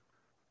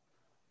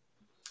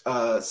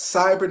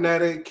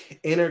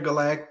cybernetic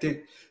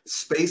intergalactic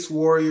space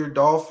warrior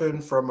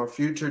dolphin from a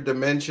future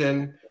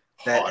dimension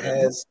that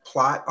has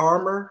plot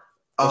armor.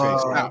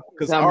 It's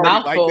a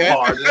mouthful.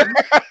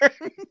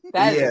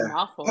 That is a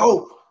mouthful.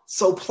 Oh,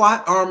 so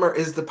plot armor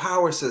is the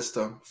power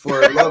system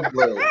for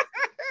Loveblade.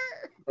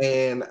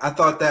 And I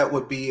thought that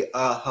would be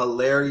a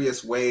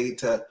hilarious way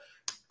to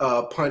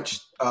punch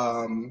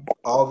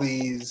all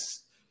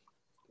these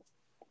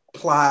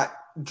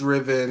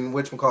plot-driven,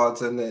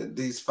 whatchamacallits, and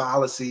these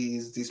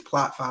fallacies, these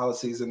plot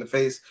fallacies in the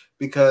face,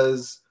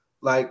 because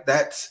like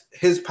that's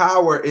his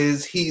power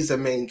is he's a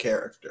main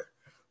character.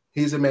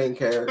 He's a main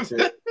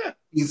character.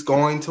 He's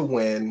going to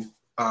win.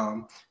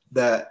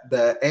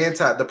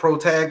 The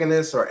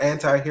protagonist or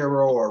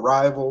anti-hero or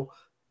rival,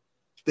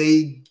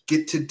 they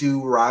get to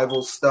do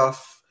rival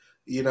stuff.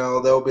 You know,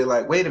 they'll be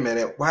like, wait a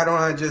minute, why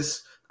don't I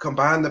just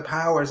combine the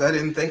powers I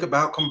didn't think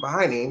about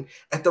combining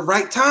at the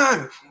right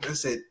time? I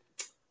said,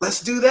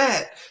 let's do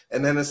that.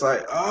 And then it's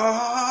like,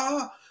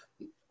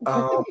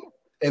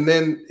 and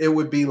then it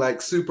would be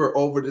like super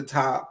over the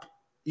top,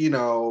 you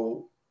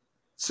know,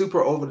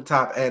 super over the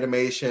top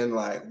animation.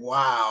 Like,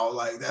 wow,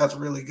 like that's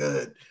really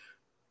good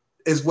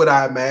is what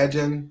I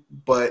imagine.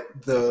 But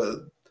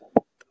the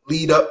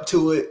lead up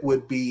to it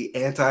would be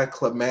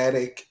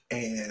anticlimactic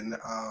and,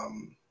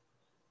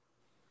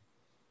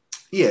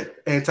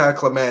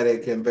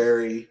 anticlimactic and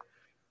very,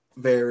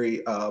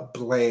 very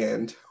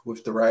bland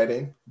with the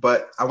writing.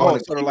 But I want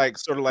to sort of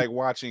like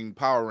watching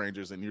Power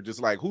Rangers, and you're just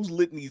like, who's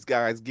letting these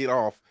guys get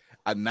off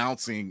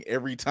announcing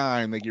every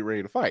time they get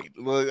ready to fight?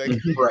 Like,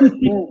 right.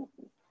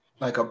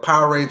 Like a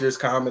Power Rangers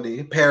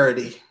comedy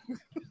parody,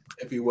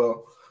 if you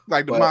will.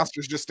 Like the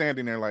monster's just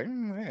standing there, like,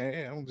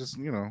 hey, I'm just,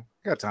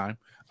 got time.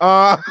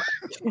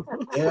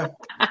 Yeah.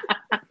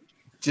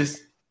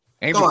 Just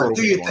Angel go on, Girl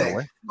do your going thing.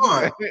 away. Go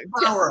on,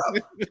 power up.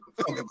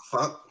 Don't give a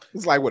fuck.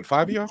 It's like what,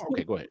 5 of y'all?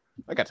 Okay, go ahead.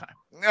 I got time.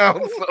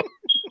 No,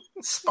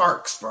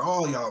 Sparks for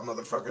all y'all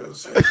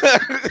motherfuckers.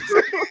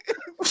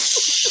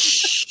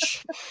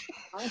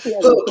 I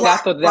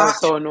thought that was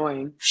so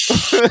annoying.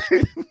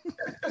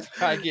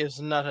 I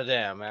gives not a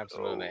damn,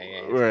 absolutely.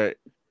 Right.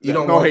 You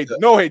don't no want hate,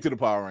 no hate to the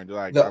Power Rangers.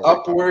 Like, the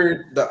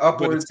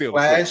upward still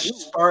flash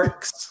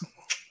sparks.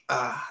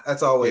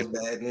 That's always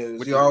bad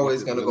news. You're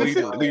always gonna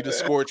leave the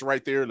scorch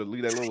right there to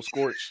leave that little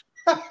scorch.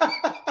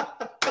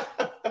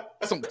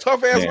 Some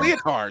tough ass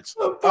leotards.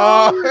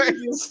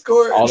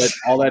 Scorch.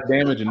 All that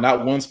damage in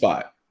not one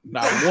spot.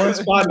 Not one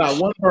spot,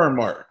 not one burn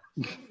mark.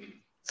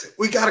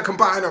 We got to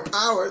combine our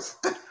powers.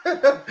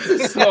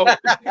 So,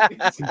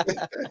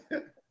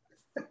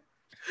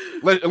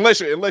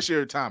 unless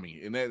you're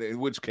Tommy, in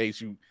which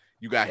case you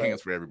got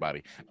hands for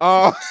everybody.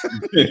 Hands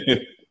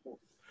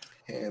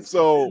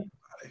so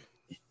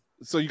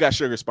you got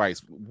Sugar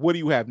Spice. What do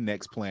you have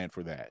next planned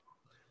for that?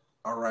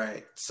 All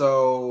right.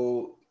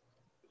 So,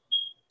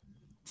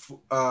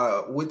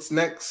 what's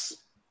next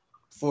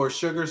for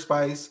Sugar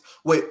Spice?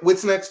 Wait,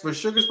 what's next for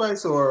Sugar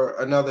Spice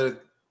or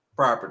another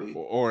property?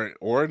 Or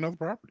another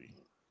property.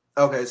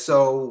 Okay,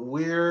 so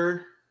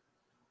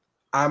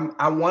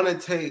I want to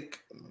take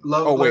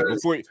Love. Oh wait,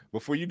 Blerds.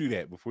 before you do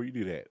that,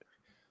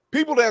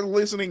 people that are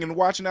listening and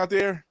watching out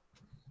there,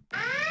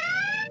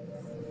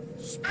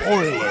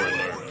 spoiler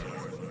alert.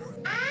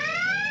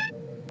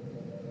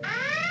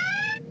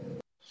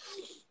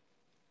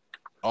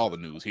 All the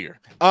news here.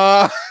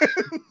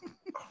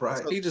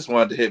 Right. He just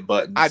wanted to hit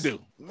buttons. I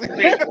do.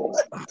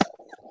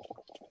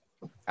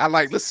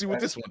 Let's see what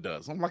this one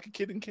does. I'm like a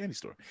kid in a candy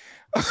store.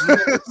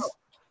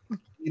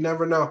 You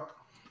never know.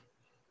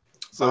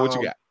 So what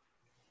you got?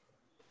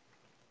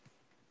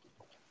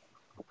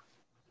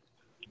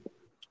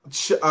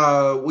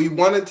 We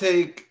want to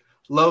take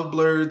Love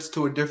Blerds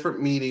to a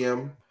different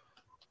medium.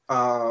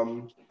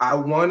 I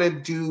want to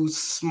do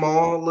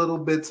small little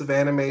bits of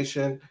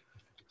animation,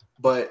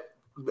 but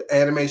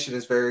animation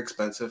is very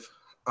expensive.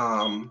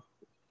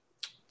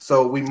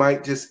 So we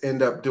might just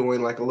end up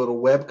doing like a little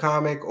web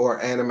comic or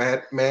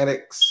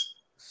animatics.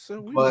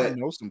 So we might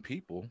know some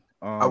people.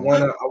 I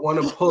want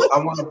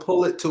to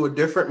pull it to a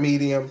different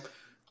medium.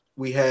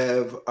 We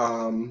have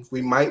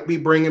we might be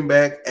bringing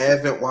back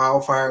Advent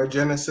Wildfire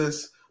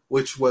Genesis,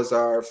 which was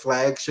our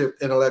flagship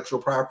intellectual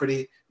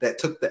property that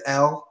took the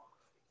L,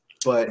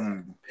 but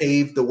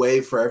paved the way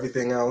for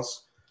everything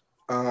else.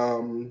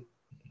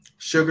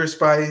 Sugar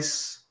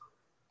Spice.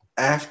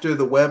 After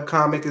the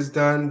webcomic is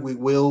done, we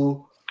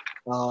will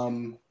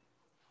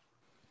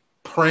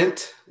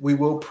print. We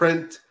will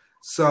print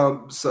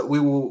some. So we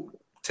will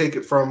take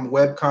it from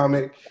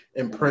webcomic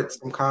and print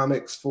some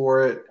comics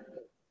for it.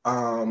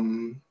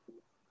 And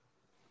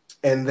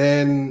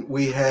then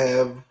we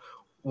have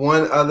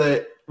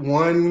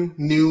one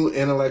new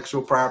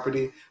intellectual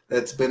property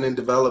that's been in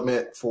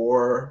development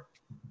for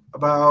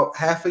about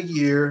half a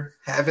year.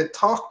 Haven't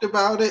talked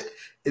about it.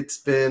 It's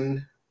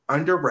been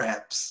under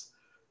wraps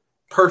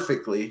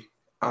perfectly.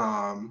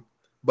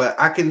 But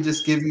I can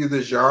just give you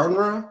the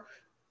genre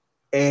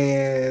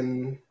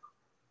and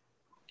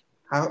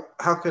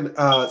how can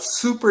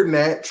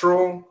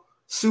supernatural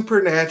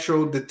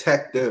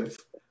detective,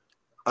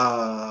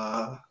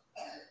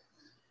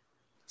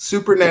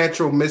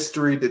 supernatural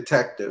mystery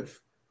detective.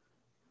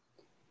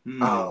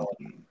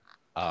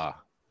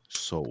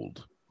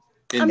 Sold.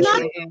 I'd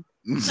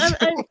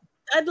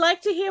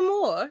like to hear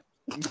more.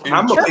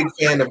 I'm a big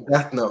fan of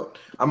Death Note.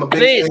 I'm a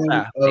big fan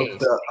of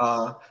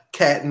the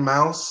cat and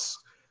mouse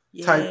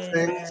type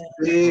things.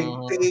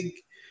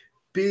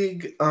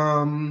 Big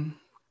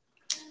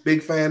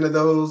fan of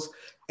those.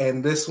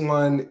 And this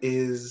one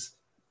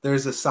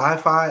there's a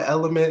sci-fi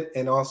element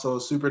and also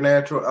a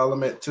supernatural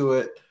element to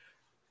it.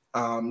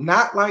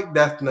 Not like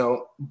Death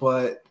Note,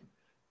 but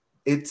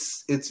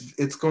it's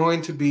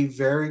going to be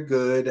very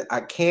good. I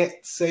can't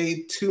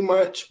say too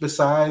much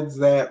besides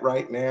that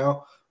right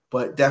now,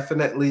 but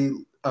definitely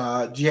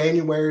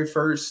January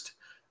 1st,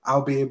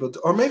 I'll be able to,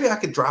 or maybe I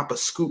could drop a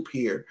scoop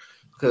here.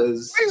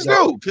 Because we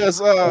haven't had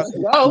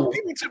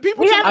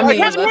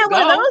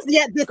one of those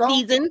yet this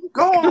season.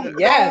 Go on,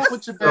 yes.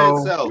 With your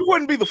bad self. You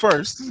wouldn't be the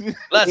first.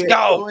 Let's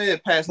go. Go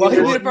ahead, pass Well, this.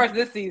 he'll be the first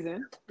this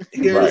season.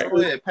 Go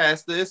ahead,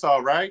 pass this.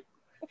 All right.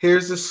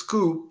 Here's a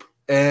scoop,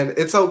 and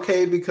it's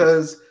okay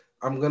because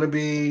I'm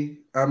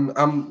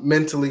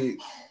mentally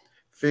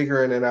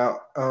figuring it out.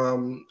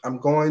 I'm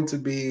going to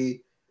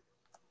be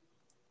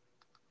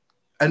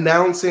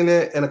announcing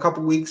it in a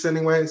couple weeks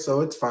anyway, so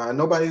it's fine.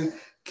 Nobody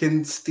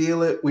can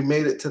steal it. We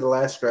made it to the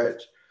last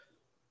stretch.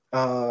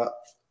 The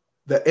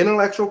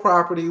intellectual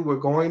property we're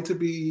going to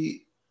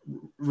be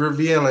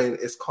revealing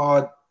is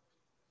called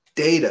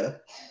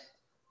Data,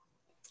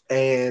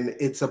 and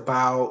it's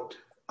about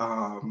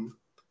the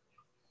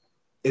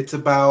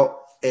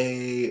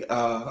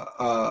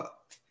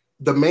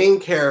main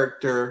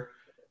character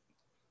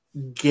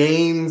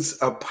gains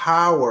a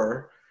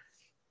power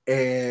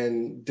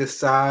and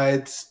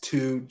decides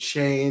to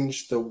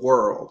change the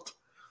world.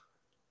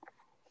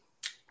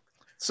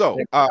 So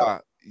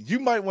you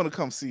might want to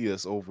come see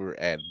us over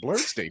at Blerd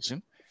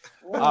Station.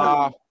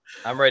 I'm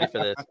ready for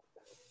this.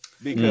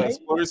 Because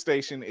Blerd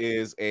Station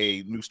is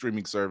a new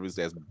streaming service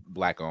that's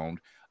Black owned,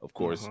 of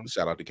course.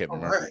 Shout out to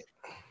Kevin Murphy. Right.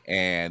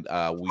 And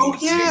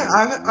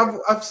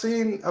I've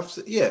seen.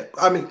 Yeah,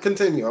 I mean,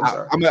 continue. I'm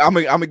sorry. I'm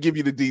gonna give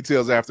you the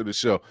details after the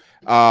show,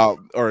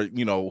 or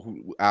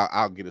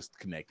I'll get us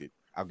connected.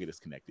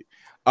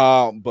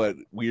 But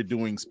we're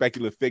doing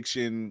speculative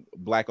fiction,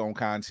 Black-owned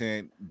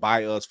content,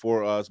 by us,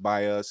 for us,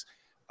 by us.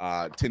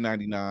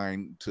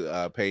 $10.99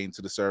 to pay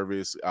into the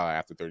service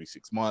after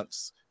 36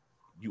 months.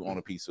 you own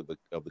a piece of the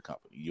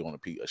company. You own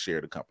a share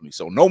of the company.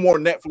 So no more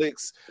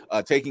Netflix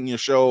taking your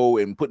show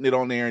and putting it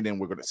on there, and then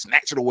we're gonna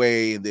snatch it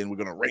away, and then we're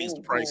gonna raise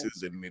the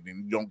prices, and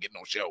you don't get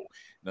no show.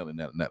 None of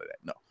that.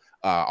 No.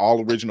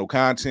 All original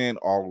content,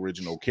 all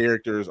original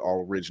characters,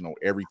 all original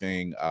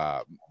everything.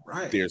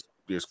 Right.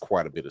 There's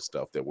quite a bit of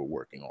stuff that we're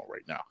working on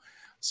right now.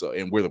 So,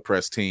 and we're the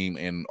press team,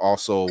 and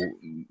also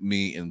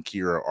me and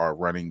Kira are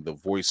running the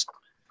voice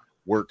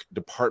work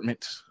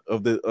department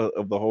of the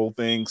whole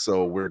thing.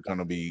 So we're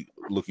gonna be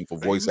looking for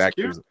voice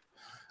actors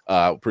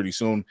pretty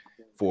soon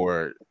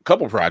for a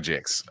couple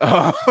projects.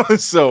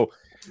 So,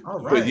 all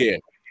right. But yeah,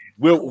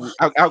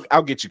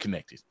 I'll get you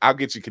connected.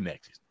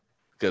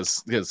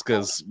 Because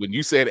when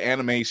you said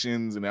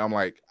animations, and I'm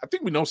like, I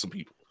think we know some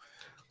people.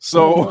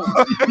 So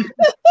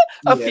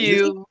a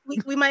few.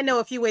 We might know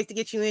a few ways to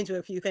get you into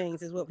a few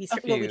things. Is what we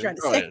trying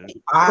to say.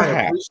 I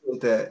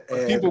appreciate that.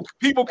 And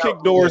people kick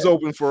doors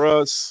open for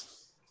us.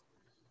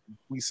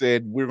 We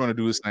said we're going to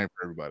do the same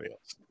for everybody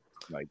else.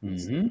 Like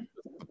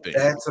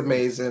that's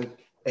amazing.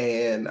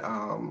 And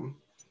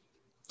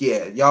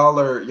yeah, y'all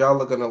are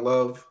gonna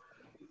love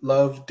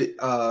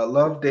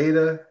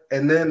Data.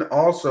 And then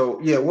also,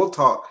 yeah, we'll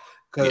talk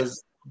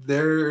because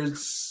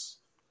there's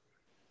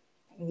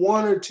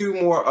one or two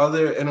more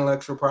other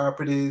intellectual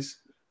properties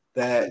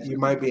that you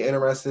might be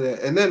interested in.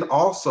 And then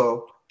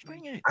also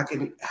I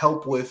can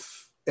help with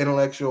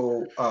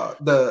intellectual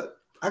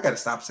I gotta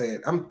stop saying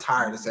it. I'm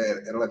tired of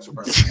saying intellectual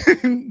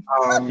property.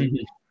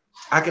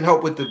 I can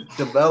help with the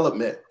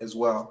development as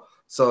well.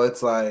 So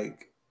it's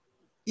like,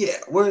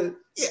 we're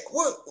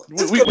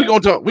gonna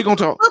talk. We're gonna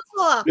talk.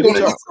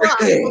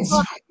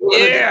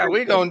 Yeah,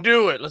 we're gonna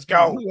do it. Let's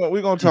go.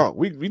 We're gonna talk.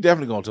 We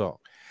definitely gonna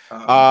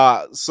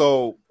talk.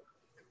 So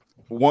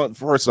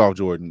first off,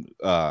 Jordan,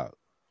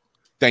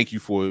 thank you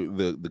for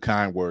the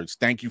kind words.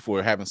 Thank you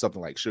for having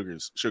something like Sugar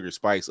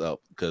Spice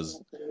up,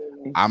 because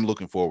I'm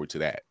looking forward to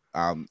that.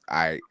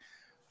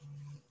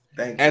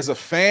 As a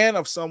fan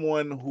of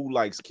someone who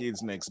likes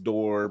Kids Next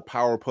Door,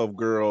 Powerpuff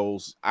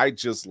Girls, I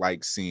just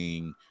like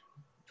seeing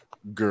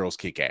girls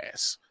kick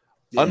ass.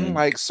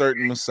 Unlike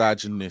certain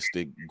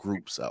misogynistic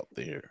groups out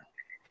there.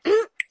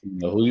 You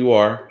know who you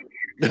are.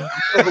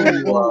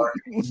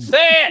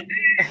 Say it.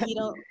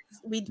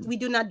 We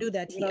do not do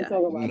that here.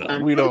 No,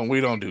 we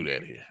don't do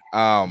that here.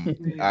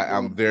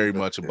 I'm very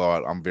much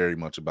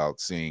about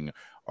seeing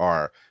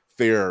our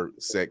fair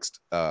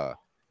sexed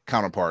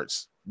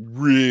counterparts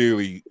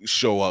really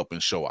show up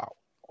and show out.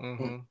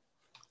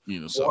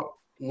 So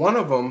one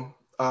of them,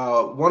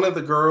 one of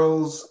the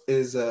girls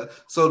is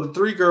so the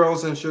three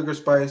girls in Sugar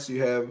Spice.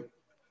 You have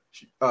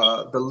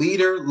the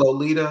leader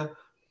Lolita,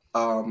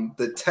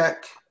 the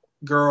tech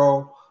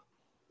girl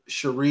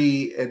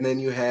Cherie, and then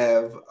you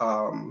have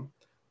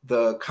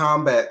the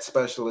combat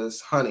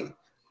specialist Honey.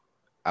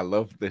 I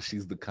love that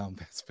she's the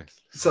combat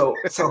specialist. So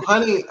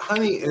Honey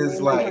is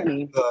like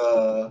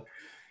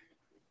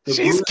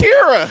she's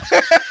Kira.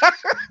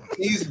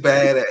 She's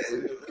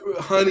badass.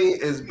 Honey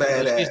is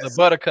badass. She's the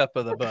buttercup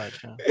of the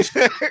bunch. Huh?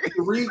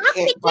 Cherie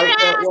can't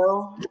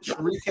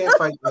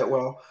fight that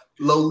well.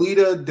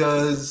 Lolita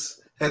has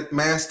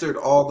mastered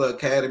all the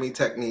academy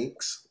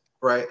techniques,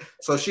 right?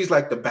 So she's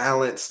like the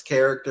balanced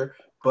character,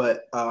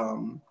 but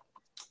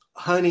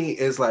Honey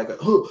is like a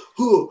splow,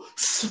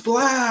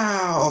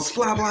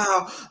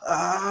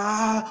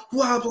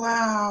 wah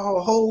blow,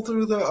 hold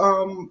through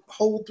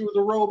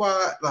the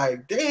robot,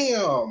 like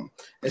damn.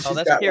 And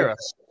she's got like,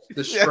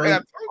 the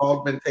strength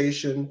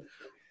augmentation,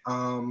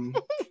 and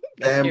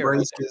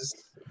braces.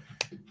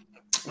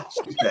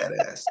 She's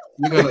badass.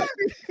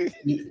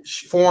 She's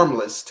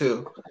formless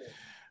too.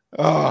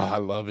 Oh, I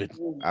love it.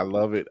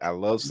 I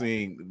love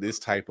seeing this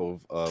type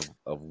of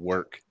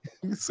work.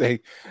 You say,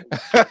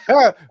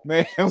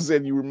 man, I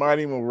said you remind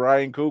him of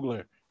Ryan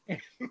Coogler.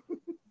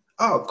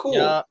 Oh, cool.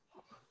 Yeah.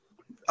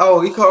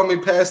 Oh, he called me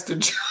Pastor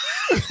John.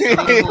 He's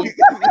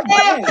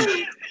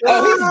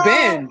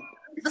been.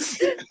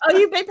 Oh,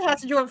 you've been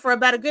Pastor Jordan for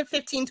about a good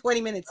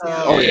 15-20 minutes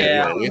now. Oh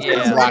yeah.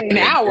 An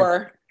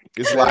hour.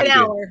 It's like an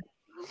hour.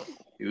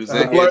 He was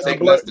in here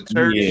taking us to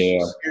church.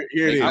 Yeah.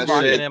 Here it is. I'm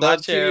rocking in my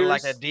chair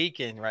like a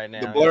deacon right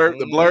now.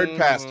 The blurred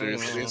pastor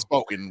is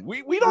spoken.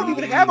 We don't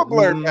even have a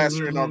blurred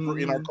pastor in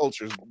our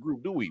culture's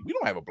group, do we? We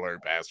don't have a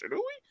blurred pastor, do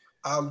we?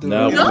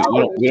 No.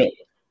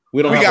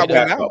 We don't have a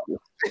pastor.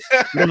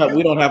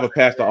 We don't have a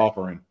pastor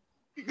offering.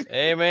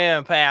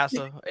 Amen,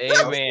 Pastor.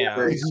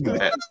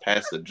 Amen.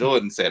 Pastor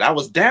Jordan said, "I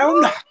was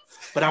down,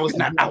 but I was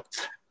not out."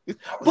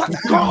 But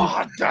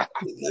God led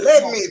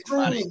me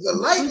through the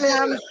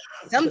lightning.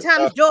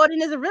 Sometimes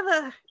Jordan is a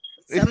river.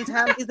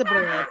 Sometimes he's a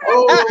blood.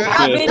 Oh,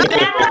 I've been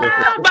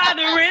down by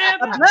the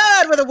river. A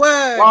blood with a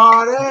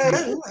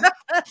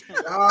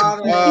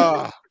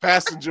word.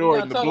 Pastor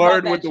Jordan, the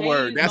blurred with the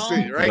word. That's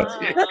it, right?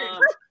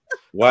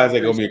 Why is that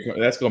going to be?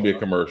 That's going to be a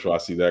commercial. I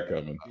see that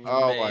coming.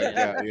 Oh my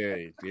God! Yeah,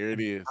 there it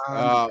is.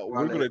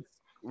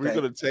 We're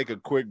gonna take a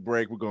quick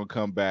break. We're gonna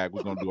come back.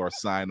 We're gonna do our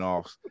sign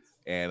offs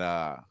and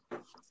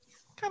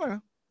kind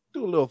of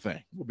do a little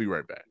thing. We'll be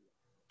right back.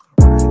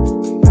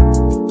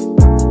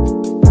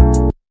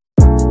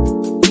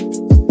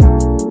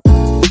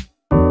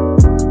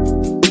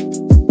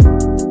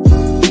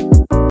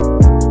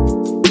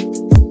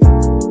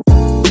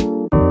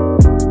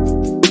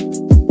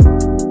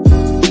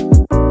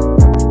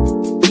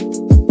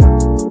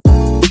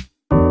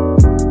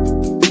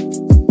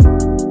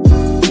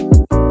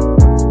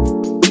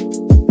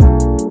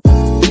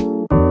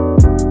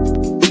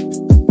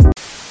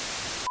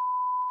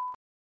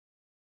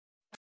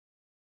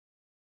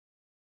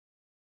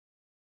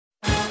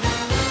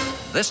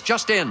 This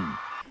just in.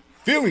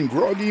 Feeling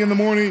groggy in the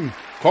morning?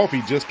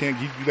 Coffee just can't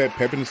give you that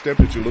pep in the step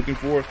that you're looking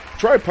for?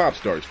 Try Pop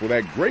Starts for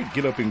that great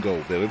get up and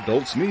go that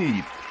adults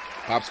need.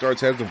 Pop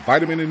Starts has the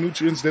vitamin and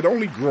nutrients that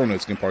only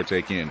grown-ups can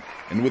partake in.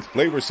 And with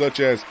flavors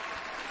such as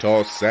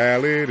tossed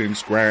salad and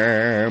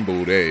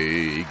scrambled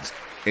eggs,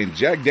 and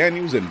Jack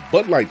Daniels and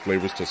Bud Light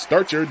flavors to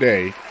start your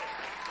day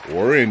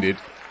or end it,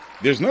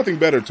 there's nothing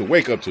better to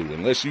wake up to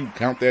unless you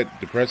count that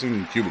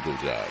depressing cubicle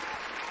job.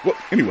 Well,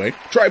 anyway,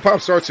 try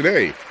Pop Starts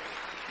today.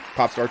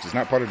 Pop Starts is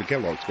not part of the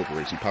Kellogg's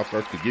Corporation. Pop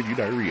Starts could give you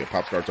diarrhea.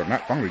 Pop Starts are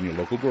not found in your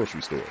local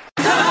grocery store.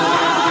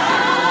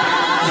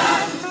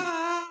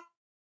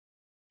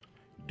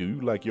 Do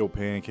you like your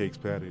pancakes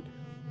patted?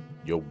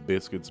 Your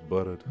biscuits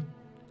buttered?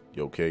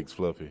 Your cakes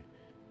fluffy?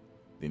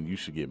 Then you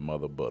should get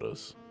Mother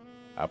Butters.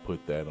 I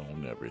put that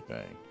on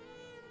everything.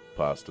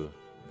 Pasta,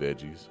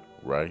 veggies,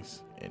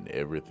 rice, and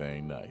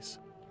everything nice.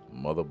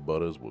 Mother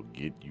Butters will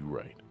get you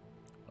right.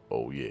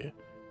 Oh yeah,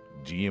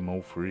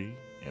 GMO free,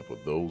 and for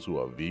those who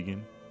are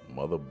vegan,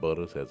 Mother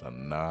Butters has a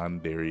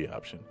non-dairy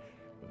option.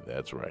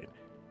 That's right,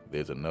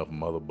 there's enough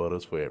Mother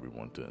Butters for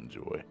everyone to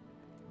enjoy.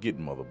 Get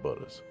Mother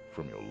Butters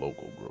from your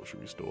local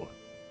grocery store.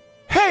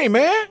 Hey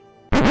man!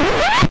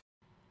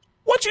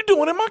 What you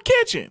doing in my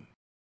kitchen?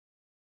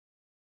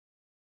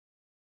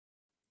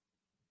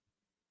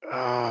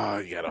 Oh,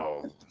 you gotta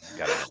love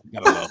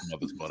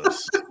Mother's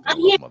Butters.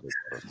 Love Mother's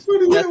Butters.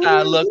 That's how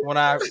I look when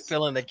I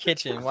feel in the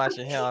kitchen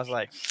watching him. I was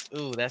like,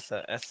 "Ooh, that's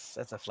a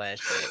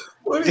flashback."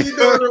 What are you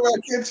doing in my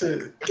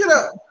kitchen? Get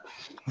up.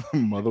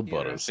 Mother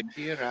Butters.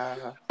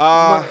 Mother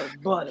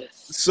Butters.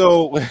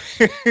 So,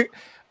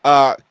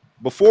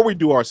 before we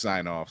do our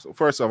sign off, so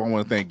first off, I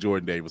want to thank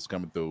Jordan Davis for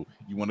coming through.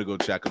 You want to go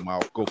check him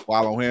out? Go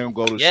follow him.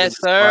 Go to Yes,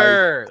 Sugar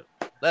sir.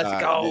 Spice.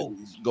 Let's go.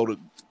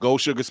 Go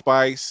Sugar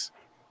Spice.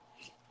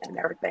 And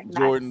everything.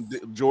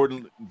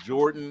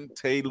 Jordan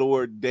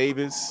Taylor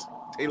Davis.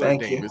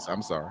 Thank you.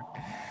 I'm sorry.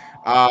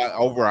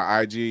 Over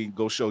our IG,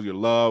 go show your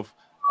love.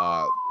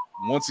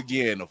 Once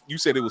again, you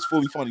said it was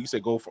fully funded. You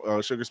said Go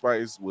Sugar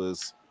Spice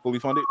was fully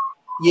funded.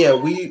 Yeah,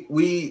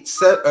 we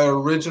set an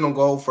original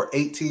goal for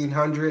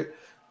 1,800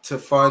 to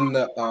fund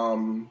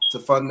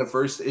the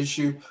first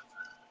issue.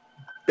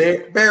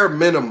 Bare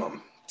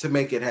minimum to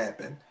make it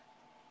happen.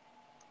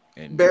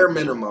 And bare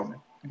minimum.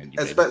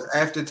 Especially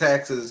after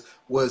taxes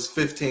was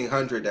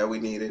 1,500 that we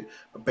needed,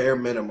 a bare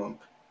minimum,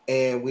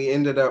 and we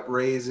ended up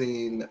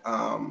raising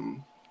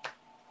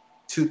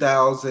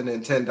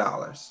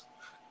 $2,010.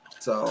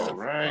 So, all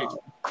right,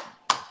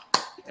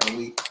 and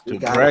we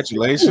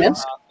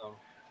congratulations.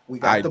 We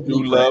got I the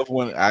do love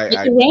when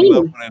I do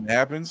love when it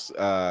happens.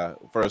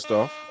 First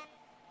off,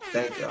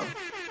 thank y'all.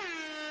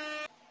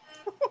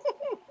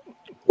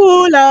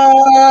 Pull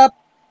up.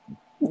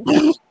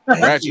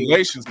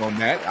 Congratulations on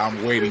that.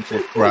 I'm waiting for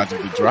the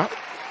project to drop.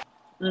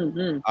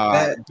 Mm-hmm.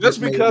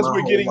 Just because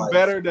we're getting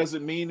better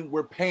doesn't mean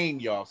we're paying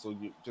y'all. So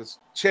you just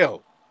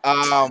chill.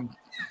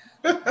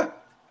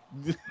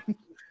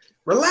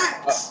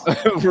 Relax.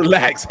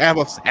 Relax. Have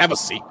a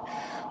seat.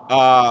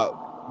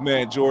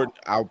 Man, Jordan,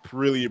 I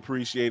really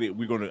appreciate it.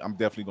 I'm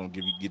definitely gonna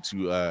get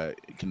you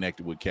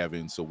connected with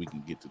Kevin so we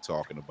can get to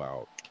talking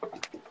about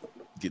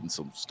getting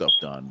some stuff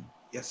done.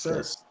 Yes,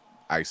 sir.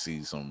 I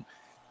see some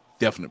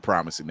definite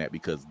promise in that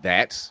because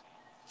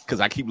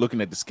I keep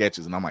looking at the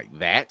sketches and I'm like,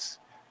 that's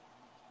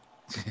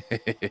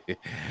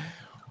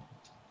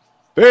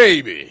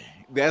baby,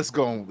 that's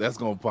gonna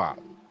pop.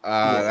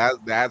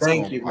 That's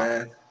thank gonna you, pop.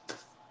 Man.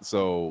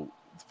 So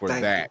for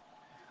thank that,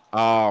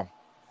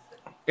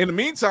 in the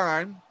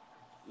meantime,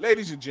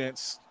 ladies and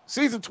gents,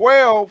 season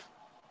 12.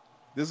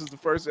 This is the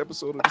first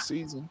episode of the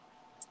season.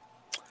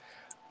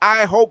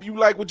 I hope you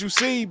like what you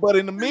see, but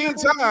in the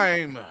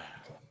meantime,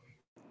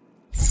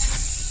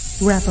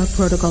 wrap-up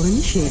protocol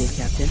initiated,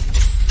 Captain.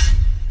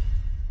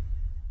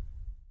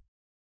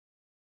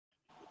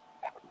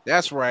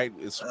 That's right.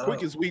 As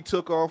quick as we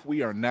took off,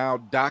 we are now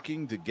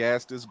docking to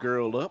gas this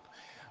girl up.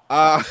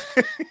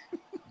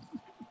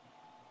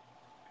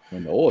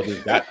 When the oil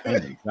just got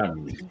changed, I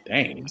mean,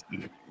 dang.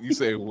 You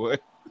say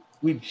what?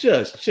 We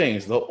just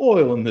changed the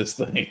oil in this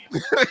thing.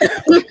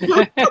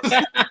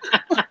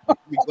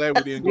 Be glad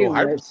we didn't go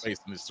hyperspace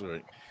in this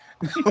story.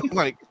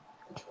 like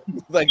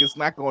it's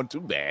not going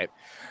too bad.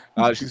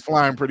 She's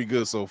flying pretty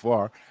good so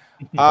far.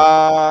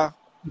 Why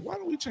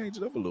don't we change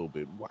it up a little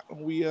bit? Why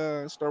don't we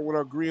start with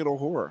our grid of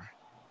horror?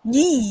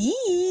 Yeah.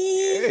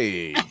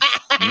 Hey.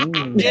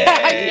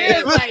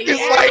 Kira's like,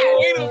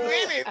 wait a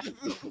minute.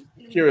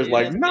 Kira's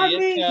like, not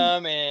me.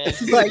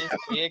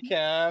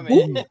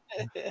 Coming.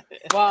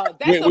 Well,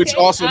 that's Which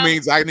okay. also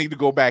means I need to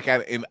go back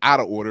out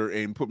of order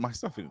and put my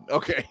stuff in.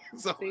 Okay.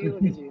 So See,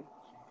 look at you.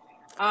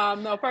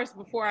 No, first,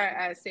 before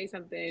I say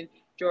something,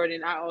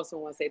 Jordan, I also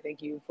want to say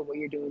thank you for what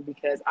you're doing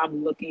because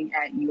I'm looking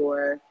at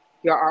your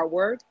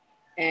artwork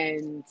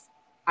and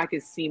I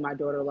can see my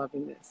daughter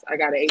loving this. I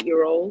got an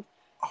 8-year-old,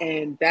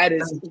 and that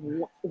is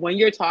when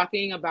you're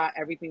talking about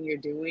everything you're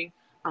doing,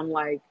 I'm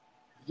like,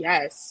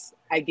 yes,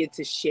 I get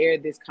to share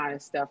this kind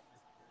of stuff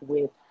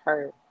with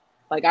her.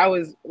 Like I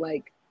was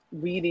like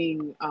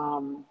reading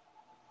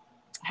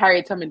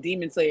Harriet Tubman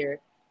Demon Slayer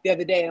the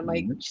other day. I'm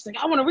like, she's like,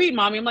 I want to read,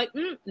 mommy. I'm like,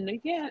 no, you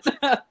can't.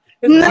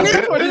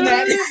 It's more than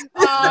that.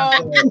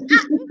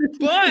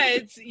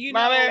 But you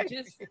know,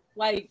 just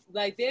like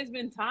there's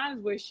been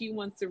times where she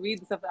wants to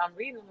read the stuff that I'm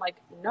reading. I'm like,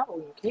 no,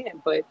 you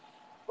can't. But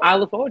I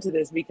look forward to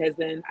this because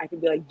then I can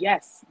be like,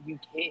 yes, you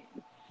can.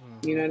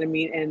 You know what I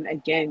mean? And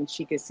again,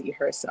 she can see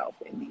herself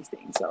in these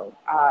things. So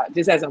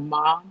just as a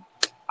mom,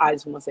 I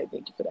just want to say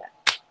thank you for that.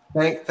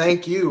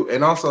 Thank you.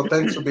 And also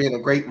thanks for being a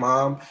great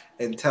mom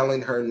and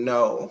telling her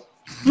no.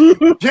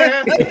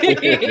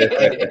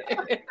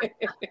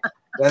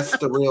 That's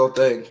the real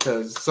thing,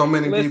 because so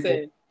many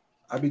people.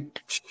 I mean,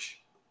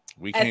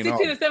 we at can't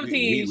 16 or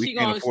 17, we she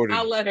can't going. afford it.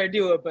 I'll let her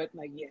do it, but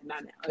like, yeah,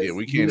 not now. Yeah,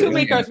 we can't. Too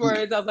many curse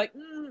words. I was like,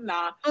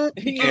 nah.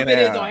 Even if it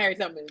is on Harry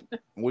Tubman.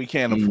 We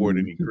can't afford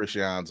any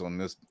Christians on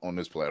this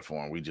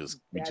platform. We just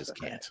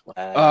can't.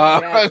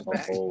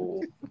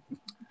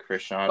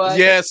 Christian.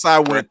 Yes, I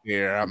went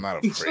there. I'm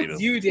not afraid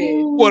of. You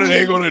did. What are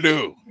they gonna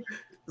do?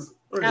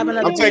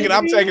 I'm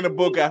taking a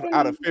book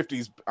out of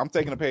 50s. I'm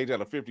taking a page out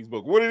of 50s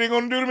book. What are they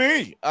gonna do to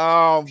me?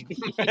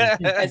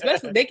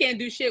 Especially they can't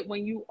do shit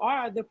when you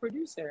are the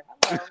producer.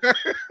 Yeah,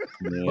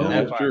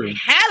 that's true.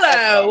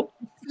 Hello.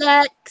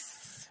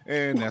 Flex.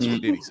 And that's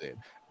what Diddy said.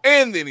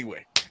 And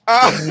anyway,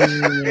 talk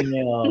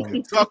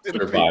to the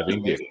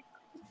surviving Diddy.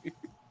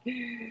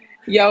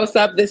 Yo, what's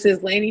up? This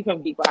is Lainey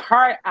from Geek by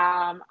Heart.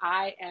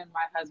 I and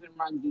my husband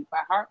run Geek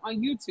by Heart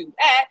on YouTube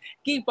at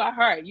Geek by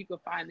Heart. You can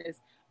find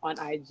this on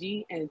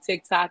IG and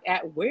TikTok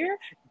at Where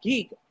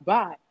Geek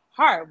by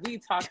Heart. We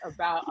talk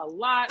about a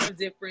lot of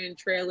different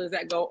trailers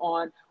that go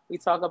on. We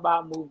talk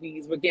about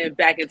movies. We're getting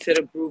back into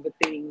the groove of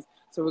things.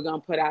 So we're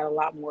going to put out a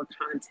lot more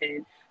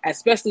content,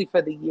 especially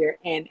for the year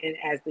and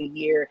as the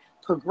year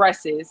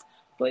progresses.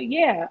 But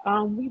yeah,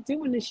 we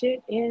doing this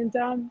shit, and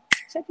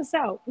check us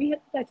out. We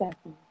hit that time.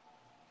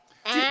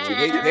 They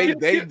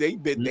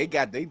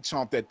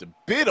chomped at the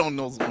bit on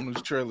those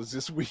trailers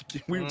this week.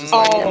 We were just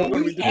That's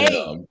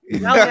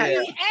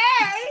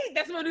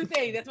my new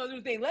thing.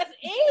 Let's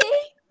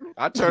eat.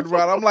 I turned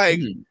around. I'm like,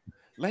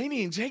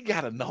 Lainey and Jay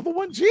got another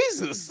one.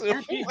 Jesus,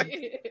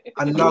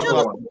 another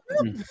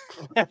one.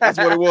 That's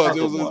what it was.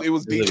 It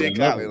was DJ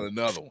Khaled.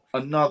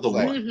 Another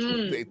one.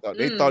 one. They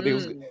thought they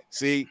was.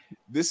 See,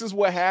 this is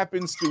what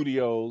happens,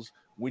 studios,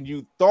 when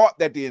you thought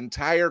that the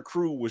entire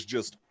crew was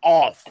just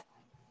off.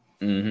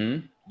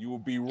 You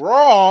would be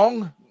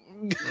wrong.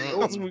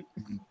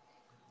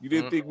 You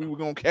didn't think we were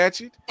gonna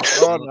catch it?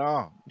 Oh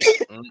no!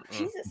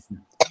 Jesus.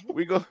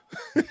 We go.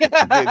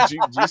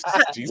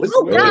 Jesus.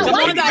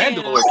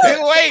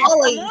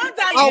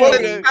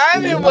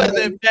 Timing was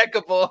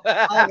impeccable.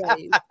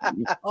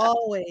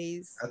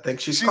 Always. I think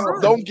she's.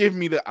 Don't give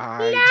me the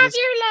eye. Love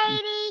you,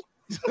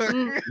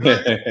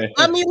 lady.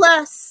 Love me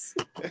less.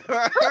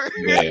 Love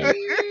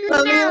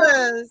me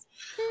less.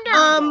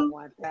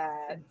 Want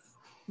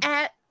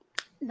that.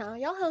 No,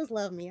 y'all hoes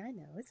love me. I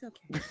know it's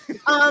okay.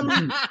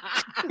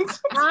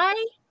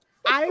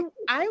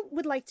 I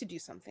would like to do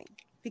something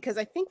because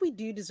I think we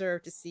do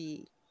deserve to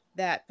see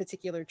that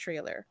particular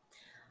trailer.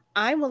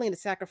 I'm willing to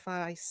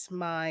sacrifice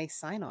my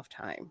sign-off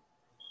time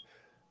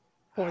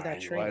for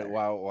that trailer.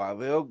 While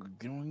they're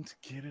going to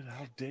get it,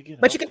 I'll dig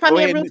it. But you can find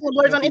me at Roomful of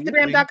Blerds on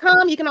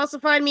Instagram.com. You can also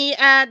find me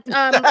at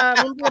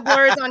Roomful of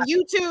Blerds on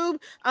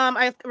YouTube.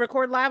 I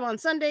record live on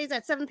Sundays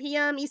at 7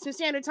 p.m. Eastern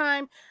Standard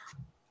Time.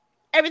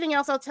 Everything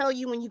else I'll tell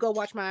you when you go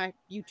watch my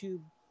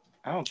YouTube.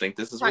 I don't think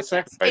this is what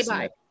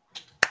sacrificing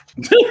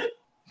it.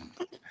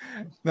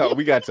 No,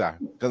 we got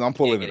time because I'm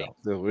pulling it up.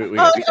 So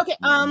okay.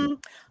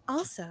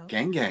 Also,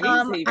 gang.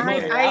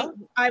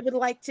 I would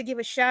like to give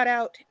a shout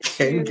out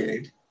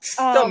to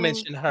don't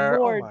mention her.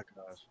 Lord. Oh my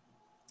gosh.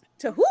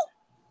 To who?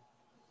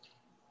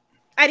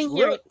 I didn't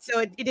hear it,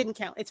 so it didn't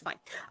count. It's fine.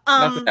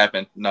 Nothing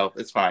happened. No,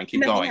 it's fine. Keep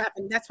nothing going.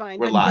 Happened. That's fine.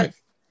 We're live.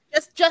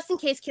 Just in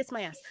case, kiss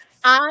my ass.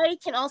 I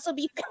can also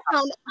be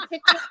found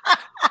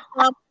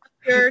on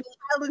your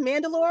Child of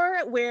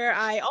Mandalore, where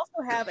I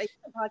also have a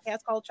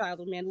podcast called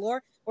Child of Mandalore,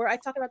 where I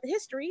talk about the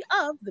history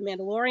of the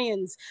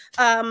Mandalorians.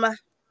 That's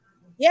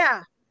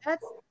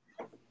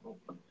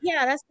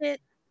it.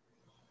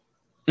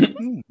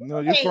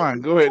 No, you're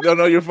fine. Go ahead.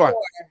 No, you're fine.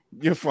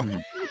 You're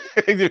fine.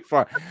 You're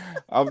fine.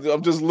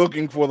 I'm just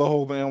looking for the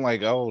whole thing. I'm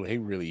like, oh, they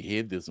really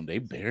hid this one. They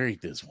buried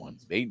this one.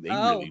 They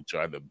really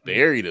tried to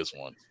bury this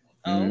one.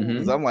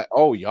 Because I'm like,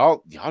 oh,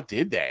 y'all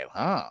did that,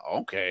 huh?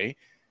 Okay.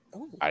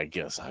 I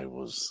guess I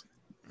was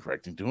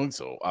correct in doing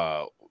so.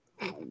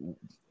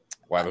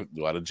 While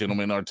the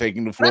gentlemen are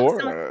taking the floor,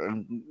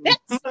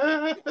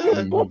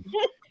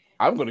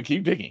 I'm going to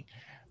keep digging.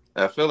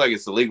 I feel like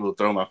it's illegal to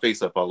throw my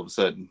face up all of a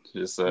sudden.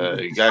 Just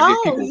you gotta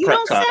give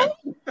people prep time.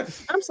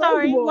 I'm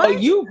sorry. Well,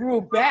 you grew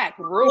back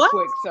real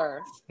quick,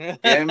 sir.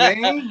 Yeah,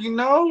 man. You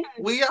know,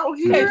 we out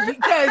here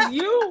because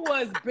you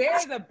was bare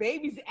the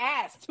baby's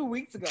ass 2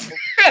 weeks ago.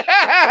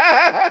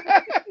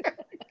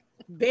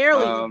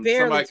 barely.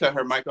 Somebody cut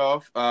her mic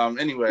off.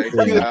 Anyway,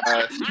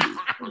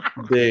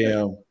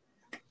 damn.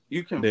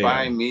 You can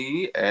find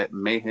me at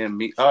Mayhem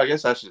Meat. Oh, I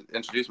guess I should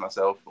introduce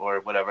myself or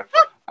whatever.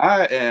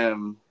 I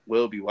am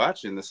will be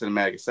watching the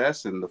Cinematic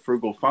Assassin, the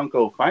Frugal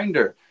Funko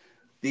Finder,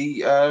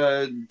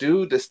 the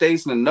dude that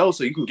stays in the know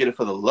so you can get it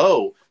for the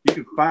low. You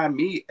can find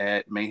me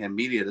at Mayhem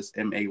Media. That's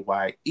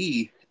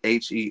MAYEHEM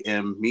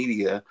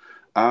Media.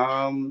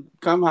 Come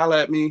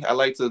holla at me. I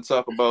like to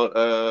talk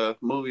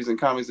about movies and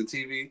comics and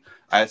TV.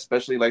 I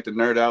especially like to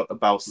nerd out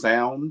about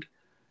sound,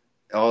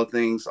 all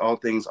things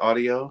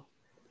audio.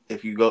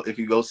 If you go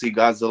see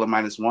Godzilla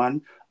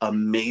 -1,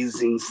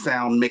 amazing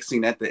sound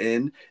mixing at the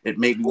end. It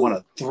made me want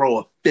to throw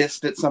a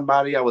fist at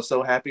somebody. I was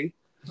so happy.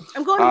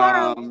 I'm going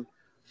tomorrow.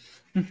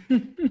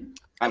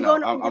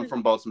 I'm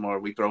from Baltimore.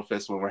 We throw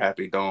fists when we're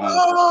happy. Don't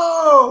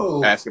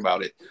ask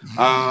about it.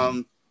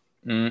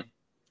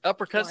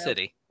 Uppercut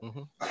City.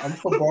 I'm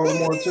from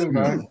Baltimore too,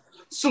 man.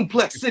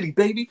 Suplex City,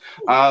 baby.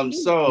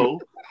 So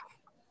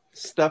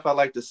stuff I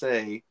like to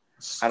say,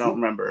 I don't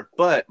remember.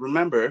 But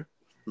remember,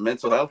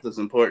 mental health is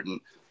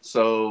important.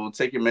 So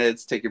take your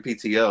meds, take your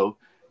PTO.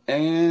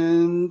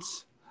 And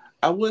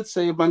I would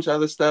say a bunch of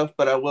other stuff,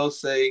 but I will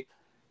say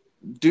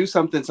do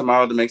something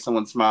tomorrow to make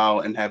someone smile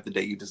and have the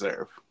day you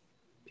deserve.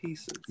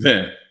 Pieces.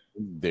 There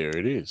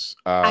it is.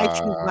 I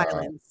choose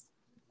violence.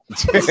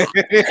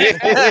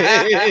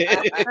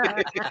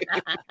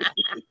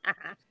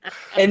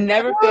 It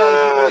never fails.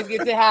 You always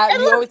get to have. And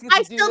You look, always get to I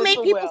do still this make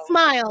so people well.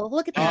 smile.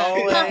 Look at that.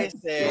 Always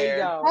There you there.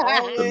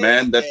 go. The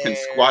man that can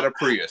squat a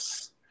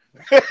Prius.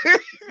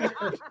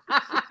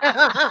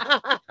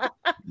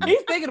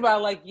 He's thinking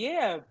about like,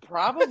 yeah,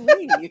 probably.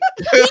 No,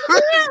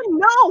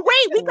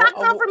 wait, we got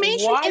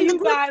confirmation Why in the you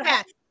group got-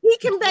 chat. He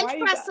can why bench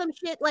you press got- some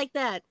shit like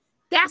that.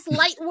 That's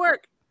light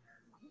work.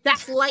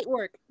 That's light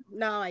work.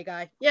 No, my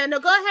guy. Yeah, no,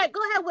 go ahead,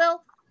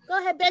 Will. Go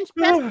ahead, bench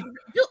press. Do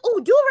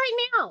it right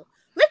now.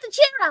 Lift the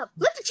chair up.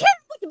 Lift the chair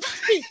up with your back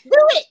feet.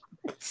 Do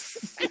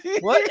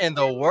it. What in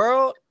the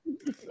world?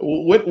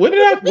 When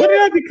did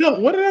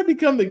I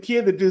become the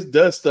kid that just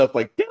does stuff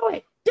like do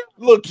it?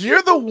 Look,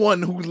 you're the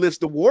one who lifts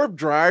the warp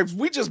drives.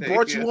 We just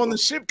brought you on the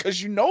ship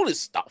because you know this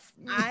stuff.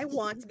 I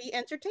want to be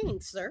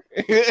entertained, sir.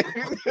 It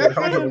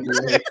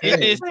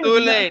is too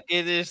late.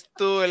 It is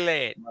too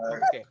late.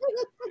 Okay.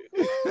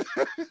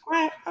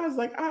 I was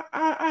like,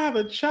 I have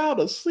a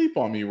child asleep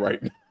on me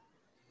right now.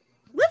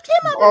 Lift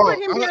him up and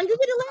put him down. You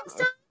did it last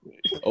time.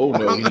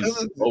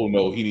 Oh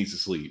no, he needs to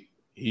sleep.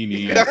 He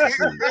needs to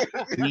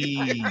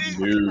sleep.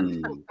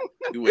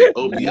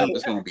 Obi, I'm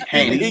just gonna be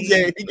hanging. He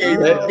gave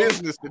him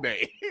business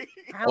today.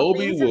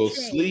 Obi will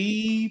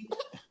sleep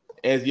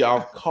as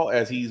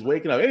he's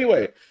waking up.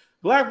 Anyway,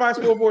 Black Box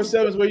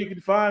 447 is where you can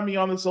find me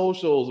on the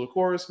socials. Of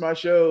course, my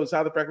shows,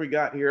 How the Fact We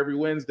Got Here every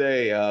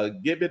Wednesday.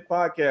 Get Bit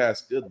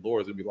Podcast. Good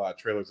Lord, there's gonna be a lot of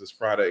trailers this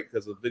Friday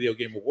because of Video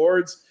Game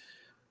Awards.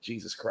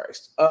 Jesus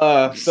Christ.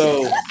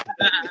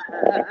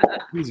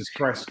 Jesus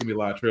Christ, it's gonna be a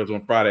lot of trailers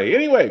on Friday.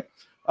 Anyway,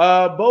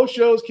 both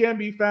shows can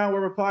be found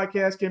wherever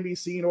podcasts can be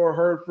seen or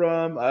heard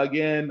from.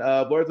 Again,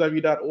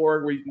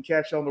 blerdslive.org, where you can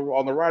catch on the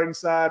writing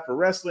side for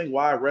wrestling.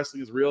 Why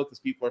wrestling is real because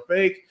people are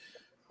fake.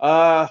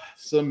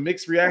 Some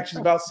mixed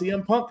reactions about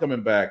CM Punk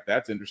coming back.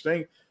 That's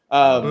interesting.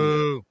 I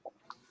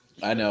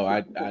know.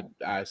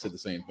 I said the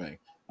same thing.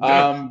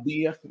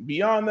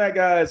 Beyond that,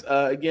 guys.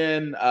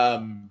 Again,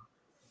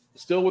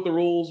 still with the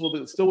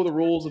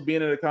rules of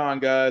being at a con,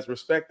 guys.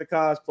 Respect the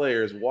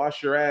cosplayers.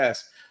 Wash your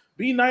ass.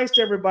 Be nice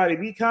to everybody.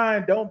 Be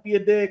kind. Don't be a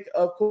dick.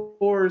 Of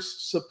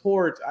course,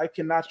 support. I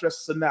cannot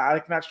stress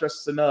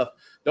this enough.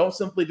 Don't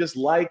simply just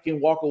like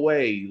and walk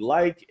away.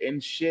 Like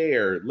and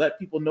share. Let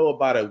people know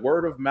about it.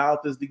 Word of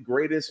mouth is the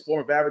greatest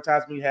form of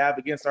advertising we have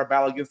against our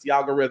battle against the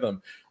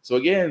algorithm. So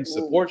again,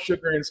 support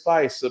Sugar and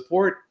Spice.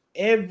 Support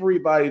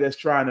everybody that's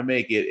trying to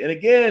make it. And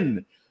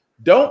again,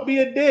 don't be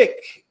a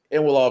dick,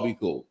 and we'll all be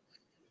cool.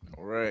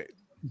 All right.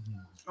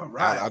 All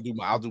right.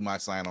 I'll do my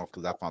sign off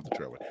because I found the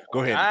trailer. Go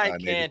ahead. I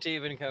can't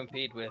even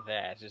compete with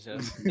that. It's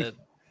just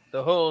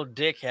the whole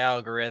dick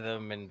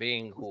algorithm and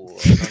being cool.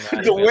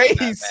 The way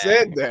he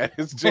said that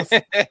is just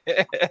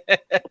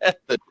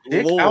the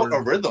dick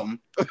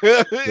algorithm.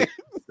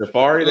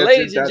 Safari,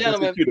 ladies and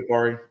gentlemen,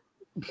 Safari.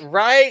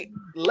 Right,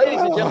 ladies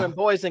and gentlemen,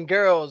 boys and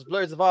girls,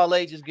 Blerds of all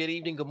ages. Good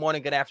evening, good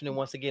morning, good afternoon.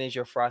 Once again, is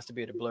your frosty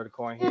bearded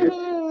Blurticorn here.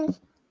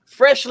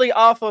 Freshly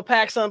off of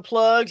PAX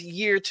Unplugged,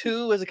 year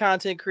 2 as a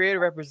content creator,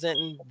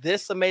 representing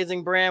this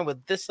amazing brand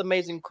with this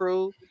amazing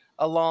crew,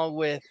 along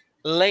with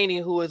Lainey,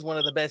 who is one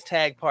of the best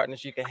tag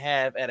partners you can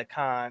have at a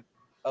con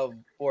of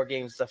board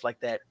games and stuff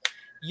like that.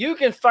 You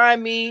can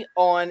find me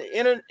on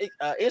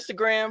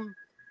Instagram,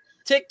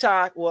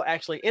 TikTok, well,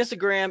 actually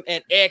Instagram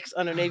and X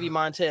under Navy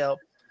Montel.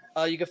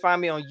 You can find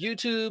me on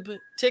YouTube,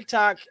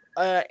 TikTok,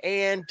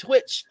 and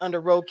Twitch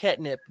under Rogue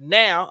Catnip.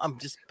 Now, I'm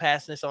just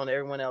passing this on to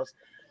everyone else.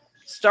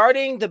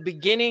 Starting at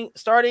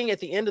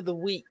the end of the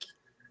week,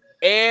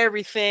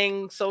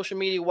 everything social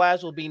media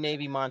wise will be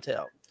Navy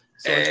Montel.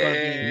 So it's going to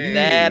be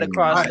that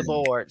across the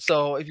board.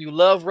 So if you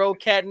love Rogue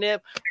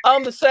Catnip,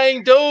 I'm the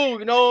same dude.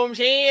 You know what I'm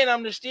saying?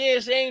 I'm the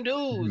still same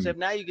dude. Except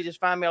now you can just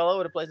find me all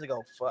over the place and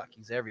go, fuck,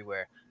 he's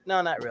everywhere.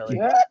 No, not really.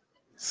 No,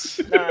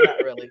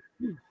 not really.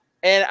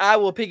 And I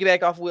will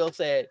piggyback off Will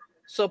said,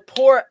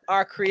 Support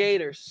our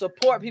creators.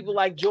 Support people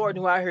like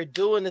Jordan who are out here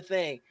doing the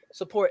thing.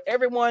 Support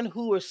everyone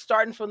who is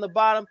starting from the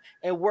bottom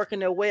and working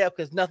their way up,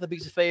 because nothing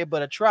beats a failure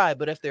but a try.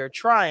 But if they're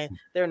trying,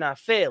 they're not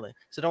failing.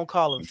 So don't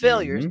call them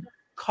failures.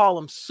 Call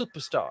them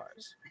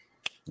superstars.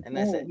 And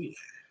that's it.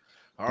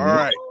 All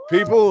right,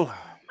 people.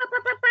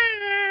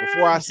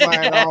 Before I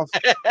sign off,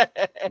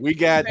 we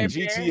got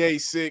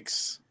GTA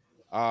 6.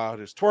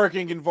 There's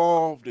twerking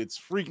involved. It's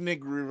Freaknik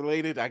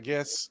related, I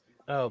guess.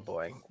 Oh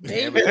boy,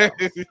 baby. You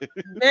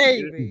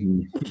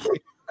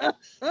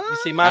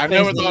see my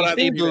face, you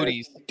see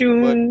booties.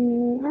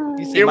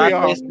 You see my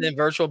face and then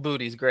virtual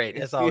booties. Great.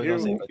 That's all we're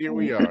gonna say. Here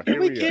we are. Can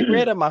we get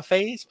rid of my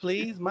face,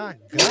 please? My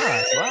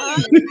God. Wow.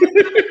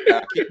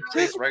 Keep your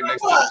face right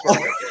next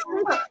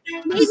to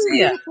Maybe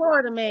you're in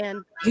Florida,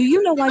 man. Do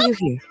you know why you're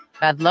here?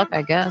 Bad luck,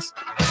 I guess.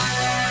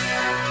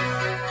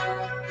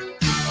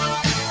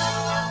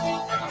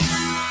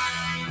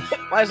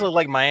 Why does it look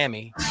like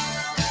Miami?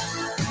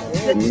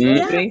 Yes,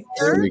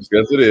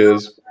 it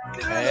is.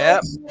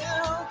 Yep.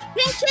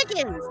 Pink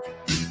chickens.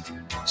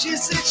 She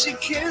said she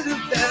cared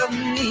about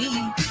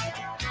me.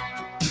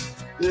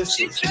 This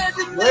is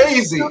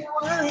crazy.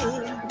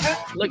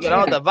 Look at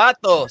all the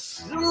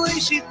vatos. The way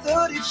she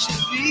thought it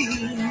should be.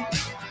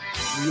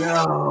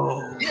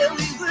 Yo. Yeah,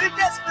 we were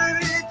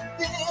desperate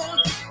then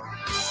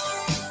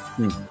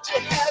to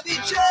have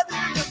each other.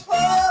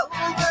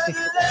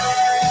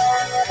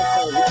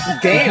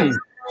 Damn.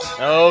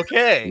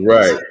 Okay.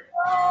 Right.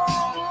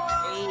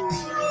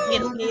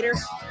 Gator.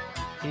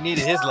 He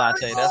needed his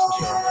latte, that's for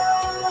sure.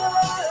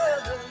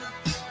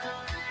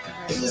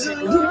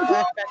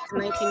 Flashback to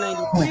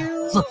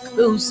 1992. Look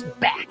who's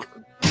back.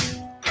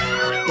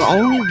 The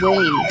only way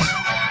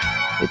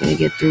we're gonna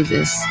get through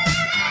this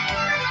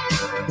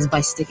is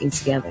by sticking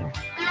together,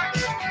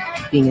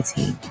 being a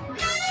team.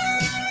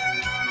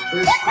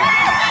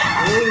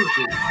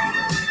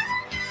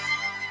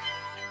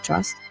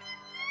 Trust.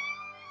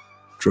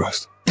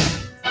 Trust.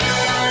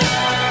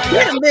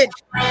 Get him, bitch.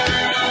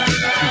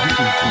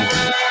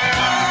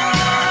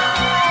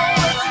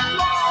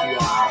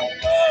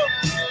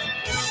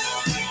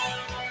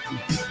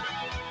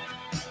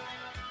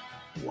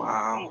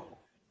 Wow.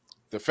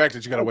 The fact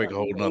that you got to wait a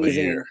whole another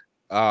year.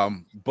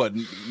 But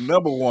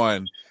number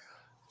one,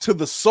 to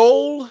the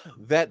soul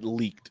that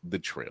leaked the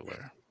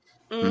trailer.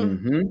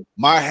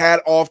 My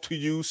hat off to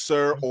you,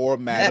 sir or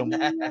madam.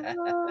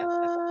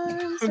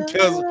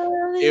 Because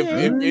if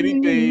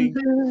anything,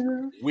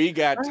 we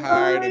got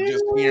tired of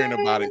just hearing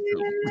about it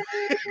too.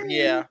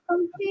 Yeah.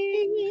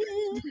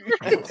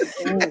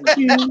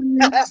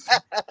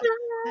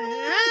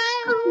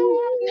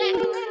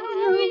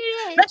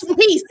 Rest in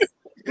peace.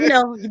 You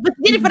know, but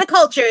you did it for the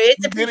culture.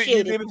 It's You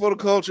appreciated. did it for the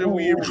culture.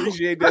 We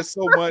appreciate that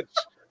so much.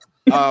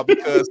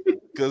 Because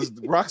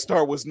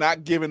Rockstar was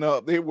not giving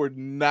up. They were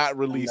not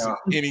releasing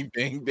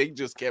anything. They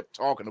just kept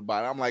talking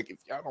about it. I'm like, if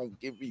y'all don't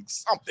give me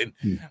something,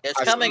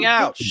 it's coming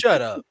out.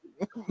 Shut up.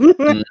 Now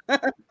they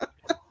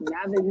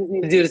just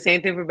need to do the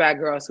same thing for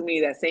Batgirl. So we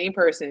need that same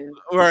person.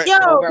 Right.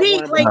 Yo,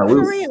 Pete, like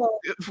for real.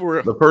 For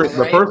real. The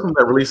person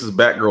that releases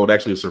Batgirl would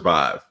actually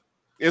survive.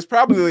 It's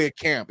probably a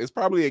camp.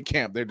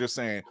 They're just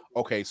saying,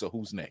 okay, so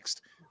who's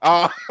next?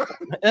 Walter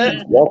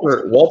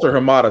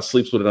Hamada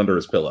sleeps with it under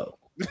his pillow.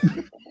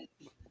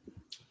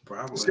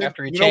 Probably.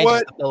 After he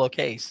changes the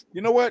pillowcase.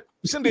 You know what?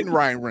 Send in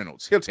Ryan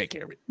Reynolds. He'll take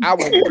care of it. I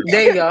won't worry.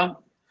 There you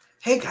go.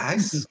 Hey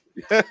guys,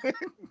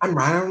 I'm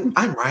Ryan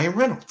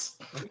Reynolds.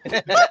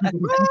 I'm not going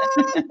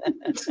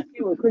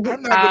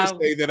to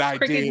say that I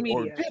did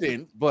or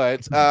didn't,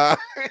 but I'm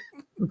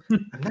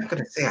not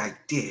going to say I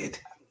did.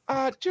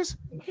 Just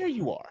here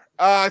you are.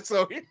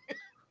 So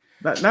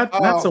not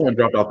someone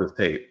dropped off this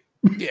tape.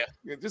 Yeah,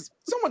 just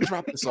someone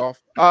drop this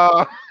off.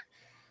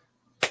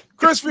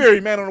 Chris Fury,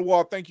 man on the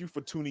wall, thank you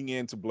for tuning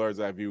in to Blur's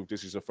Eye View. If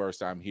this is your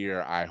first time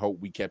here, I hope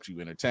we kept you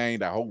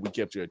entertained. I hope we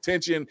kept your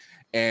attention.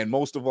 And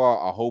most of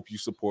all, I hope you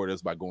support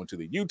us by going to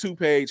the YouTube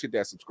page, hit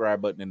that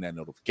subscribe button and that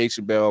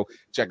notification bell.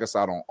 Check us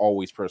out on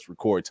Always Press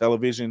Record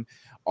Television.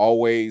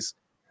 Always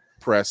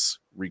Press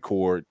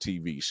Record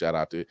TV. Shout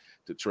out to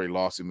Trey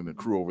Lawson and the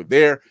crew over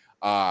there.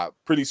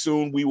 Pretty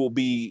soon, we will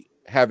be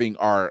having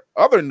our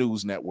other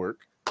news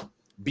network,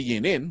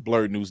 BNN,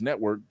 Blurred News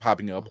Network,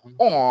 popping up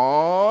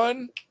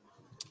on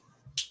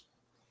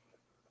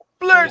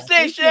Blurred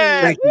Station.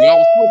 Thank you. Blurred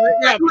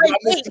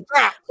Station.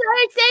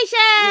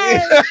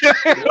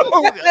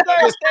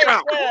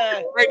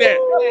 Right there.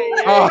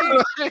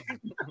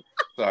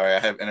 Sorry, I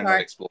have Internet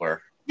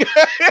Explorer.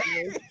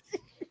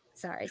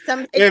 Sorry.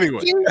 Anyway.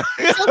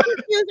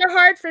 Confused are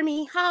hard for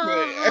me.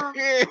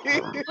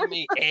 I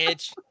mean,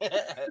 Edge.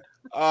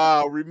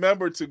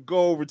 Remember to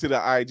go over to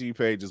the IG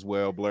page as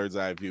well, Blur's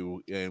Eye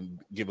View, and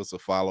give us a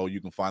follow. You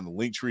can find the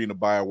link tree in the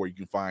bio where you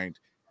can find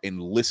and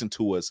listen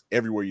to us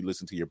everywhere you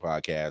listen to your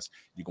podcast.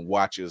 You can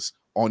watch us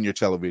on your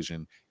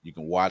television. You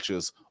can watch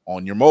us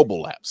on your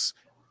mobile apps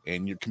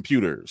and your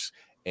computers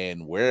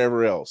and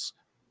wherever else.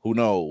 Who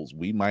knows?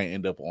 We might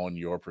end up on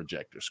your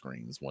projector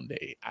screens one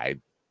day.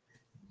 I'm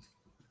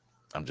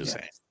just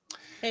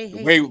saying.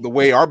 The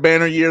way our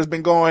banner year has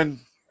been going,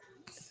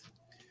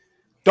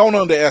 Don't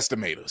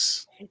underestimate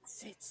us.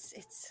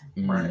 It's.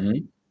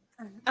 Mhm.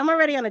 I'm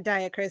already on a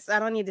diet, Chris. I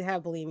don't need to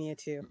have bulimia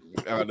too.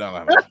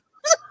 No.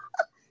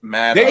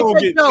 Mad. They gonna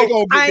get.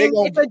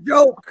 It's a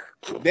joke.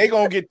 They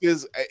gonna get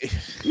this.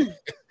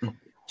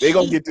 They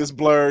gonna get this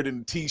blurred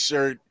and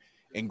T-shirt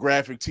and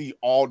graphic tee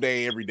all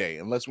day, every day,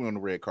 unless we're on the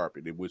red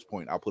carpet. At which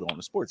point, I'll put on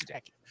a sports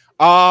jacket.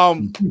 A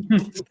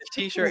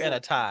T-shirt and a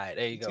tie.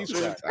 There you go.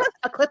 T-shirt and tie.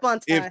 A clip-on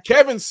tie. If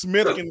Kevin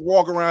Smith can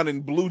walk around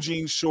in blue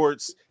jean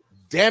shorts,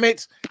 damn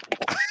it,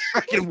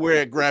 I can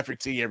wear a graphic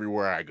tee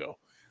everywhere I go.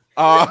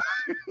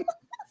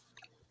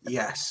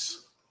 Yes.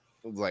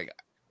 It's like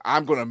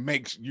I'm gonna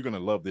you're gonna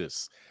love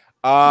this.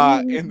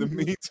 In the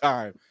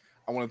meantime,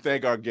 I want to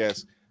thank our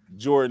guest,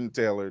 Jordan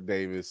Taylor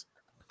Davis.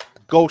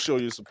 Go show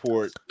your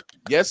support.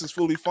 Yes, it's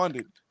fully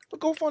funded, but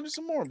go fund it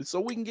some more so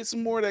we can get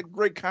some more of that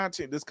great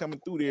content that's coming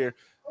through there.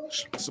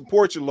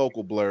 Support your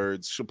local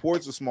Blerds,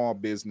 support the small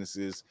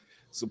businesses,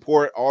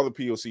 support all the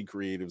POC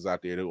creatives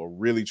out there that are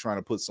really trying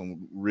to put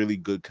some really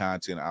good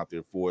content out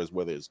there for us,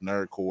 whether it's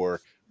nerdcore,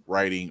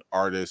 writing,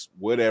 artists,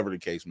 whatever the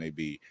case may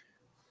be.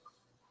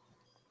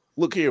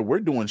 Look here, we're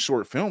doing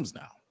short films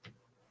now,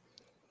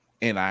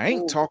 and I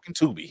ain't talking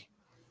Tubi.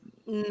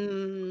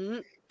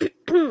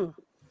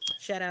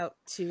 Shout out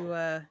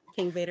to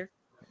King Vader.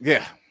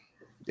 Yeah.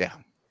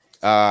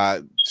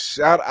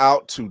 Shout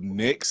out to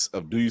Nix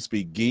of Do You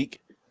Speak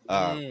Geek.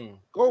 Go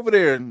over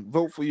there and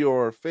vote for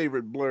your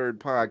favorite Blurred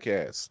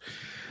podcast.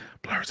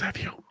 Blerds have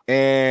you.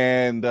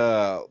 And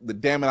the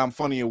Damn It I'm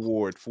Funny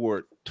Award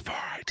for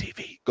Tafari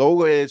TV.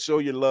 Go ahead, show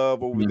your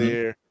love over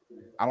there.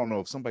 I don't know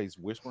if somebody's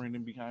whispering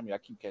in behind me. I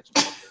keep catching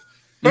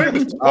Little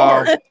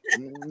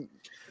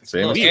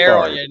hair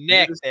on your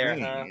neck there,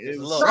 huh? There's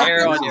a little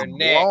hair on your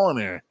neck.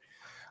 There.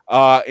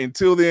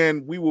 Until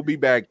then, we will be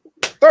back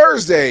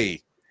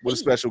Thursday with a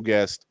special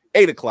guest,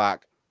 8:00,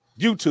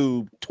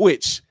 YouTube,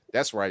 Twitch.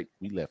 That's right.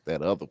 We left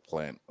that other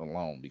plant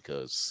alone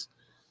because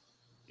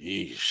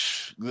you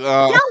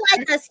don't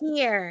like us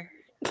here.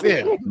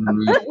 Yeah,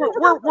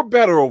 we're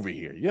better over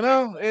here, you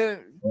know?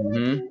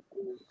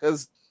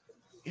 Because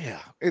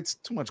it's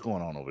too much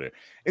going on over there.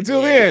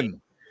 Until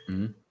then,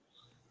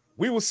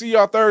 we will see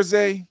y'all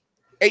Thursday,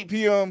 8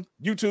 p.m.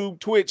 YouTube,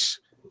 Twitch.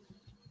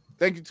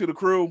 Thank you to the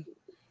crew.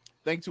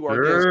 Thank you to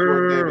our guest,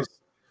 Jordan Davis.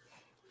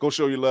 Go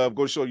show your love.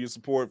 Go show your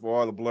support for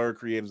all the Blur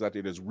creators out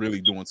there that's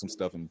really doing some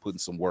stuff and putting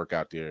some work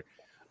out there.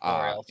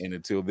 And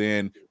until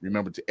then,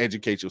 remember to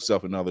educate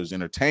yourself and others,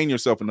 entertain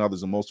yourself and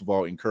others, and most of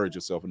all, encourage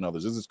yourself and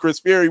others. This is Chris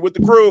Fury with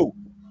the crew.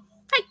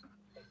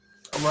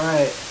 All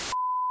right.